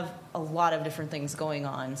have a lot of different things going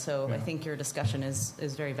on. So I think your discussion is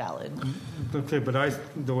very valid. Okay, but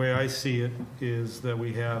the way I see it is that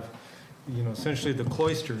we have, you know, essentially the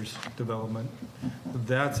Cloisters development,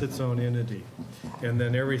 that's its own entity. And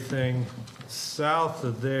then everything south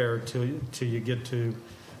of there till you get to,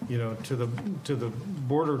 you know, to the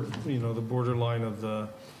border, you know, the borderline of the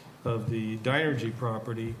Dynergy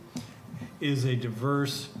property is a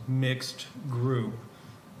diverse mixed group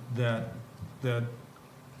that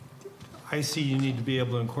I see you need to be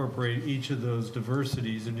able to incorporate each of those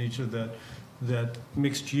diversities and each of that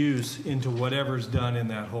mixed use into whatever's done in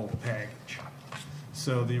that whole package.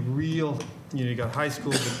 So the real, you know, you got high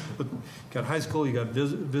school, you got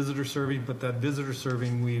visitor serving, but that visitor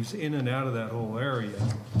serving weaves in and out of that whole area,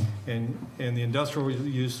 and the industrial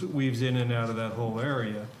use weaves in and out of that whole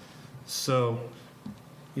area. So,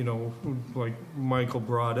 you know, like Michael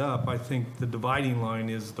brought up, I think the dividing line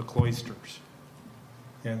is the Cloisters,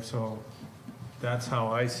 and so that's how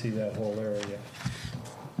I see that whole area.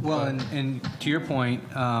 Well, and to your point,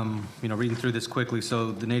 you know, reading through this quickly,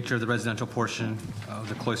 so the nature of the residential portion of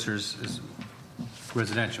the Cloisters is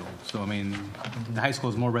residential. So, I mean, the high school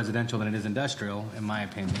is more residential than it is industrial, in my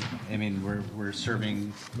opinion. I mean, we're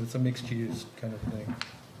serving... But it's a mixed-use kind of thing.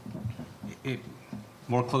 It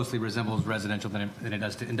more closely resembles residential than it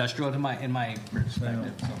does to industrial, in my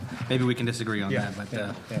perspective. So maybe we can disagree on that, but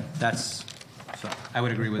that's... So I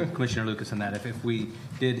would agree with Commissioner Lucas on that. If we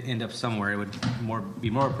did end up somewhere, it would be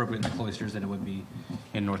more appropriate in the Cloisters than it would be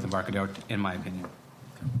in North Embarcadero, in my opinion.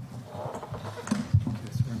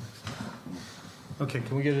 Okay,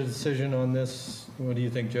 can we get a decision on this? What do you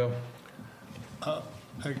think, Joe? I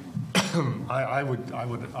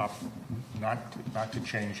would opt not to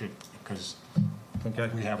change it because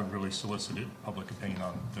we haven't really solicited public opinion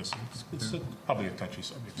on this. It's probably a touchy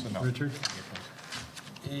subject. So no. Richard?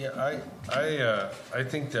 Yeah, I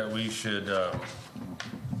think that we should.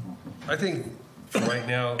 I think for right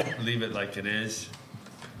now, leave it like it is.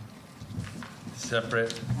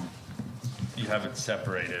 Separate. You have it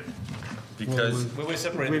separated because we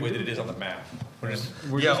separate the way that it is on the map. We're just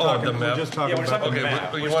talking the map. We're just talking about okay, the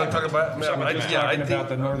map. you want to talk about map? I think about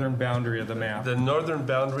the northern boundary of the map. The northern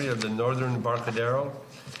boundary of the northern Embarcadero.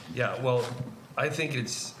 Yeah, well, I think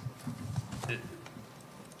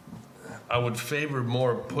I would favor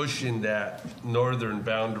more pushing that northern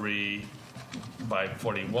boundary by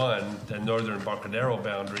 41, the northern Embarcadero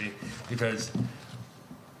boundary, because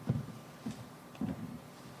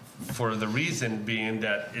for the reason being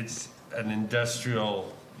that it's an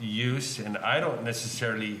industrial use, and I don't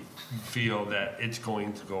necessarily feel that it's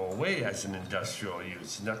going to go away as an industrial use.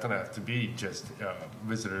 It's not going to have to be just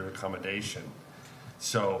visitor accommodation.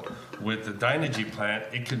 So with the Dynergy plant,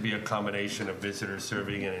 it could be a combination of visitor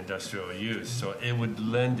serving and industrial use. So it would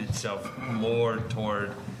lend itself more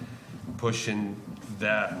toward pushing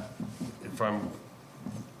that, if I'm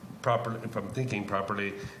thinking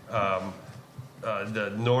properly, the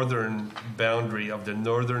northern boundary of the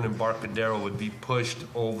northern Embarcadero would be pushed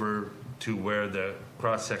over to where the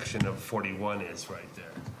cross section of 41 is right there.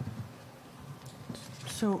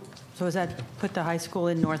 So is that put the high school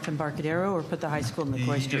in North Embarcadero or put the high school in the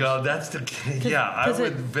Cloisters? You know, that's the I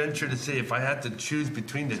would venture to say if I had to choose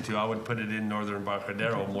between the two, I would put it in Northern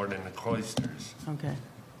Embarcadero more than the Cloisters. Okay.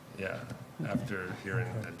 Yeah, after hearing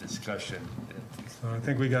the discussion. So I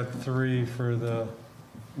think we got 3 for the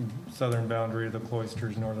southern boundary of the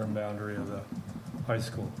Cloisters, northern boundary of the high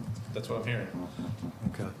school. That's what I'm hearing.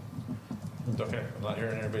 Okay. Okay, I'm not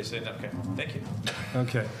hearing everybody saying okay. Thank you.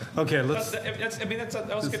 Okay. Let's.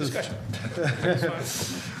 That was a good discussion.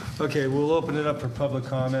 Okay, we'll open it up for public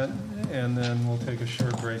comment, and then we'll take a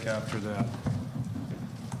short break after that.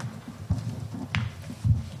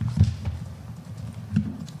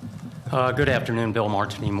 Good afternoon, Bill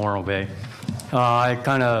Martini, Morro Bay. I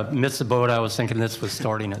kind of missed the boat. I was thinking this was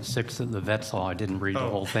starting at 6 at the vet saw. I didn't read the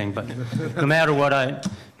whole thing, but no matter what,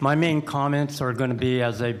 my main comments are going to be,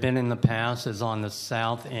 as they've been in the past, is on the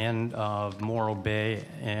south end of Morro Bay,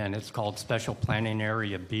 and it's called Special Planning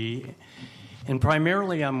Area B. And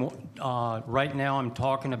primarily, right now I'm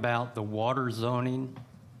talking about the water zoning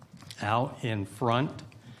out in front,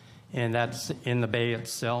 and that's in the bay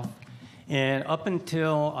itself. And up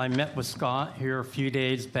until I met with Scott here a few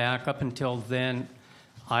days back, up until then,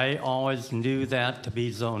 I always knew that to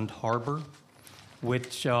be zoned harbor,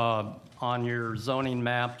 which on your zoning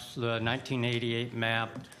maps, the 1988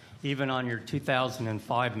 map, even on your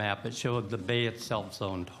 2005 map, it showed the bay itself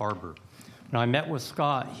zoned harbor. When I met with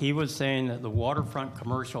Scott, he was saying that the waterfront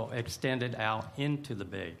commercial extended out into the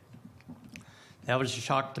bay. That was a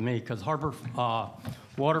shock to me because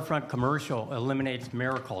waterfront commercial eliminates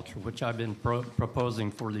mariculture, which I've been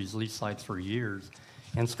proposing for these lease sites for years.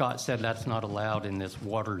 And Scott said that's not allowed in this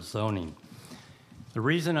water zoning. The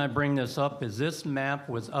reason I bring this up is this map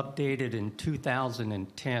was updated in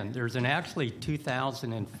 2010. There's an actually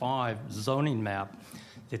 2005 zoning map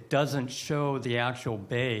that doesn't show the actual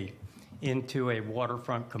bay into a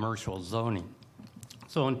waterfront commercial zoning.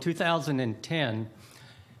 So in 2010,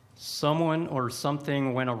 someone or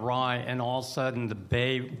something went awry, and all of a sudden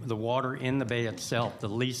the water in the bay itself, the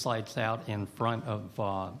lease sites out in front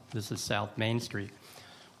of, this is South Main Street,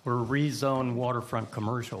 were rezoned waterfront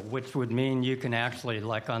commercial, which would mean you can actually,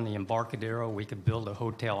 like on the Embarcadero, we could build a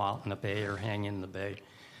hotel out in the bay or hang in the bay.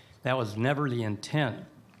 That was never the intent.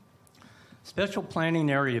 Special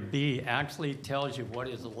Planning Area B actually tells you what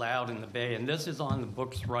is allowed in the bay, and this is on the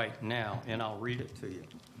books right now, and I'll read it to you.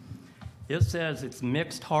 It says it's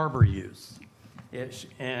mixed harbor use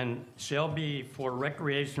and shall be for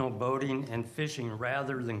recreational boating and fishing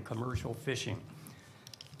rather than commercial fishing.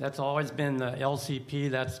 That's always been the LCP,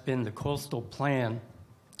 that's been the coastal plan.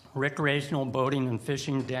 Recreational boating and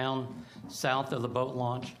fishing down south of the boat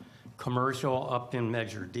launch, commercial up in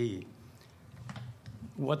Measure D.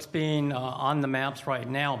 What's being on the maps right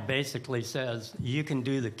now basically says you can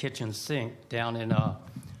do the kitchen sink down in a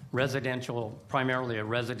residential, primarily a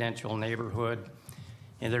residential neighborhood,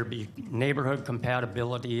 and there'd be neighborhood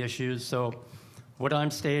compatibility issues. So what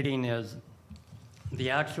I'm stating is the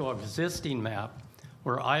actual existing map,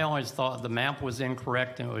 where I always thought the map was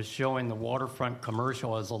incorrect and it was showing the waterfront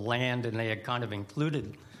commercial as a land, and they had kind of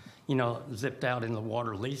included, zipped out in the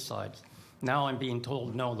water lease sites. Now I'm being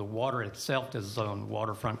told, no, the water itself is zoned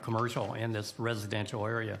waterfront commercial in this residential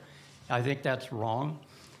area. I think that's wrong.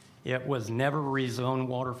 It was never rezoned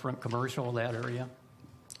waterfront commercial, that area.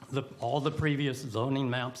 All the previous zoning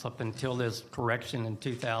maps up until this correction in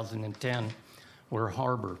 2010 were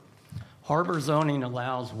harbor. Harbor zoning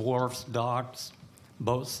allows wharfs, docks,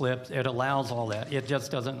 boat slips. It allows all that. It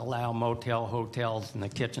just doesn't allow motel, hotels, and the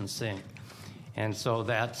kitchen sink. And so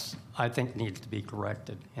that's, I think, needs to be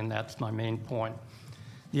corrected, and that's my main point.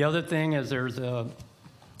 The other thing is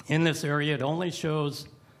in this area, it only shows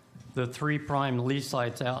the 3 prime lease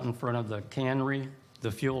sites out in front of the cannery, the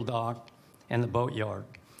fuel dock, and the boatyard.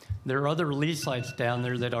 There are other lease sites down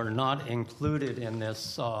there that are not included in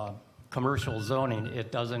this commercial zoning.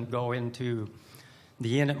 It doesn't go into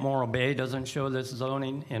the inn at Morro Bay, doesn't show this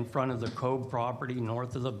zoning. In front of the Cove property,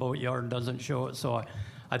 north of the boatyard, doesn't show it. So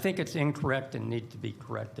I think it's incorrect and needs to be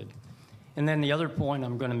corrected. And then the other point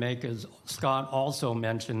I'm going to make is Scott also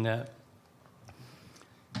mentioned that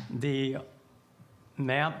the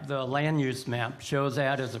map, the land use map, shows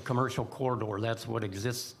that as a commercial corridor. That's what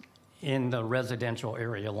exists in the residential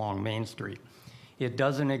area along Main Street. It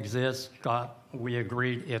doesn't exist. Scott, we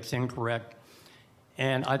agreed it's incorrect.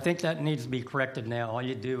 And I think that needs to be corrected now. All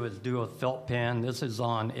you do is do a felt pen. This is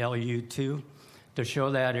on LU2 to show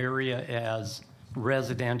that area as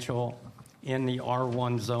residential in the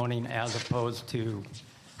R1 zoning as opposed to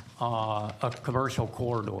a commercial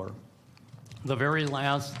corridor. The very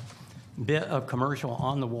last bit of commercial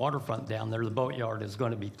on the waterfront down there, the boatyard, is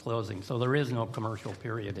going to be closing. So there is no commercial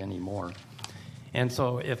period anymore. And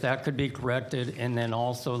so if that could be corrected, and then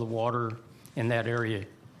also the water in that area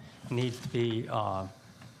needs to be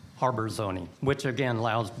harbor zoning, which again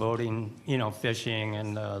allows boating, fishing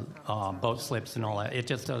and boat slips and all that. It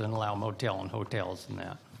just doesn't allow motel and hotels and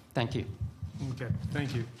that. Thank you. Okay,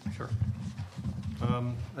 thank you. Sure.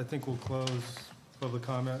 I think we'll close public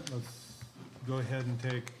comment. Let's go ahead and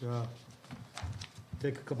take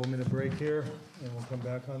a couple minute break here, and we'll come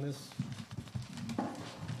back on this.